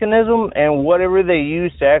defense mechanism and whatever they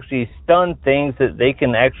use to actually stun things that they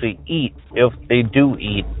can actually eat, if they do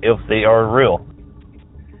eat, if they are real.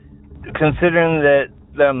 Considering that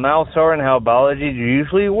the mouse are and how biology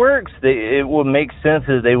usually works, it would make sense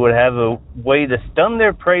that they would have a way to stun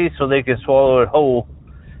their prey so they can swallow it whole,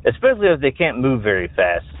 especially if they can't move very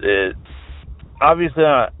fast. Obviously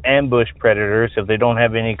not ambush predators if they don't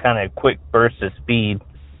have any kind of quick burst of speed.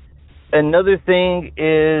 Another thing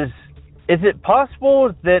is it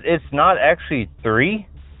possible that it's not actually 3,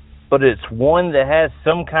 but it's one that has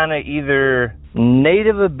some kind of either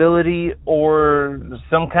native ability or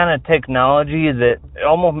some kind of technology that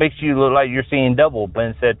almost makes you look like you're seeing double, but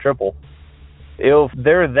instead triple? If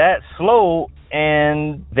they're that slow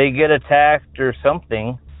and they get attacked or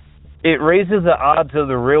something, it raises the odds of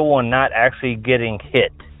the real one not actually getting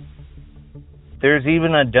hit. There's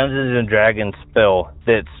even a Dungeons and Dragons spell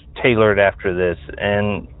that's tailored after this.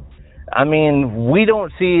 And, I mean, we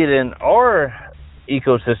don't see it in our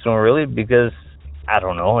ecosystem really because, I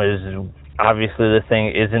don't know, obviously the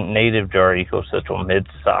thing isn't native to our ecosystem. It's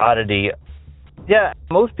an oddity. Yeah,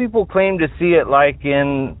 most people claim to see it like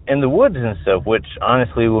in the woods and stuff, which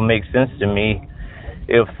honestly will make sense to me.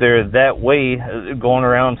 If they're that way, going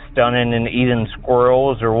around stunning and eating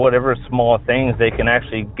squirrels or whatever small things they can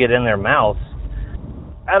actually get in their mouths.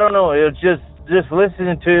 I don't know, it was just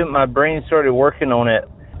listening to it, my brain started working on it.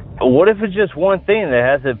 What if it's just one thing that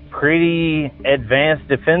has a pretty advanced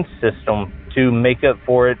defense system to make up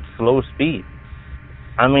for its slow speed?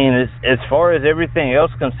 I mean, as far as everything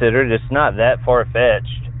else considered, it's not that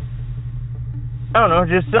far-fetched. I don't know,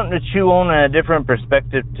 just something to chew on and a different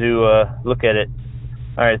perspective to look at it.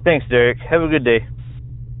 All right, thanks, Derek. Have a good day.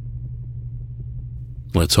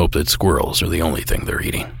 Let's hope that squirrels are the only thing they're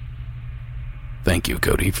eating. Thank you,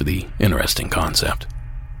 Cody, for the interesting concept.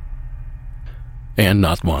 And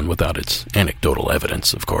not one without its anecdotal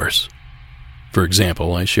evidence, of course. For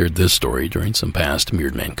example, I shared this story during some past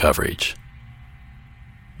Mirrored Man coverage.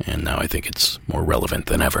 And now I think it's more relevant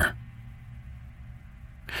than ever.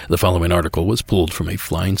 The following article was pulled from a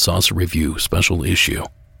Flying Saucer Review special issue,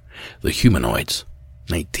 The Humanoids,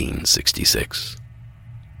 1966.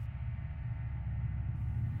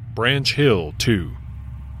 Branch Hill, 2.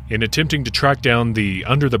 In attempting to track down the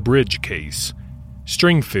Under the Bridge case,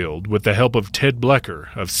 Stringfield, with the help of Ted Blecker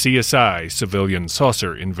of CSI Civilian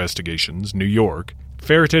Saucer Investigations, New York,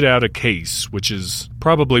 ferreted out a case which is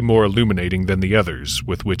probably more illuminating than the others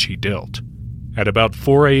with which he dealt. At about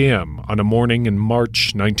 4 a.m. on a morning in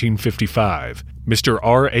March 1955, Mr.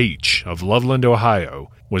 R.H. of Loveland, Ohio,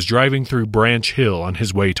 was driving through Branch Hill on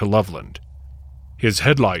his way to Loveland. His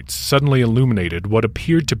headlights suddenly illuminated what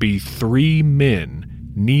appeared to be 3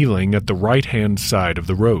 men kneeling at the right-hand side of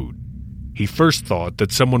the road. He first thought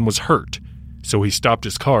that someone was hurt, so he stopped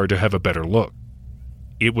his car to have a better look.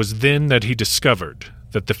 It was then that he discovered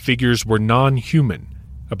that the figures were non-human,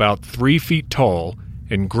 about 3 feet tall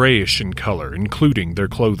and grayish in color, including their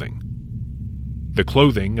clothing. The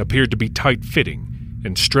clothing appeared to be tight-fitting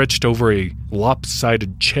and stretched over a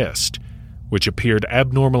lopsided chest, which appeared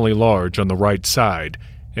abnormally large on the right side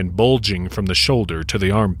and bulging from the shoulder to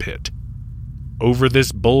the armpit. Over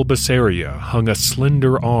this bulbous area hung a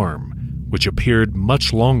slender arm, which appeared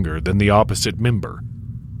much longer than the opposite member.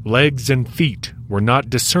 Legs and feet were not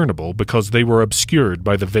discernible because they were obscured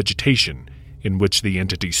by the vegetation in which the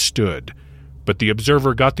entity stood, but the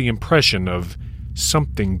observer got the impression of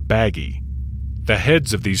something baggy. The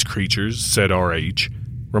heads of these creatures, said R.H.,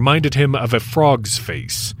 reminded him of a frog's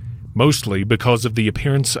face, mostly because of the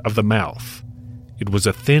appearance of the mouth. It was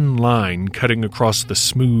a thin line cutting across the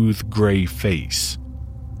smooth gray face.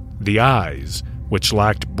 The eyes, which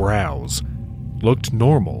lacked brows, looked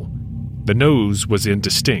normal. The nose was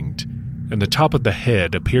indistinct, and the top of the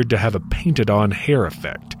head appeared to have a painted-on hair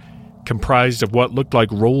effect, comprised of what looked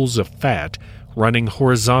like rolls of fat running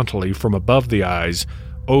horizontally from above the eyes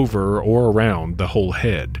over or around the whole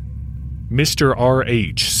head. Mr.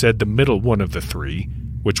 R.H. said the middle one of the 3,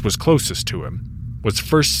 which was closest to him, was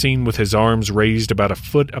first seen with his arms raised about a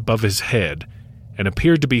foot above his head and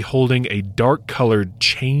appeared to be holding a dark-colored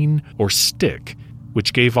chain or stick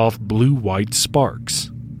which gave off blue-white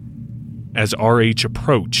sparks. As R.H.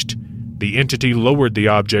 approached, the entity lowered the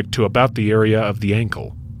object to about the area of the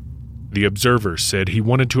ankle. The observer said he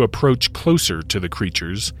wanted to approach closer to the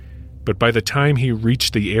creatures, but by the time he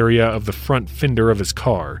reached the area of the front fender of his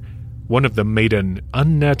car, one of them made an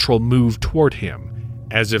unnatural move toward him,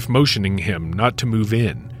 as if motioning him not to move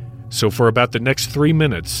in. So for about the next 3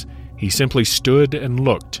 minutes, he simply stood and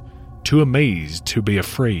looked, too amazed to be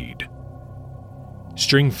afraid.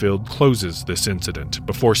 Stringfield closes this incident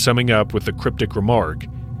before summing up with the cryptic remark,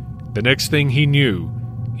 "The next thing he knew,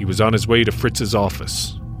 he was on his way to Fritz's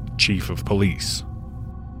office, chief of police."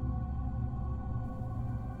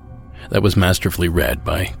 That was masterfully read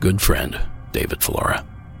by good friend David Flora.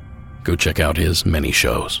 Go check out his many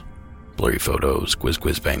shows, Blurry Photos, Quiz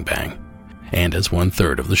Quiz Bang Bang, and as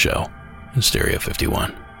 1/3 of the show, Hysteria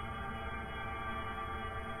 51.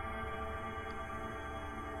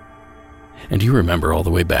 And you remember all the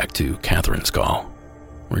way back to Catherine's call,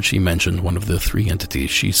 where she mentioned one of the 3 entities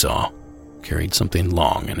she saw carried something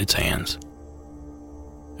long in its hands.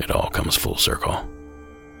 It all comes full circle.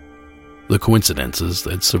 The coincidences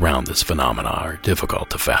that surround this phenomena are difficult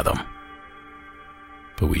to fathom,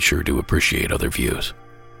 but we sure do appreciate other views.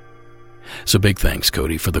 So big thanks,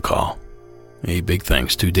 Cody, for the call. A big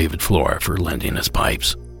thanks to David Flora for lending us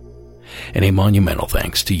pipes. And a monumental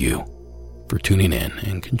thanks to you for tuning in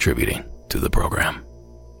and contributing to the program.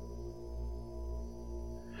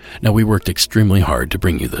 Now, we worked extremely hard to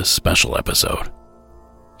bring you this special episode,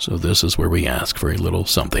 so this is where we ask for a little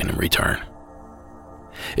something in return.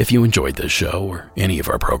 If you enjoyed this show or any of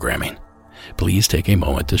our programming, please take a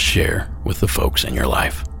moment to share with the folks in your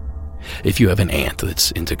life. If you have an aunt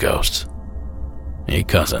that's into ghosts, a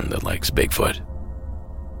cousin that likes Bigfoot,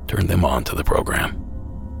 turn them on to the program.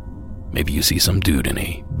 Maybe you see some dude in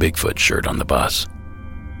a Bigfoot shirt on the bus.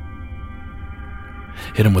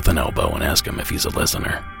 Hit him with an elbow and ask him if he's a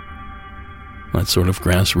listener. That sort of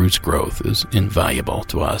grassroots growth is invaluable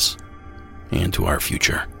to us and to our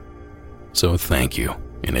future. So thank you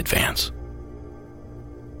in advance.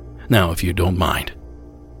 Now, if you don't mind,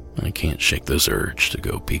 I can't shake this urge to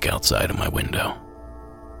go peek outside of my window.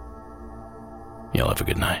 Y'all have a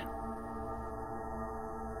good night.